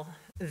well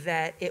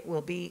that it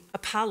will be a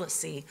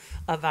policy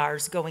of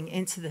ours going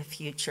into the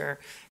future,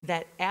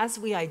 that as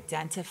we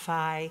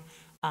identify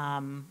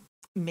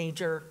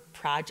major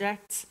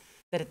projects,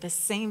 that at the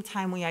same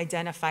time we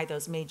identify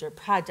those major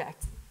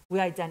projects, we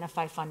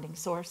identify funding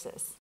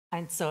sources.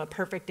 And so a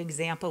perfect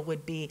example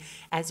would be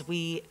as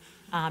we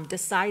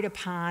decide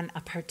upon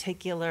a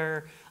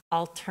particular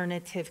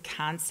alternative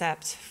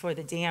concept for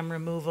the dam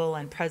removal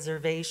and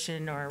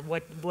preservation, or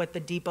what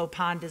the depot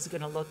pond is going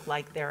to look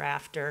like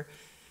thereafter.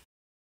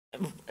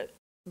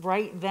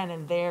 Right then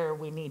and there,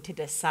 we need to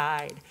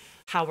decide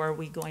how are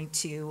we going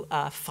to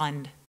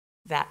fund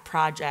that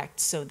project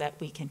so that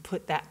we can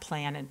put that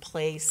plan in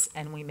place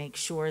and we make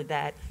sure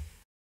that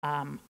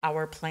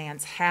our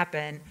plans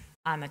happen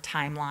on the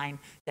timeline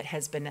that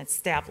has been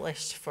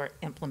established for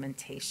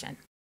implementation.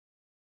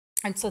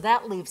 And so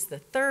that leaves the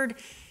third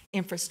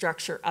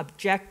infrastructure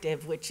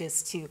objective, which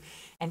is to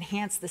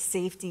enhance the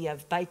safety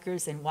of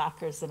bikers and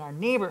walkers in our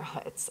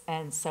neighborhoods.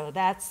 And so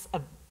that's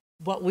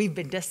what we've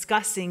been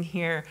discussing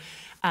here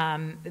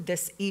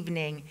this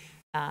evening.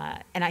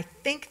 And I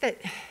think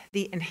that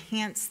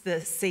enhance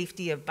the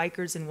safety of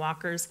bikers and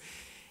walkers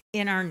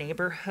in our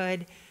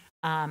neighborhood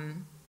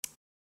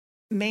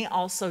may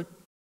also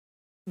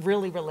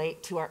really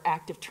relate to our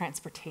active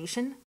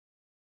transportation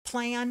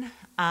plan.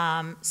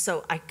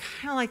 So I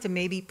kind of like to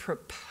maybe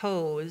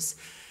propose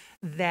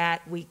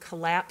that we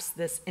collapse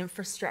this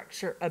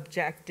infrastructure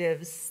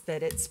objectives,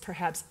 that it's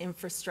perhaps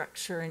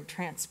infrastructure and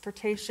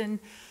transportation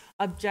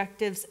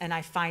objectives, and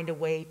I find a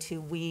way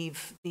to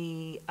weave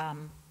the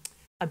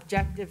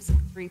objectives of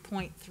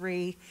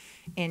 3.3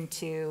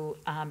 into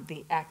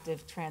the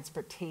active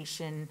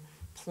transportation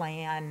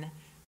plan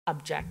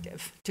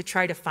objective, to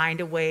try to find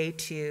a way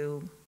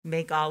to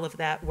make all of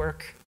that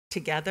work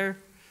together,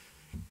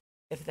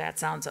 if that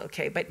sounds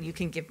okay, but you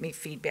can give me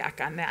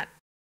feedback on that.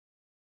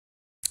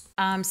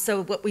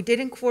 So what we did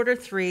in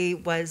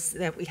Q3 was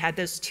that we had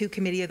those 2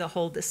 committee of the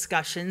whole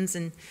discussions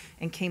and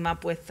came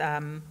up with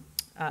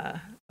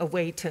a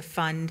way to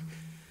fund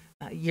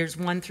years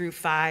 1 through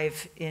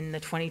 5 in the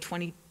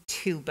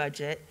 2022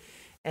 budget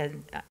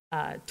and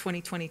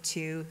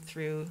 2022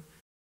 through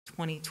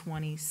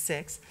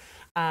 2026.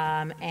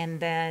 And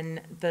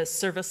then the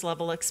service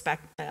level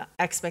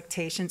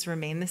expectations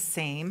remain the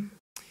same.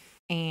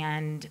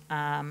 And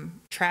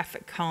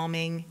traffic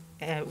calming,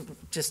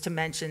 just to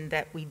mention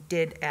that we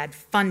did add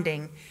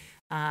funding,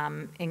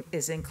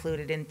 is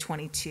included in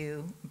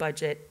 22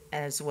 budget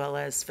as well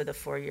as for the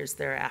 4 years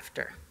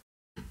thereafter.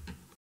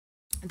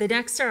 The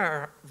next are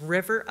our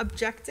river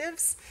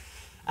objectives.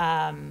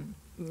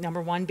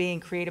 Number 1 being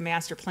create a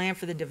master plan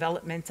for the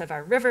development of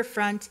our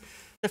riverfront.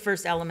 The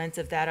first elements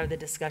of that are the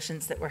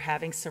discussions that we're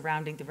having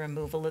surrounding the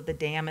removal of the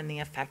dam and the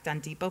effect on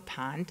Depot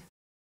Pond.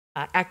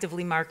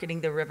 Actively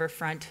marketing the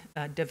riverfront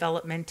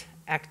development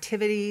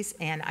activities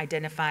and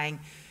identifying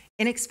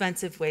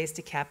inexpensive ways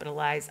to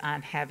capitalize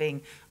on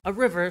having a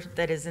river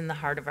that is in the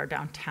heart of our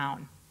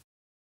downtown.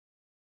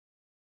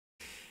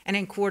 And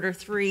in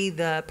Q3,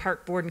 the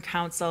Park Board and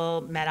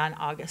Council met on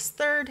August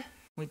 3rd.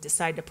 We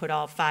decided to put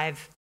all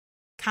 5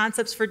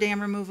 concepts for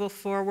dam removal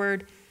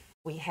forward.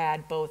 We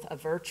had both a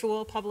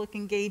virtual public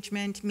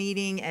engagement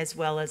meeting as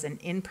well as an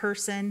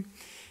in-person.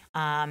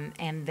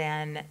 And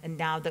then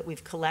now that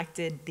we've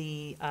collected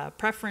the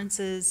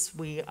preferences,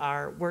 we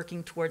are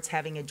working towards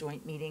having a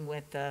joint meeting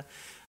with the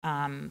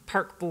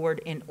Park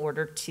Board in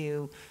order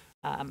to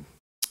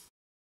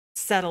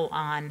settle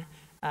on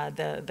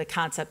the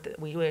concept that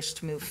we wish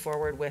to move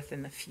forward with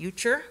in the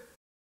future.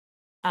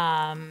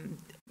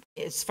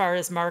 As far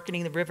as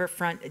marketing the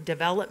riverfront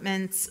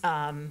developments,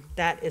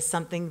 that is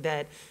something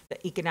that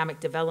the Economic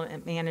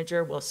Development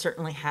Manager will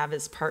certainly have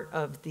as part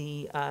of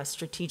the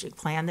strategic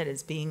plan that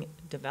is being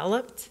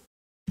developed.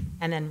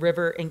 And then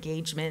river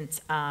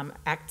engagement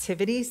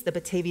activities. The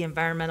Batavia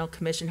Environmental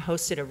Commission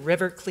hosted a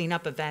river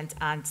cleanup event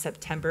on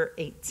September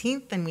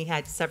 18th, and we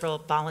had several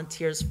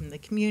volunteers from the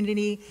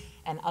community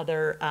and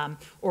other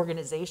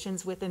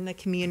organizations within the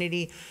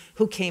community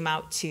who came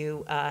out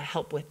to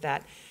help with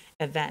that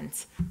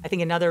event. I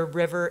think another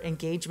river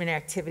engagement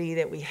activity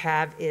that we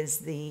have is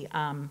the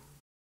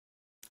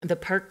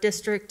Park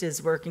District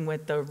is working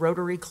with the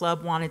Rotary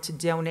Club, wanted to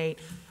donate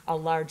a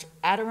large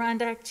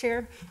Adirondack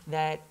chair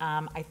that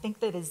I think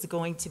that is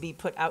going to be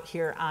put out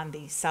here on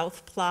the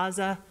South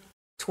Plaza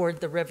toward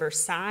the river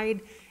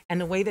side. And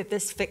the way that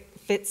this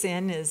fits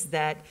in is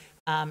that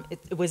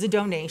it was a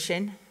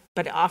donation,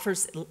 but it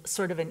offers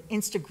sort of an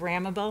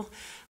Instagrammable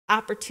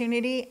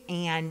opportunity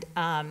and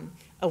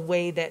a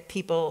way that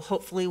people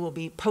hopefully will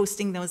be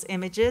posting those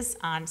images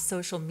on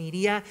social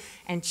media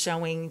and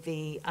showing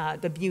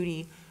the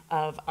beauty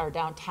of our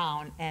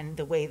downtown and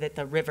the way that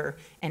the river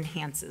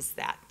enhances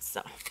that.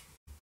 So,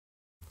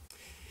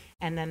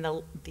 and then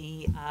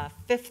the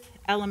 5th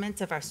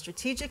element of our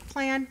strategic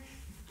plan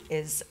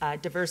is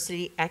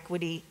diversity,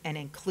 equity, and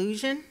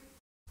inclusion.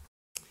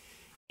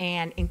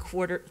 And in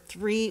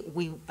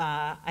Q3,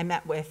 I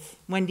met with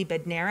Wendy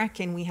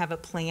Bednarik, and we have a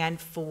plan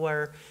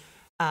for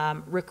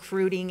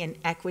recruiting an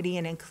equity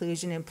and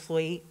inclusion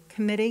employee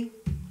committee.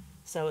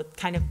 So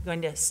kind of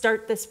going to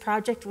start this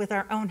project with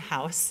our own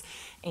house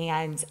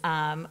and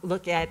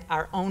look at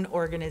our own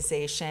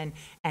organization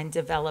and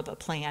develop a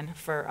plan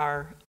for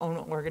our own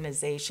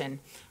organization.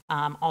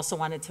 Also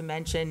wanted to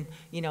mention,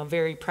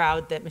 very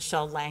proud that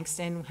Michelle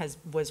Langston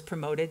was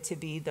promoted to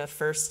be the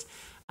first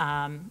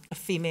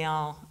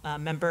female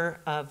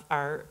member of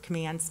our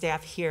command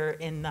staff here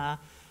in the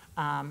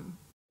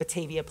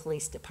Batavia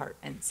Police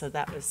Department. So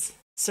that was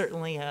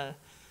certainly a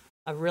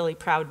really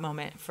proud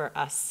moment for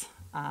us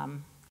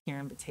here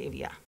in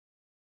Batavia.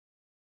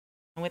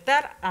 And with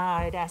that,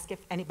 I'd ask if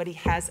anybody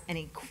has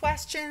any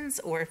questions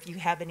or if you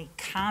have any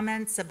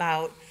comments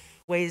about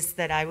ways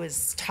that I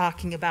was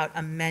talking about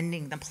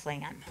amending the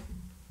plan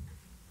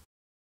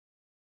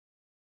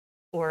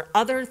or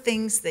other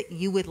things that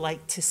you would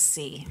like to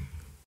see.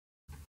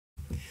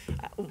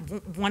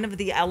 One of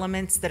the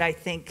elements that I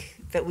think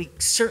that we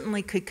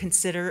certainly could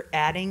consider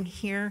adding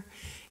here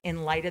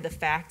in light of the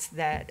fact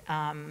that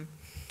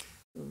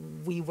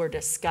we were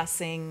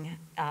discussing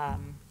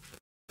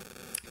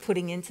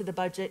putting into the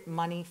budget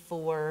money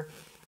for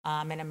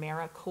an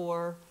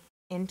AmeriCorps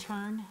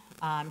intern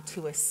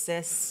to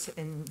assist,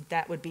 and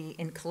that would be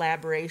in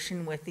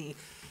collaboration with the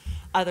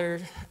other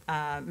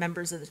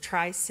members of the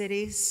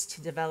Tri-Cities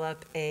to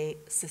develop a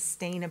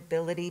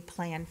sustainability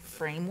plan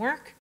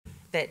framework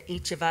that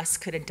each of us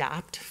could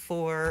adopt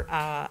for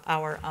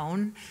our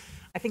own.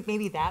 I think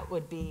maybe that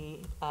would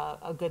be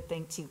a good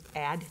thing to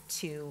add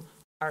to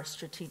our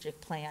strategic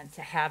plan,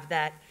 to have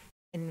that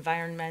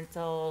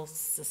environmental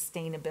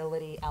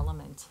sustainability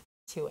element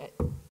to it.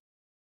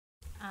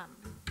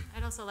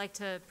 I'd also like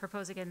to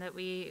propose again that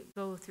we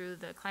go through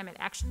the climate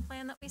action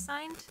plan that we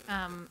signed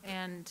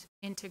and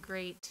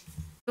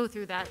go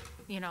through that,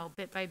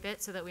 bit by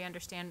bit so that we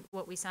understand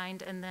what we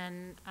signed, and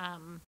then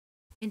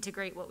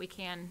integrate what we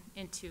can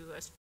into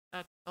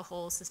a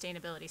whole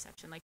sustainability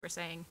section, like we're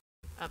saying,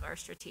 of our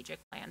strategic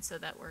plan, so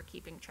that we're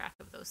keeping track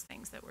of those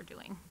things that we're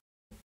doing.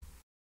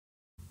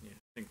 Yeah,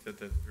 I think that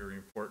that's very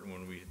important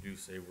when we do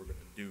say we're going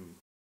to do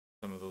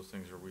some of those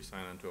things where we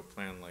sign onto a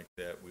plan like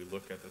that, we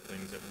look at the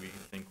things that we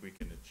think we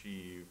can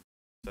achieve,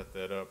 set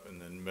that up,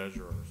 and then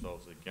measure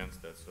ourselves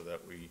against that so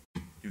that we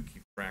do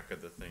keep track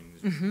of the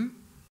things we're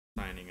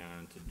signing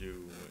on to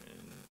do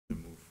and to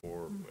move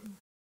forward with.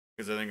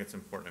 Because I think it's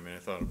important. I mean, I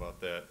thought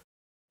about that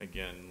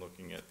again,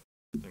 looking at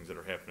things that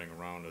are happening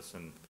around us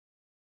and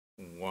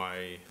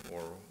why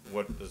or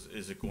what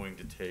is it going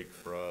to take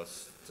for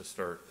us to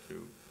start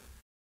to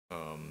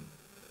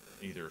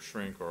either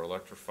shrink or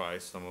electrify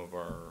some of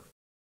our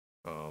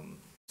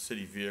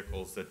city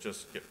vehicles that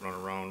just get run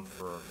around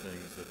for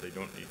things that they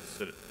don't need to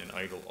sit and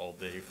idle all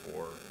day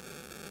for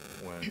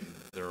when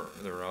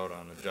they're out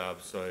on a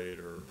job site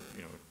or,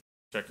 you know,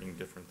 checking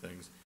different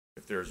things.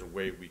 If there's a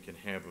way we can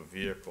have a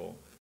vehicle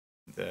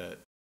that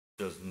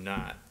does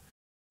not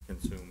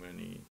consume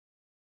any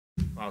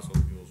fossil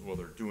fuels while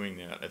they're doing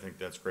that, I think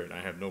that's great.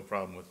 I have no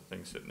problem with the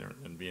thing sitting there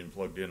and being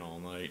plugged in all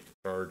night to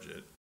charge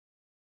it.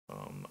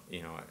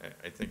 You know,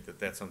 I think that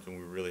that's something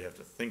we really have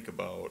to think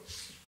about.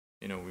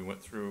 You know, we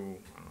went through,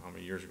 I don't know how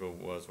many years ago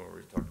it was, where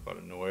we talked about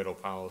a no idle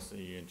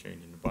policy and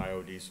changing to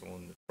biodiesel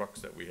and the trucks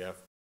that we have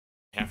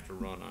to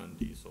run on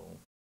diesel.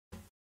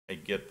 I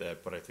get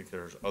that, but I think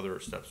there's other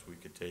steps we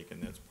could take,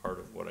 and that's part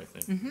of what I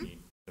think we need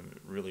to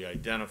really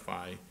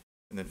identify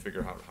and then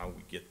figure out how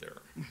we get there.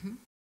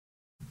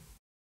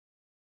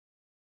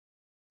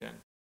 Yeah.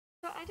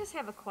 So I just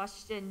have a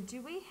question.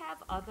 Do we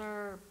have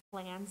other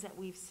plans that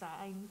we've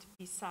signed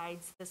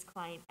besides this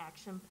client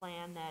action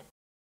plan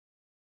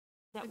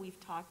that we've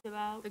talked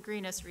about? The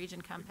Greenest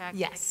Region Compact.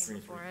 Yes. That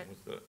came before it.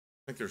 I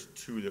think there's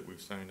 2 that we've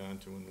signed on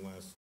to in the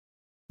last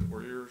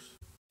 4 years.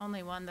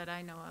 Only one that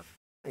I know of.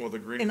 Well, the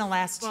green In the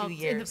last 2 Well, in the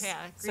years.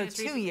 past, So Greenest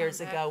 2 Region years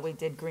Compact. ago, we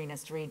did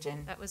Greenest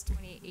Region. That was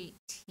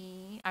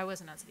 2018. I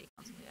wasn't on city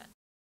council yet.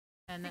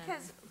 And then,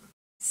 Because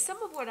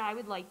some of what I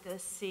would like to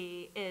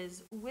see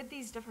is with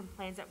these different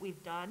plans that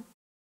we've done,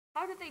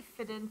 how do they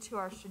fit into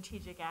our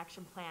strategic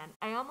action plan?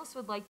 I almost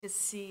would like to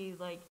see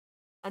like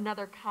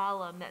another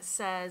column that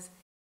says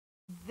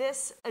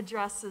this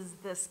addresses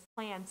this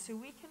plan so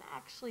we can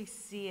actually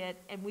see it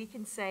and we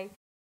can say,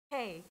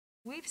 hey,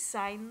 we've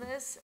signed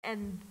this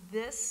and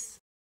this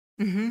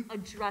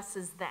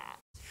addresses that.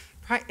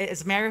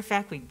 As a matter of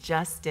fact, we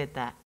just did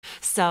that.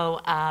 So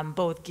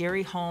both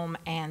Gary Holm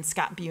and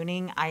Scott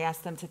Buning, I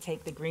asked them to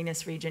take the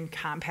Greenest Region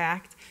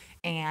Compact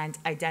and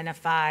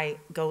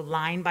go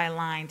line by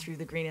line through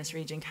the Greenest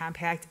Region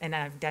Compact and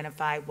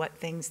identify what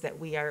things that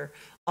we are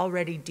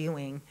already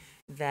doing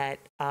that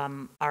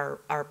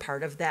are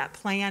part of that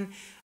plan.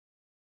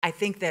 I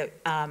think that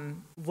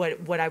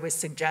what I was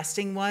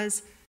suggesting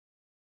was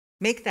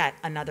make that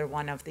another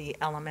one of the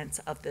elements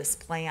of this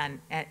plan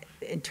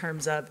in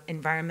terms of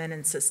environment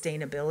and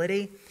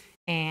sustainability.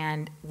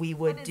 And we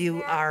would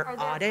do our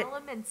are audit. there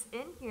elements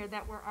in here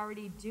that we're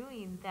already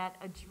doing that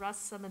address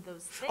some of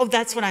those things? Oh,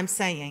 that's what I'm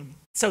saying.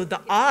 So the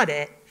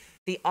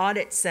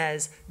audit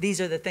says these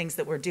are the things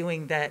that we're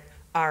doing that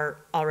are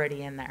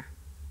already in there.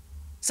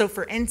 So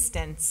for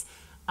instance,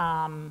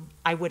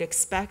 I would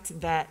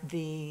expect that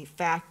the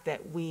fact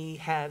that we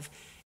have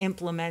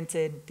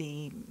implemented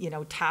the,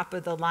 top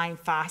of the line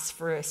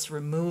phosphorus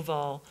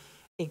removal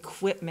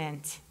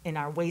equipment in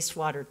our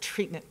wastewater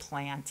treatment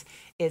plant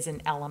is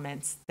an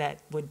element that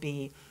would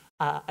be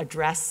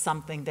address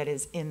something that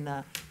is in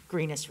the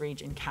Greenest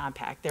Region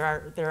Compact.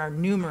 There are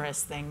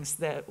numerous things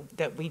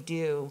that we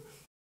do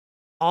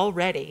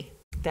already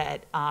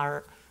that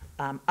are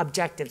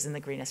objectives in the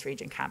Greenest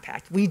Region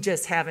Compact. We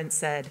just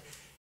haven't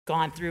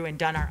gone through and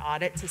done our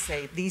audit to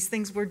say these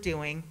things we're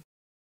doing,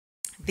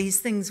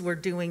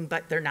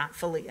 but they're not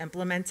fully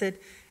implemented,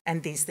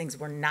 and these things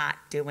we're not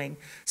doing,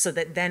 so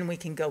that then we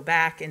can go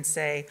back and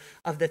say,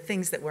 of the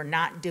things that we're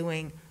not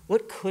doing,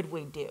 what could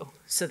we do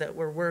so that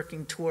we're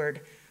working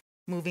toward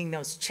moving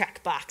those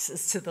check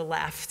boxes to the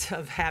left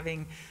of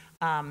having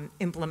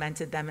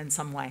implemented them in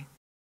some way.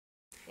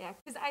 Yeah,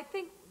 because I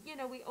think,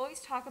 we always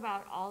talk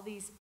about all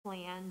these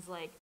plans,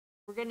 like,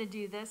 we're going to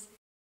do this,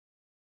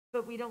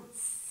 but we don't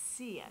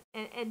see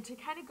it. And to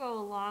kind of go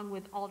along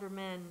with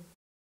Alderman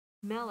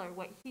Miller,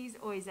 what he's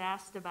always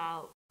asked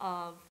about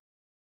of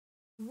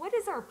what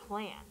is our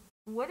plan?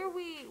 What are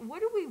we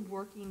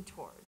working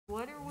toward?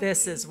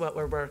 This is what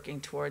we're working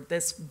toward,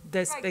 this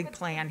Right, big but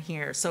plan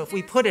here. So if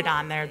we there's put it some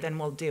on there, other then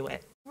we'll do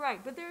it.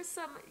 Right, but there's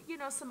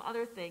some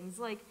other things,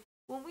 like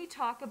when we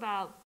talk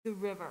about the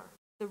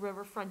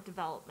riverfront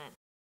development,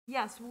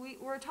 yes,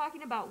 we're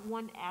talking about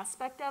one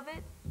aspect of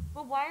it,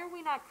 but why are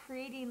we not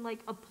creating like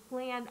a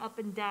plan up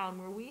and down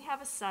where we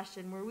have a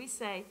session where we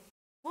say,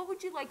 what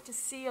would you like to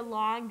see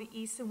along the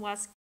east and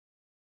west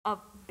of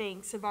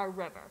banks of our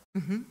river?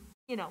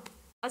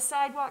 A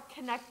sidewalk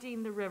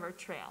connecting the river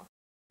trail.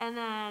 And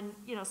then,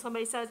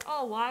 somebody says,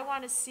 oh, well, I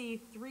want to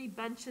see 3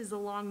 benches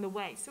along the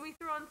way. So we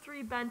throw in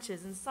 3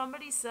 benches, and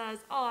somebody says,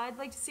 oh, I'd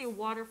like to see a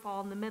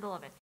waterfall in the middle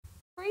of it.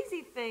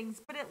 Crazy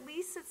things, but at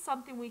least it's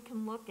something we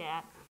can look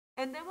at.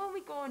 And then when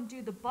we go and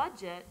do the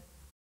budget,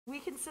 we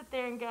can sit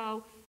there and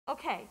go,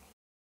 okay,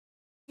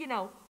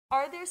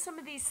 are there some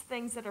of these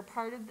things that are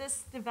part of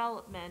this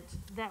development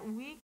that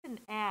we can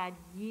add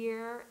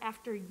year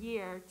after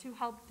year to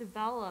help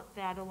develop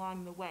that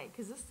along the way?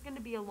 Because this is going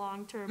to be a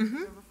long-term,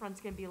 Riverfront's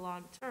going to be a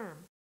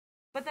long-term.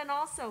 But then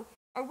also,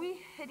 are we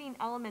hitting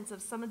elements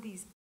of some of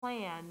these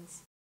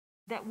plans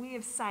that we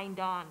have signed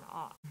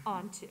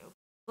onto?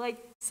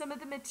 Like some of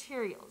the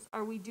materials,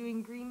 are we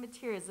doing green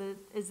materials?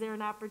 Is there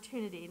an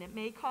opportunity? And it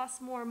may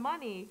cost more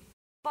money,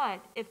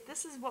 but if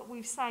this is what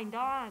we've signed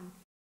on,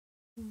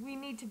 we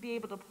need to be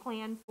able to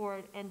plan for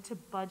it and to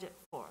budget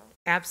for it.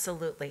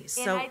 Absolutely.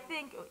 And I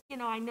think,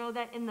 I know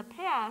that in the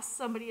past,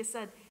 somebody has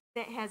said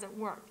that hasn't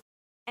worked.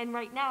 And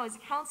right now, as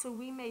council,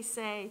 we may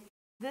say,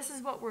 this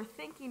is what we're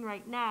thinking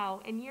right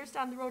now, and years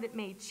down the road, it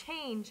may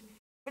change,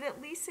 but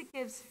at least it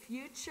gives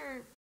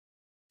future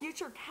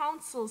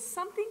councils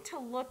something to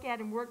look at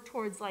and work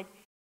towards, like,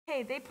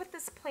 hey, they put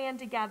this plan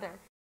together.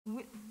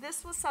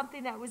 This was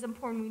something that was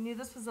important. We knew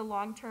this was a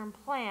long-term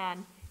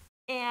plan.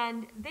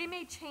 And they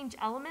may change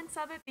elements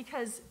of it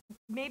because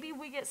maybe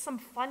we get some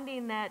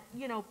funding that,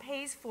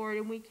 pays for it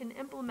and we can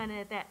implement it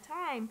at that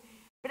time.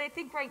 But I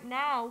think right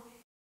now,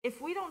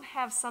 if we don't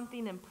have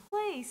something in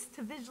place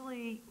to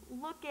visually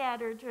look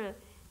at or to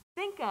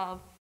think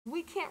of,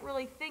 we can't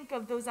really think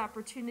of those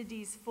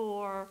opportunities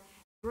for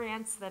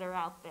grants that are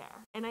out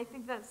there. And I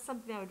think that's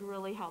something that would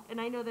really help.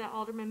 And I know that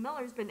Alderman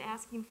Miller's been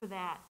asking for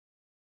that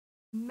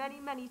many,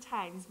 many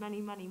times,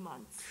 many, many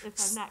months, if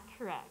I'm not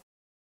correct.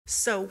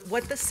 So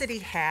what the city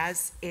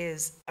has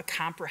is a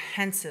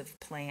comprehensive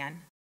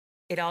plan.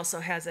 It also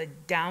has a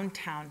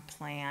downtown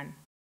plan,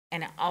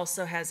 and it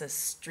also has a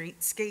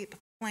streetscape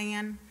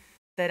plan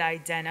that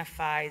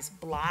identifies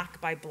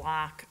block by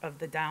block of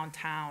the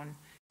downtown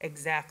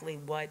exactly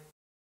what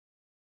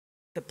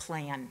the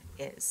plan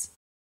is.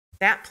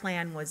 That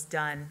plan was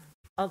done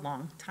a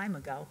long time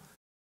ago.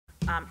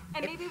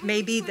 It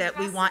may be that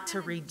we want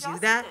to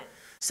redo that.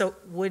 So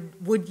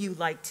would you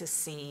like to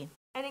see?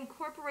 And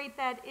incorporate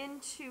that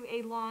into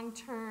a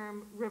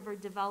long-term river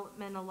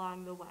development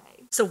along the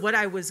way. So what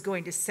I was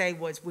going to say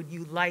was, would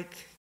you like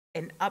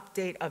an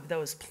update of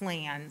those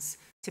plans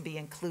to be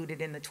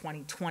included in the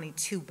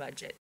 2022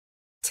 budget?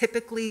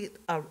 Typically,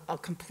 a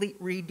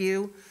complete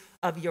redo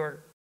of your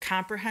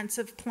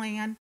comprehensive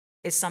plan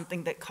is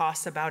something that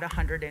costs about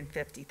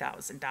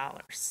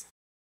 $150,000.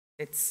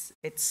 It's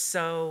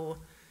so,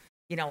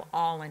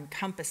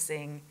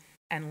 all-encompassing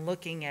and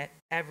looking at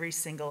every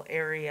single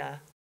area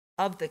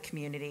of the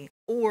community.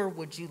 Or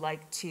would you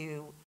like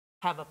to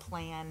have a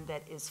plan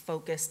that is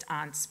focused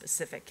on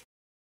specific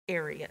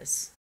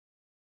areas?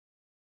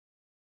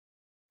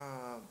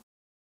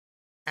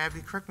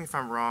 Abby, correct me if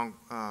I'm wrong.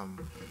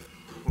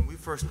 When we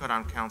first got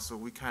on council,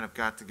 we kind of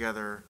got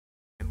together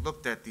and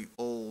looked at the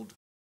old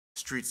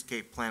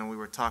streetscape plan. We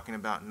were talking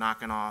about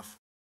knocking off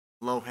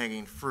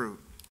low-hanging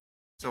fruit.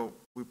 So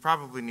we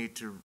probably need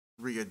to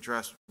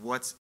readdress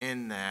what's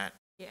in that,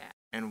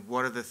 and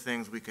what are the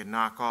things we could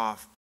knock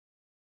off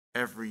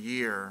every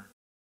year,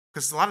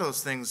 because a lot of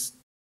those things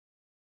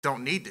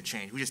don't need to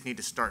change. We just need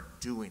to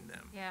start doing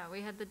them. Yeah,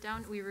 we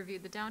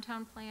reviewed the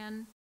downtown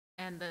plan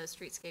and the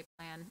streetscape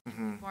plan.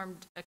 Mm-hmm. We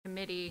formed a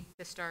committee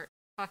to start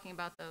talking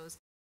about those,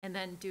 and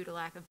then due to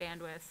lack of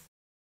bandwidth,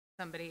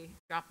 somebody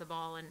dropped the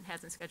ball and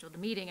hasn't scheduled a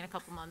meeting in a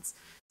couple months.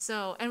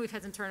 So, and we've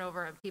had some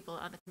turnover of people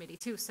on the committee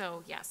too.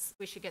 So yes,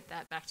 we should get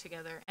that back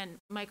together. And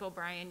Mike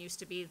O'Brien used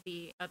to be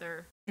the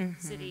other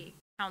city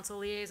council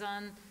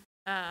liaison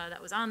that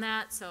was on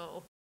that.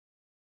 So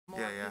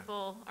more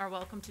people are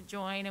welcome to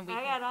join, and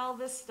I got all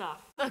this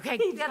stuff. Okay,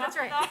 yeah, that's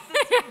right.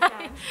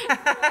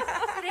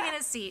 Sitting in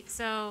his seat,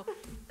 so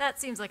that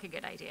seems like a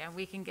good idea.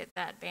 We can get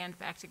that band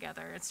back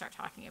together and start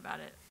talking about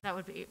it. That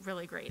would be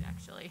really great,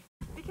 actually.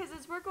 Because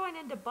as we're going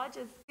into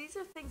budgets, these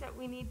are things that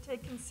we need to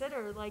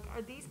consider. Like,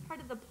 are these part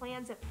of the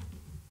plans that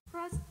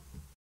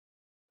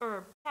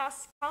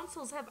past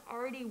councils have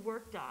already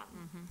worked on?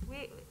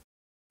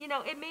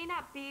 It may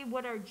not be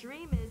what our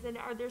dream is, and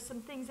are there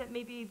some things that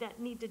maybe that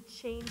need to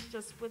change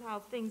just with how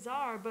things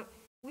are, but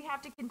we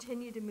have to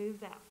continue to move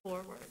that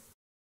forward.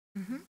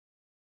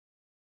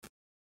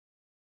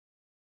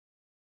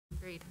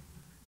 Agreed.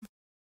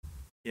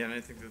 Yeah, and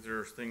I think that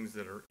there's things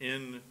that are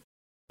in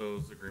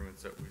those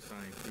agreements that we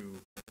signed to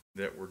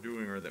that we're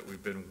doing or that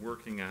we've been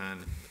working on,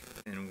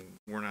 and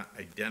we're not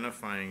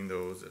identifying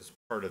those as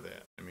part of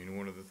that. I mean,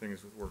 one of the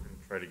things with working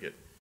to try to get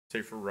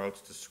safer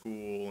routes to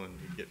school and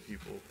to get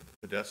people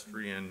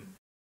pedestrian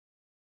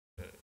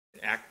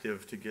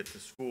active to get to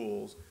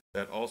schools,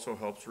 that also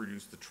helps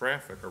reduce the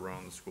traffic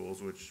around the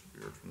schools, which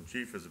we heard from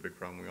Chief is a big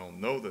problem. We all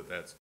know that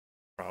that's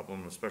a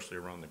problem, especially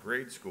around the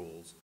grade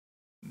schools,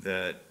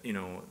 that,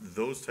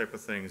 those type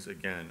of things,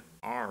 again,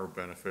 are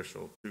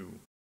beneficial to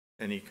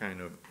any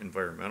kind of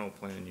environmental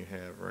plan you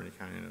have or any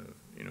kind of,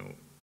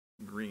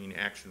 green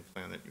action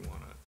plan that you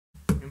want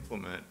to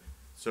implement.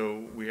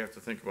 So we have to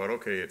think about,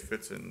 okay, it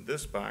fits in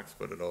this box,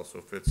 but it also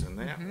fits in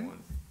that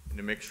one. And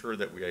to make sure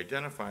that we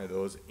identify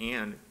those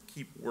and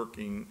keep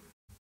working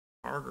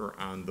harder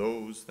on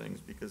those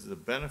things, because the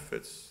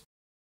benefits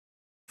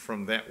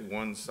from that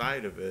one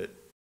side of it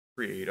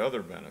create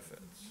other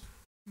benefits.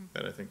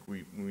 that I think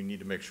we need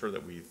to make sure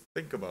that we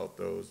think about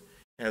those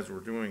as we're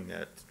doing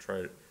that to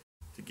try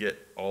to get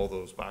all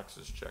those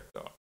boxes checked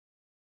off.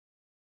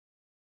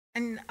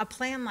 And a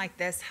plan like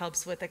this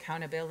helps with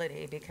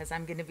accountability, because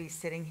I'm going to be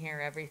sitting here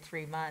every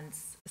 3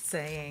 months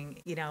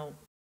saying, you know,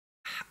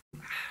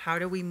 how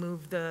do we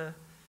move the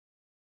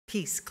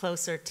piece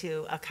closer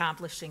to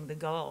accomplishing the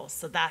goal?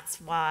 So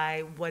that's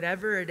why,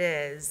 whatever it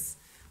is,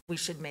 we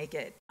should make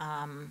it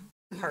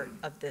part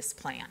of this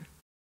plan.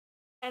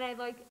 And I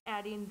like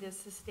adding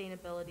this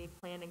sustainability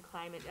plan and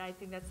climate. I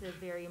think that's a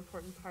very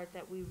important part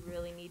that we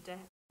really need to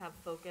have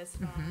focused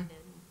on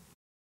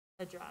and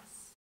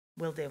address.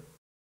 Will do.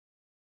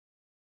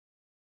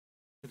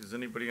 Does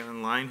anybody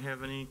online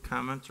have any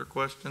comments or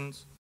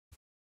questions?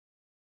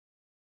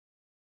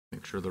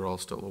 Make sure they're all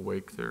still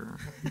awake there.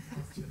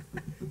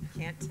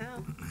 Can't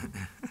tell.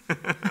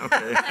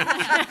 Okay.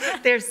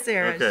 There's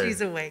Sarah. Okay.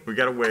 She's awake. We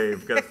got a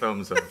wave, got a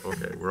thumbs up.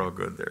 Okay, we're all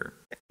good there.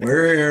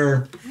 We're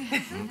here.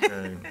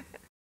 Okay.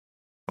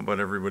 How about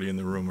everybody in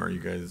the room? Are you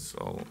guys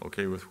all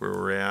okay with where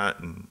we're at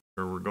and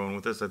where we're going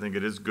with this? I think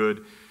it is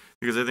good,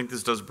 because I think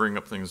this does bring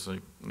up things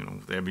like, you know,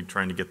 Abby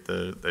trying to get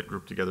that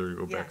group together to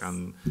go back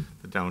on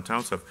the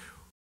downtown stuff.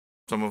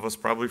 Some of us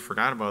probably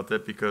forgot about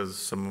that because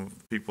some of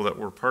the people that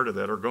were part of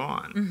that are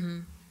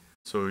gone.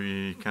 So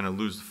you kind of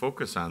lose the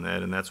focus on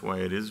that, and that's why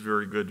it is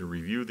very good to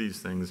review these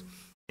things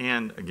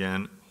and,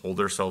 again, hold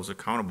ourselves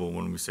accountable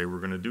when we say we're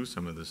going to do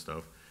some of this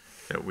stuff,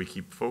 that we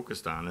keep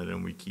focused on it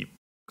and we keep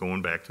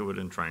going back to it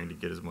and trying to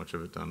get as much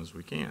of it done as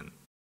we can.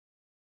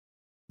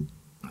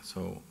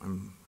 So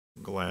I'm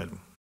glad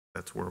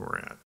that's where we're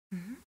at.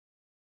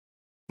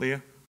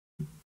 Leah?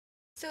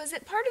 So is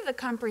it part of the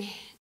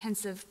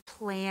comprehensive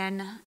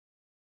plan?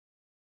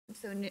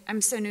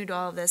 I'm so new to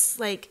all of this.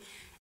 Like,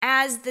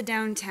 as the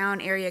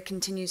downtown area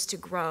continues to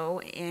grow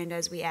and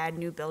as we add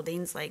new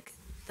buildings like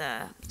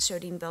the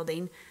Shodine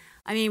building,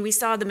 I mean, we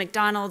saw the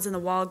McDonald's and the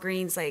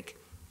Walgreens, like,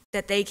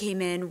 that they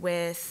came in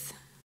with,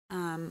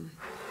 I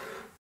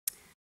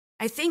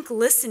think,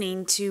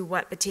 listening to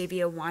what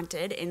Batavia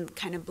wanted and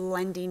kind of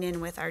blending in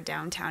with our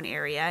downtown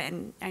area.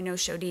 And I know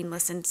Shodine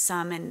listened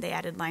some, and they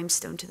added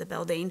limestone to the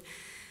building.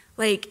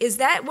 Like, is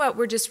that what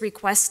we're just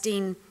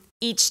requesting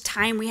each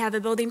time we have a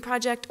building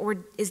project, or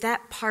is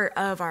that part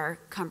of our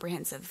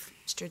comprehensive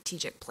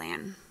strategic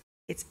plan?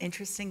 It's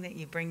interesting that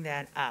you bring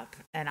that up,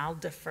 and I'll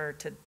defer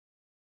to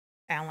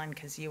Alan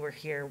because you were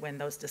here when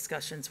those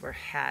discussions were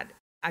had.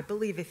 I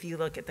believe if you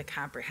look at the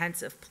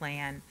comprehensive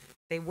plan,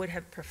 they would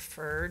have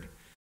preferred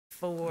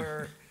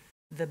for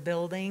the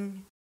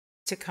building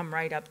to come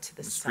right up to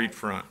the Street side.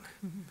 front,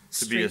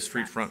 to be a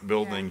street front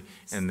building.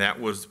 And that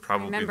was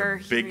probably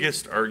the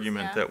biggest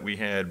argument that we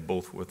had,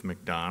 both with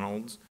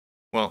McDonald's.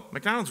 Well,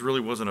 McDonald's really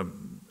wasn't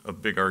a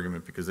big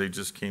argument because they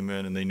just came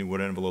in and they knew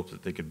what envelopes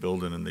that they could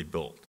build in, and they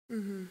built.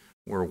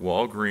 Where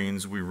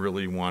Walgreens, we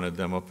really wanted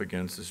them up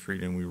against the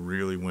street, and we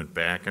really went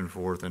back and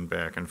forth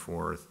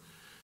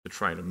to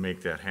try to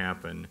make that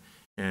happen.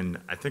 And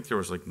I think there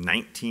was like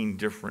 19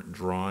 different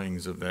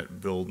drawings of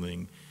that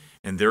building,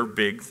 and their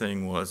big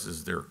thing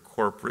is their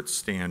corporate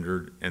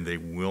standard, and they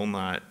will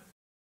not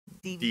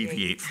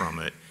deviate from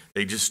it.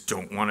 They just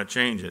don't want to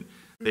change it.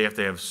 They have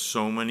to have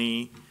so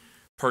many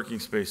parking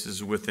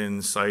spaces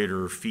within sight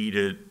or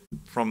feet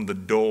from the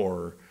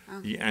door,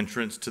 the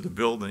entrance to the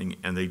building,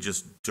 and they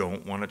just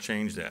don't want to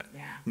change that.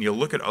 And you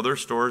look at other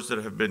stores that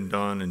have been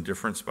done in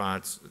different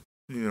spots,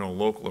 you know,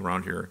 local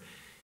around here,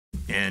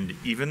 and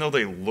even though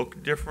they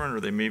look different or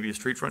they may be a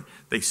street front,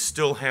 they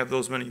still have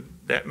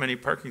that many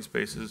parking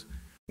spaces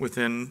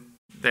within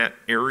that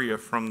area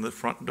from the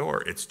front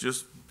door. It's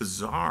just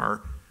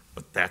bizarre,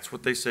 but that's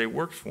what they say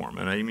works for them.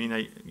 And I mean,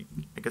 I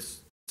guess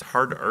it's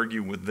hard to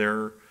argue with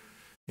their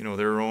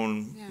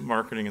own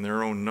marketing and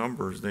their own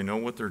numbers. They know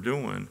what they're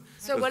doing.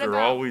 So what they're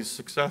about always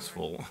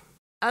successful.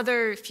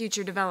 Other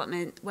future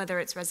development, whether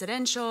it's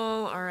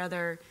residential or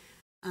other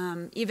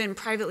even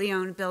privately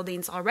owned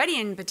buildings already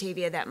in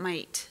Batavia that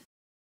might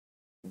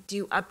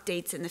do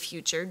updates in the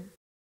future?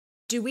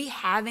 Do we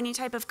have any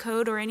type of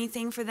code or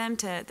anything for them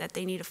that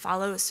they need to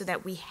follow so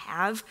that we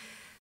have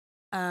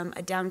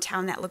a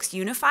downtown that looks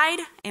unified?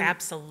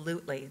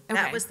 Absolutely.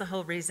 That was the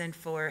whole reason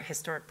for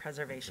Historic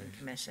Preservation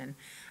Commission.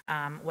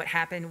 What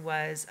happened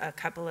was a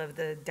couple of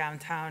the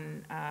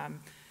downtown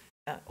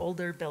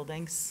older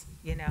buildings,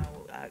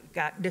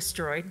 got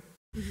destroyed.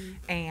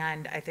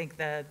 And I think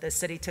the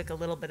city took a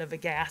little bit of a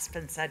gasp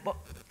and said, well,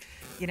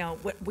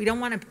 we don't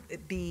want to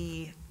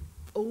be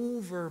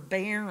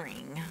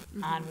overbearing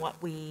on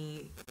what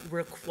we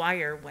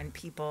require when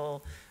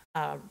people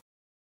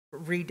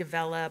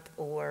redevelop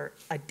or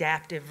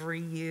adaptive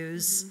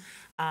reuse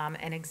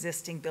an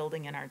existing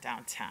building in our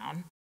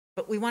downtown.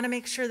 But we want to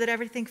make sure that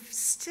everything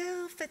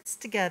still fits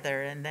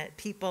together and that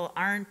people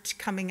aren't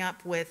coming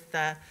up with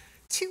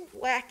too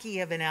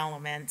wacky of an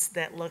element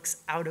that looks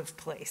out of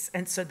place.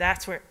 And so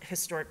that's where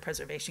Historic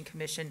Preservation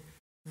Commission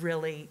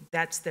really,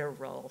 that's their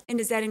role. And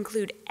does that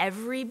include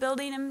every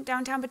building in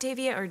downtown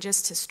Batavia or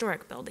just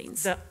historic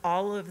buildings?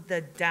 All of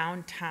the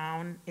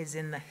downtown is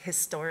in the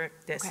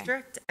historic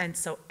district, and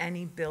so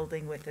any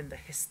building within the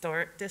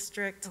historic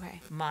district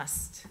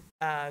must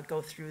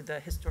go through the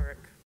Historic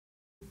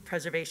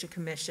Preservation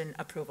Commission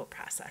approval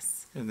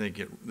process. And they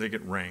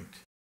get ranked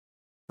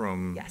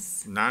from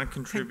Yes.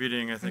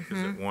 non-contributing, I think, is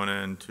at one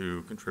end,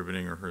 to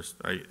contributing, or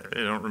I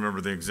don't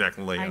remember the exact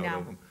layout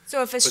of them.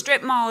 So if a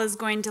strip mall is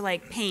going to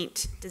like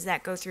paint, does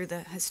that go through the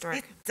historic?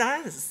 It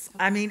does.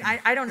 I mean,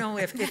 I don't know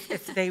if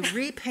they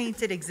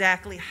repainted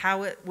exactly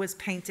how it was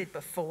painted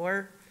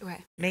before,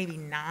 maybe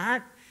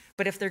not,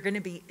 but if they're going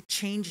to be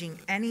changing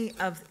any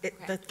of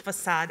the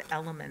facade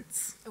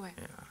elements. Yeah.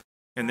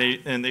 And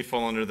they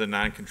fall under the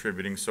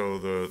non-contributing, so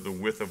the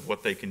width of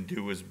what they can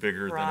do is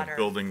bigger than a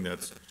building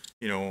that's,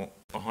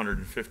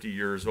 150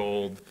 years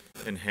old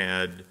and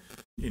had,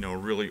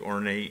 really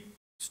ornate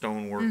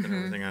stonework and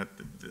everything.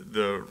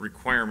 The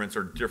requirements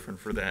are different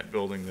for that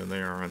building than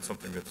they are on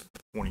something that's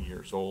 20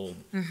 years old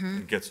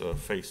and gets a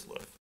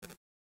facelift.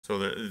 So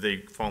they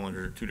fall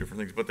under two different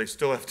things, but they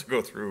still have to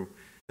go through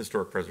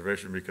historic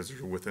preservation because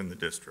they're within the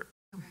district.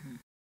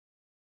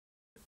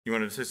 You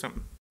wanted to say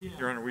something? Yeah.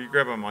 Your Honor, will you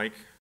grab a mic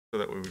so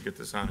that way we get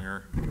this on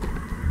air?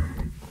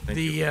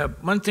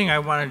 One thing I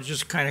want to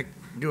just kind of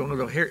do a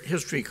little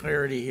history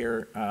clarity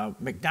here.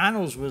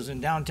 McDonald's was in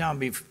downtown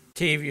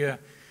Batavia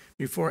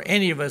before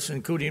any of us,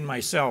 including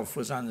myself,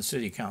 was on the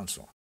city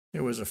council.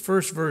 There was a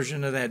first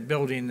version of that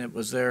building that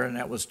was there, and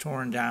that was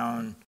torn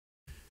down,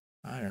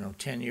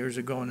 10 years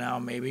ago now,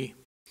 maybe.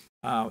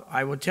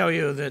 I will tell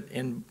you that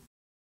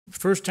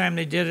first time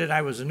they did it,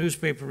 I was a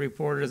newspaper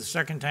reporter. The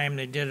second time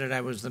they did it,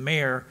 I was the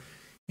mayor.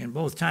 And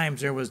both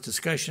times there was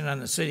discussion on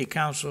the city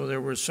council.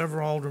 There were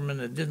several aldermen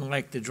that didn't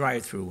like the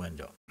drive-through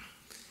window.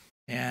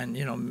 And,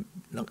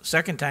 the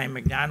second time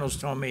McDonald's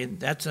told me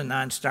that's a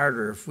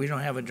non-starter. If we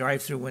don't have a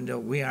drive-through window,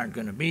 we aren't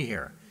going to be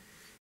here.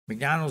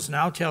 McDonald's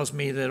now tells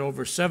me that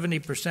over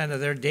 70% of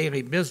their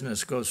daily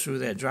business goes through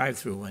that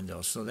drive-through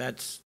window. So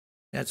that's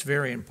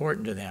very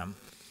important to them.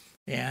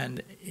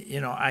 And,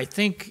 I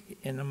think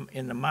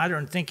in the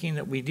modern thinking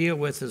that we deal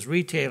with as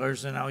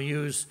retailers, and I'll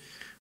use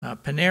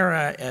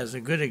Panera as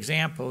a good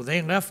example,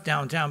 they left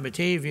downtown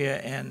Batavia,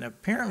 and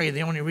apparently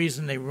the only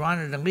reason they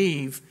wanted to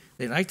leave,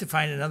 they'd like to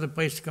find another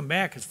place to come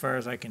back, as far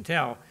as I can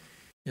tell,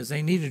 is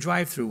they need a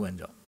drive-through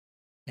window.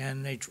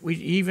 And we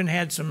even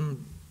had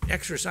some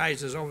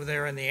exercises over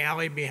there in the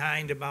alley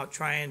behind about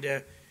trying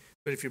to,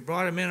 but if you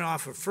brought them in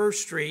off of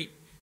First Street,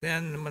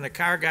 then when the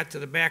car got to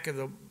the back of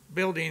the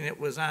building,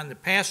 it was on the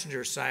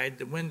passenger side,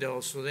 the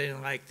window, so they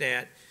didn't like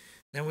that.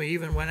 Then we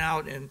even went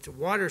out into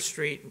Water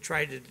Street and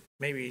tried to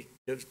maybe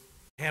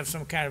have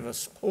some kind of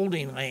a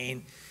holding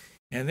lane,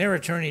 and their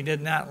attorney did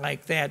not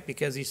like that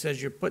because he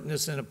says, you're putting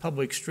this in a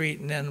public street,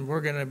 and then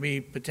we're going to be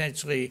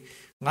potentially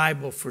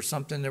liable for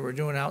something that we're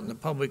doing out in the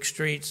public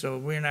street, so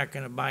we're not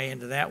going to buy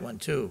into that one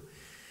too.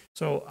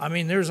 So, I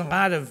mean, there's a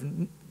lot of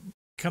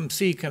come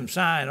see, come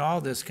sign,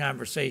 all this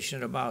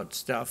conversation about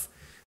stuff.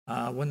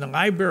 When the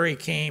library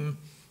came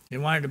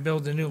and wanted to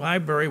build a new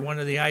library, one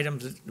of the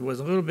items that was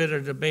a little bit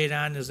of debate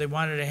on is they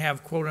wanted to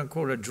have, quote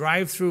unquote, a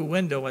drive-through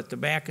window at the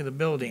back of the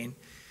building.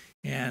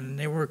 And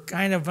they were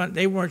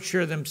they weren't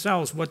sure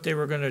themselves what they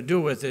were going to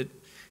do with it.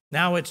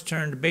 Now it's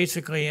turned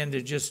basically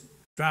into just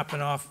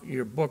dropping off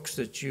your books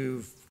that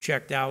you've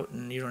checked out,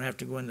 and you don't have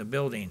to go in the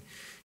building.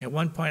 At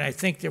one point, I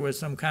think there was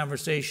some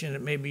conversation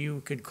that maybe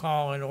you could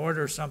call and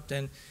order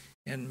something,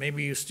 and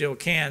maybe you still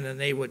can, and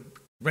they would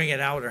bring it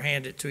out or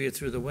hand it to you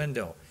through the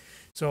window.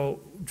 So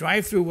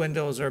drive-through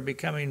windows are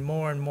becoming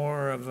more and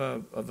more of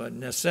a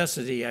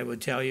necessity, I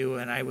would tell you,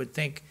 and I would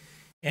think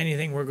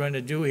anything we're going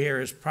to do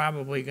here is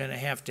probably going to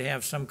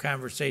have some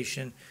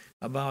conversation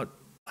about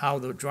how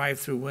the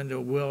drive-through window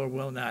will or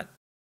will not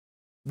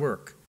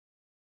work.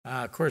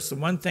 Of course, the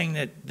one thing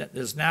that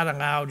is not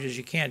allowed is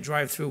you can't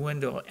drive through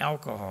window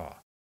alcohol.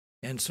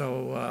 And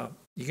so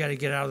you got to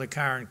get out of the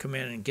car and come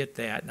in and get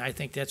that. And I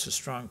think that's a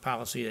strong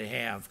policy to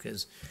have,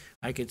 because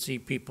I could see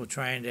people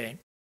trying to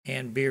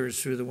hand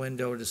beers through the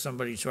window to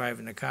somebody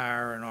driving the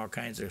car and all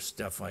kinds of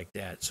stuff like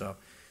that. So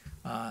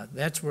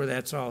that's where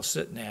that's all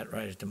sitting at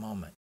right at the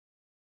moment.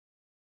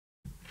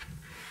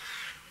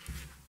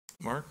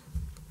 Mark?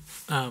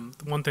 The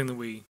one thing that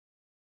we've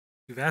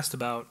asked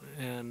about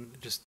and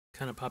just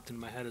kind of popped into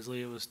my head as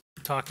Leah was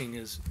talking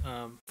is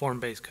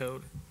form-based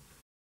code.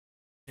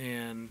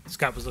 And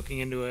Scott was looking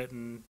into it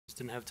and just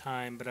didn't have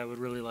time, but I would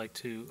really like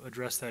to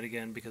address that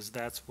again, because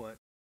that's what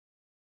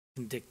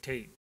can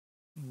dictate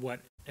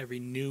what every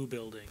new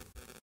building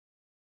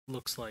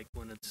looks like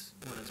when it's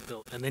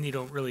built. And then you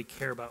don't really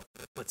care about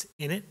what's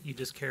in it, you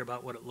just care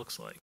about what it looks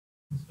like.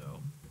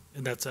 So,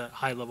 and that's a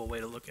high level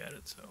way to look at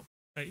it. So,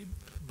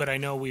 but I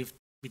know we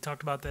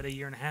talked about that a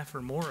year and a half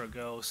or more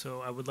ago,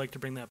 so I would like to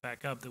bring that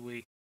back up, that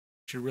we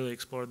should really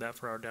explore that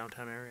for our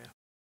downtown area.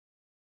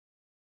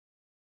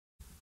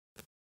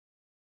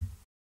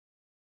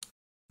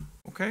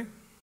 Okay.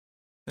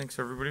 Thanks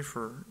everybody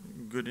for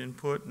good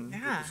input and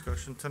good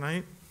discussion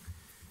tonight.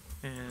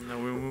 And now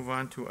we'll move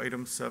on to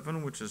item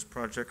 7, which is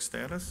project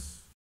status.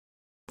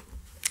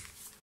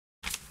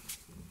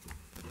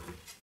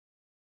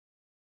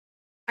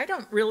 I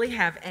don't really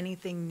have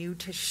anything new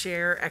to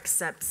share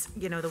except,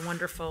 you know, the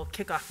wonderful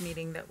kickoff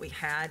meeting that we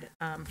had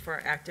for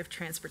our active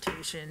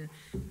transportation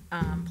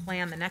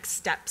plan. The next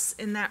steps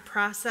in that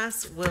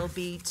process will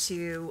be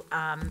to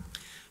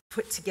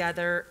put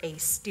together a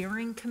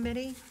steering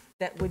committee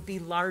that would be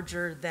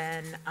larger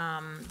than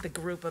the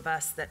group of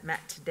us that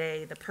met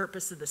today. The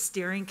purpose of the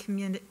steering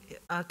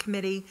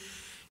committee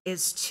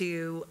is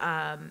to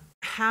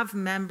have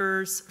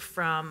members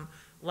from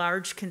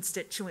large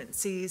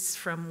constituencies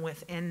from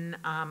within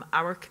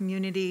our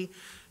community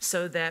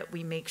so that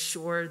we make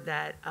sure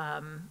that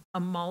a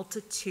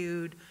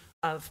multitude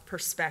of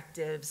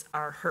perspectives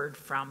are heard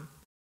from.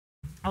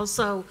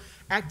 Also,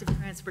 Active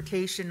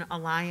Transportation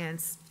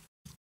Alliance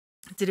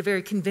did a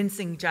very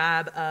convincing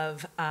job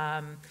of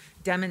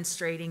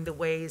demonstrating the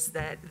ways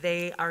that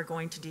they are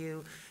going to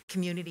do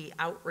community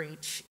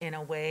outreach in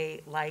a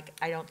way like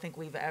I don't think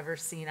we've ever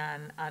seen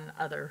on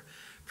other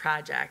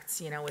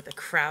projects, you know, with the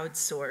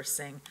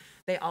crowdsourcing.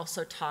 They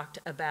also talked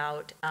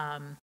about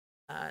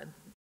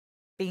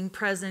being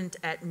present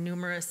at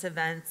numerous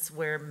events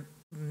where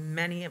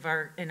many of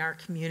in our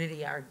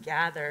community are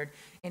gathered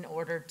in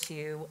order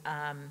to,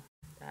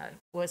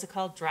 what is it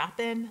called? Drop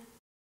in?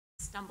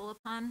 Stumble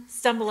upon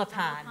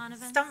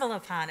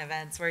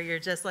Events where you're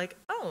just like,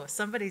 oh,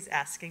 somebody's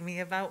asking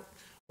me about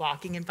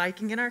walking and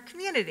biking in our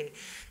community.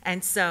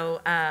 And so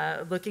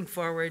looking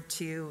forward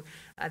to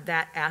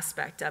that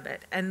aspect of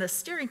it. And the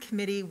steering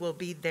committee will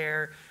be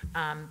there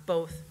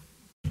both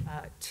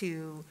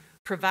to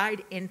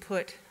provide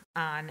input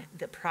on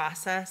the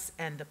process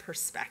and the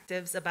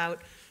perspectives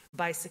about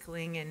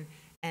bicycling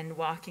and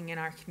walking in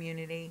our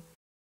community.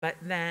 But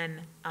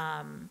then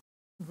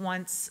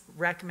once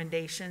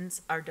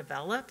recommendations are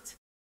developed,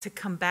 to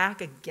come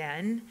back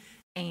again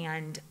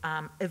and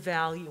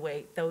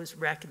evaluate those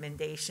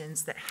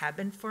recommendations that have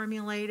been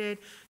formulated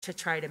to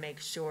try to make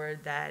sure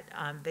that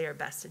they are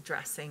best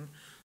addressing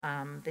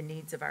the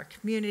needs of our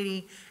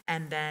community.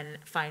 And then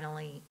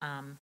finally,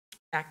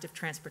 Active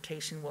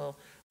Transportation will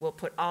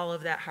put all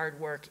of that hard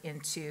work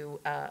into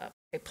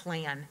a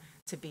plan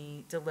to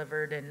be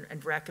delivered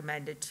and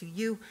recommended to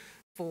you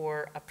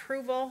for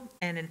approval.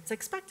 And it's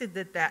expected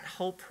that that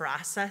whole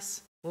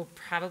process will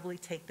probably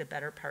take the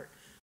better part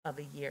of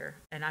a year.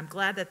 And I'm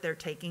glad that they're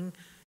taking,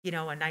 you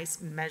know, a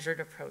nice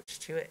measured approach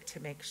to it to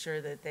make sure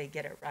that they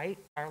get it right.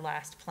 Our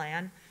last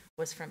plan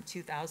was from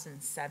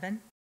 2007.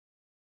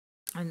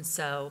 And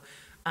so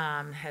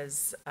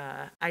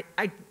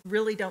I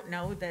really don't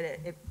know that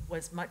it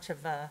was much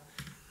of a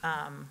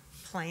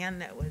plan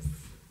that was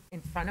in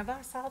front of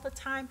us all the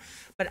time,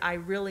 but I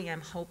really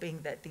am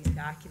hoping that these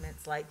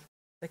documents like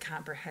the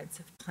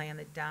comprehensive plan,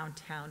 the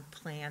downtown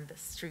plan, the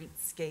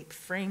streetscape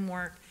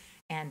framework,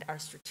 and our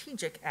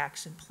strategic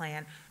action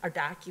plan are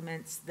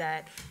documents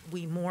that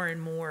we more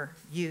and more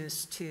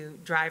use to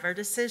drive our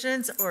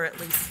decisions, or at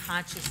least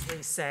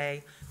consciously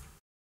say,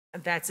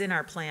 that's in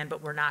our plan,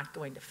 but we're not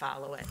going to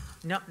follow it.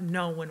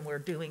 Know when we're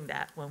doing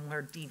that, when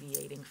we're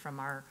deviating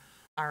from our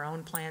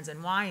own plans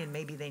and why, and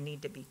maybe they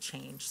need to be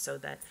changed so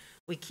that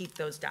we keep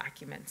those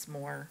documents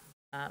more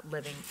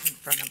living in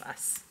front of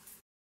us.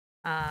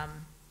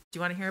 Do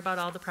you want to hear about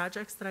all the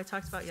projects that I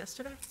talked about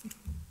yesterday?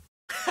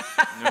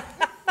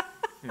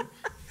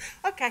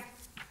 Okay.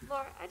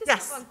 Laura, I just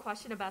Yes. have one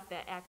question about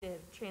the Active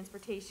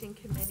Transportation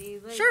Committee.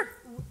 Like, Sure.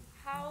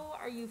 How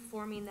are you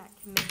forming that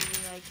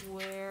committee? Like,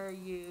 where are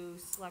you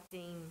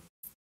selecting?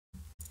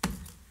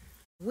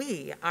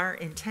 We are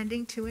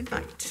intending to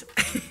invite,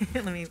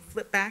 let me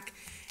flip back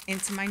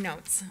into my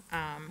notes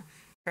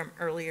from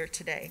earlier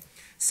today.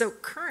 So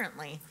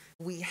currently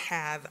we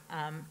have,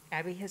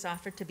 Abby has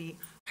offered to be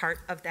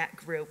part of that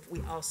group.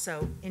 We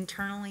also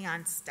internally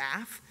on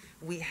staff,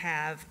 we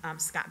have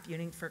Scott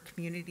Buning for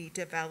community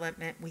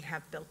development. We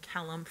have Bill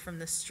Kellum from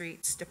the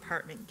streets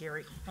department.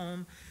 Gary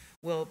Holm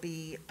will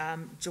be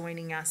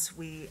joining us.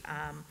 We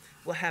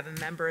will have a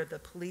member of the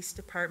police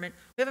department.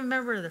 We have a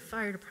member of the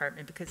fire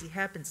department because he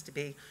happens to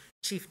be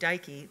Chief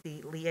Dykey,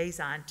 the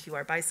liaison to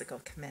our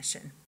bicycle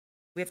commission.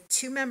 We have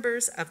 2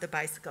 members of the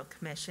bicycle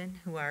commission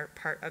who are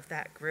part of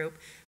that group.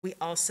 We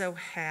also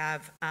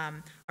have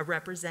a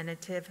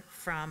representative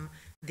from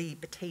the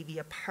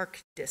Batavia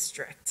Park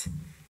District.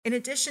 In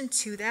addition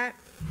to that,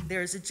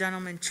 there's a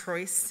gentleman,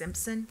 Troy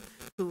Simpson,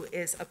 who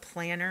is a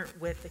planner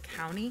with the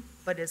county,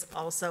 but is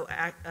also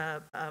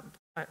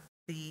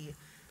the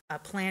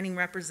planning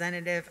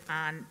representative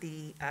on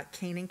the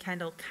Kane and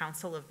Kendall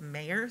Council of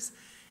Mayors.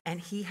 And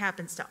he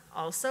happens to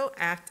also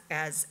act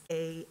as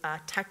a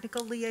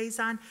technical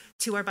liaison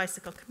to our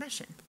bicycle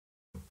commission.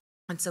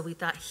 And so we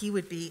thought he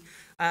would be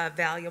a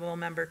valuable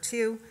member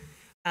too.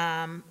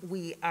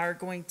 We are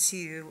going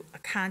to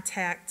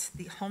contact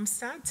the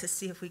Homestead to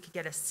see if we could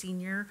get a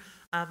senior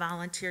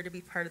volunteer to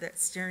be part of that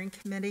steering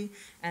committee.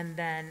 And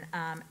then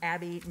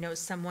Abby knows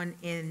someone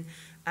in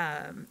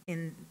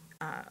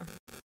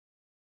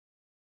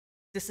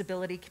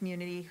disability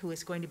community who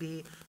is going to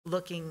be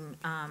looking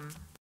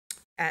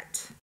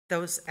at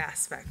those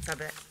aspects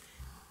of it.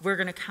 We're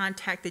going to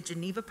contact the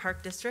Geneva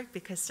Park District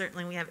because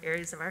certainly we have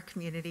areas of our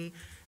community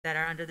that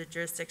are under the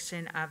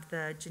jurisdiction of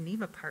the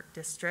Geneva Park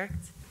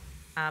District.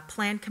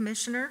 Plan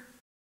Commissioner,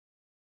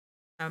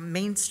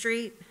 Main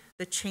Street,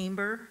 the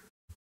Chamber,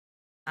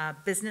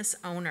 business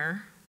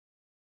owner,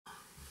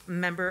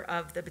 member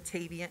of the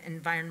Batavia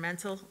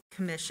Environmental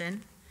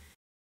Commission,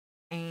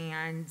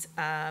 and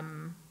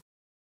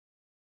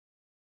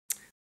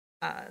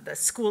the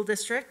school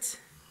district,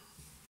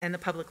 and the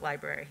public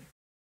library.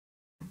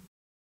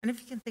 And if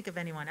you can think of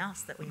anyone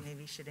else that we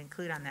maybe should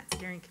include on that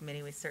steering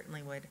committee, we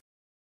certainly would.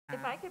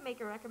 If I could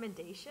make a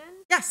recommendation?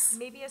 Yes.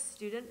 Maybe a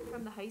student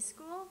from the high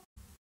school?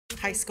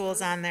 High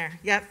school's on there,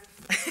 yep.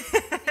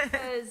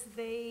 Because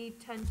they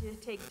tend to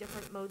take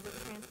different modes of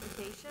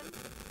transportation.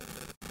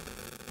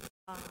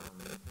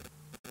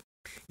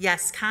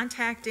 Yes,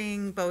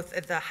 contacting both,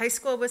 the high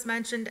school was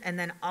mentioned, and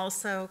then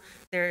also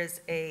there is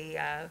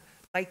a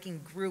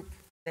biking group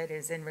that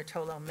is in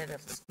Rotolo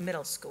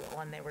Middle School,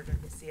 and they were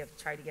going to see if,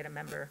 try to get a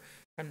member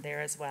from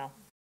there as well.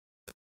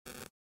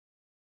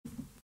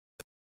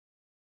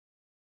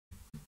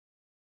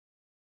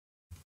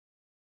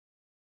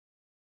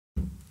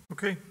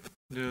 Okay,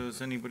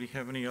 does anybody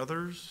have any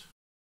others?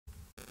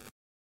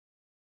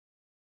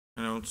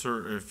 I know,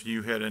 sir, if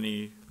you had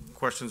any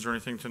questions or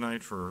anything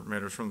tonight for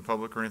matters from the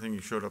public or anything,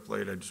 you showed up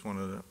late, I just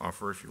wanted to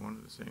offer if you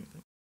wanted to say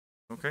anything.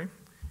 Okay.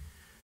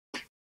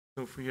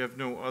 So if we have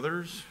no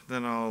others,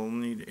 then I'll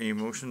need a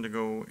motion to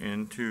go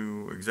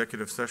into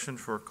executive session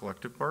for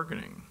collective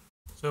bargaining.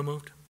 So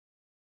moved.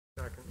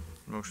 Second.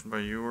 Motion by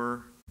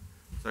Ewer,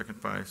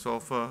 second by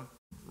Solfa.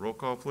 Roll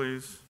call,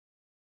 please.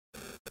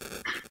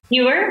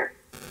 Ewer,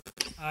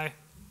 Aye.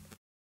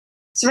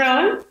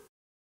 Zroan,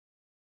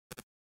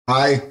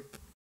 Aye.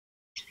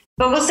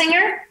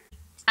 Vogelsinger.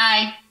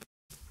 Aye.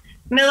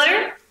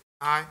 Miller,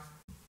 Aye.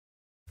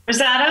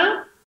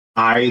 Rosado,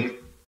 Aye.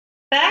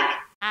 Beck,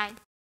 Aye.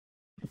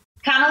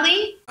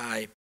 Connolly,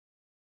 Aye.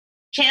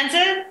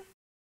 Chanzit,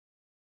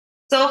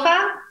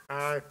 Sofa,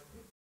 Aye.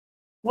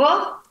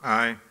 Wolf,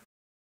 Aye.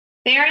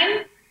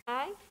 Barron,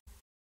 Aye?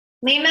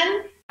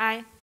 Lehman,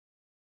 Aye.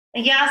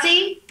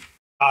 Yazzie,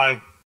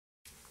 Aye.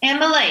 and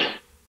Malay.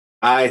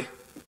 Aye.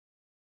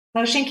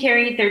 Motion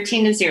carried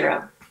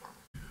 13-0.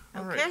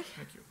 All right, Okay,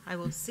 thank you. I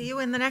will see you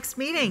in the next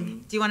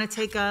meeting. Do you want to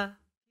take a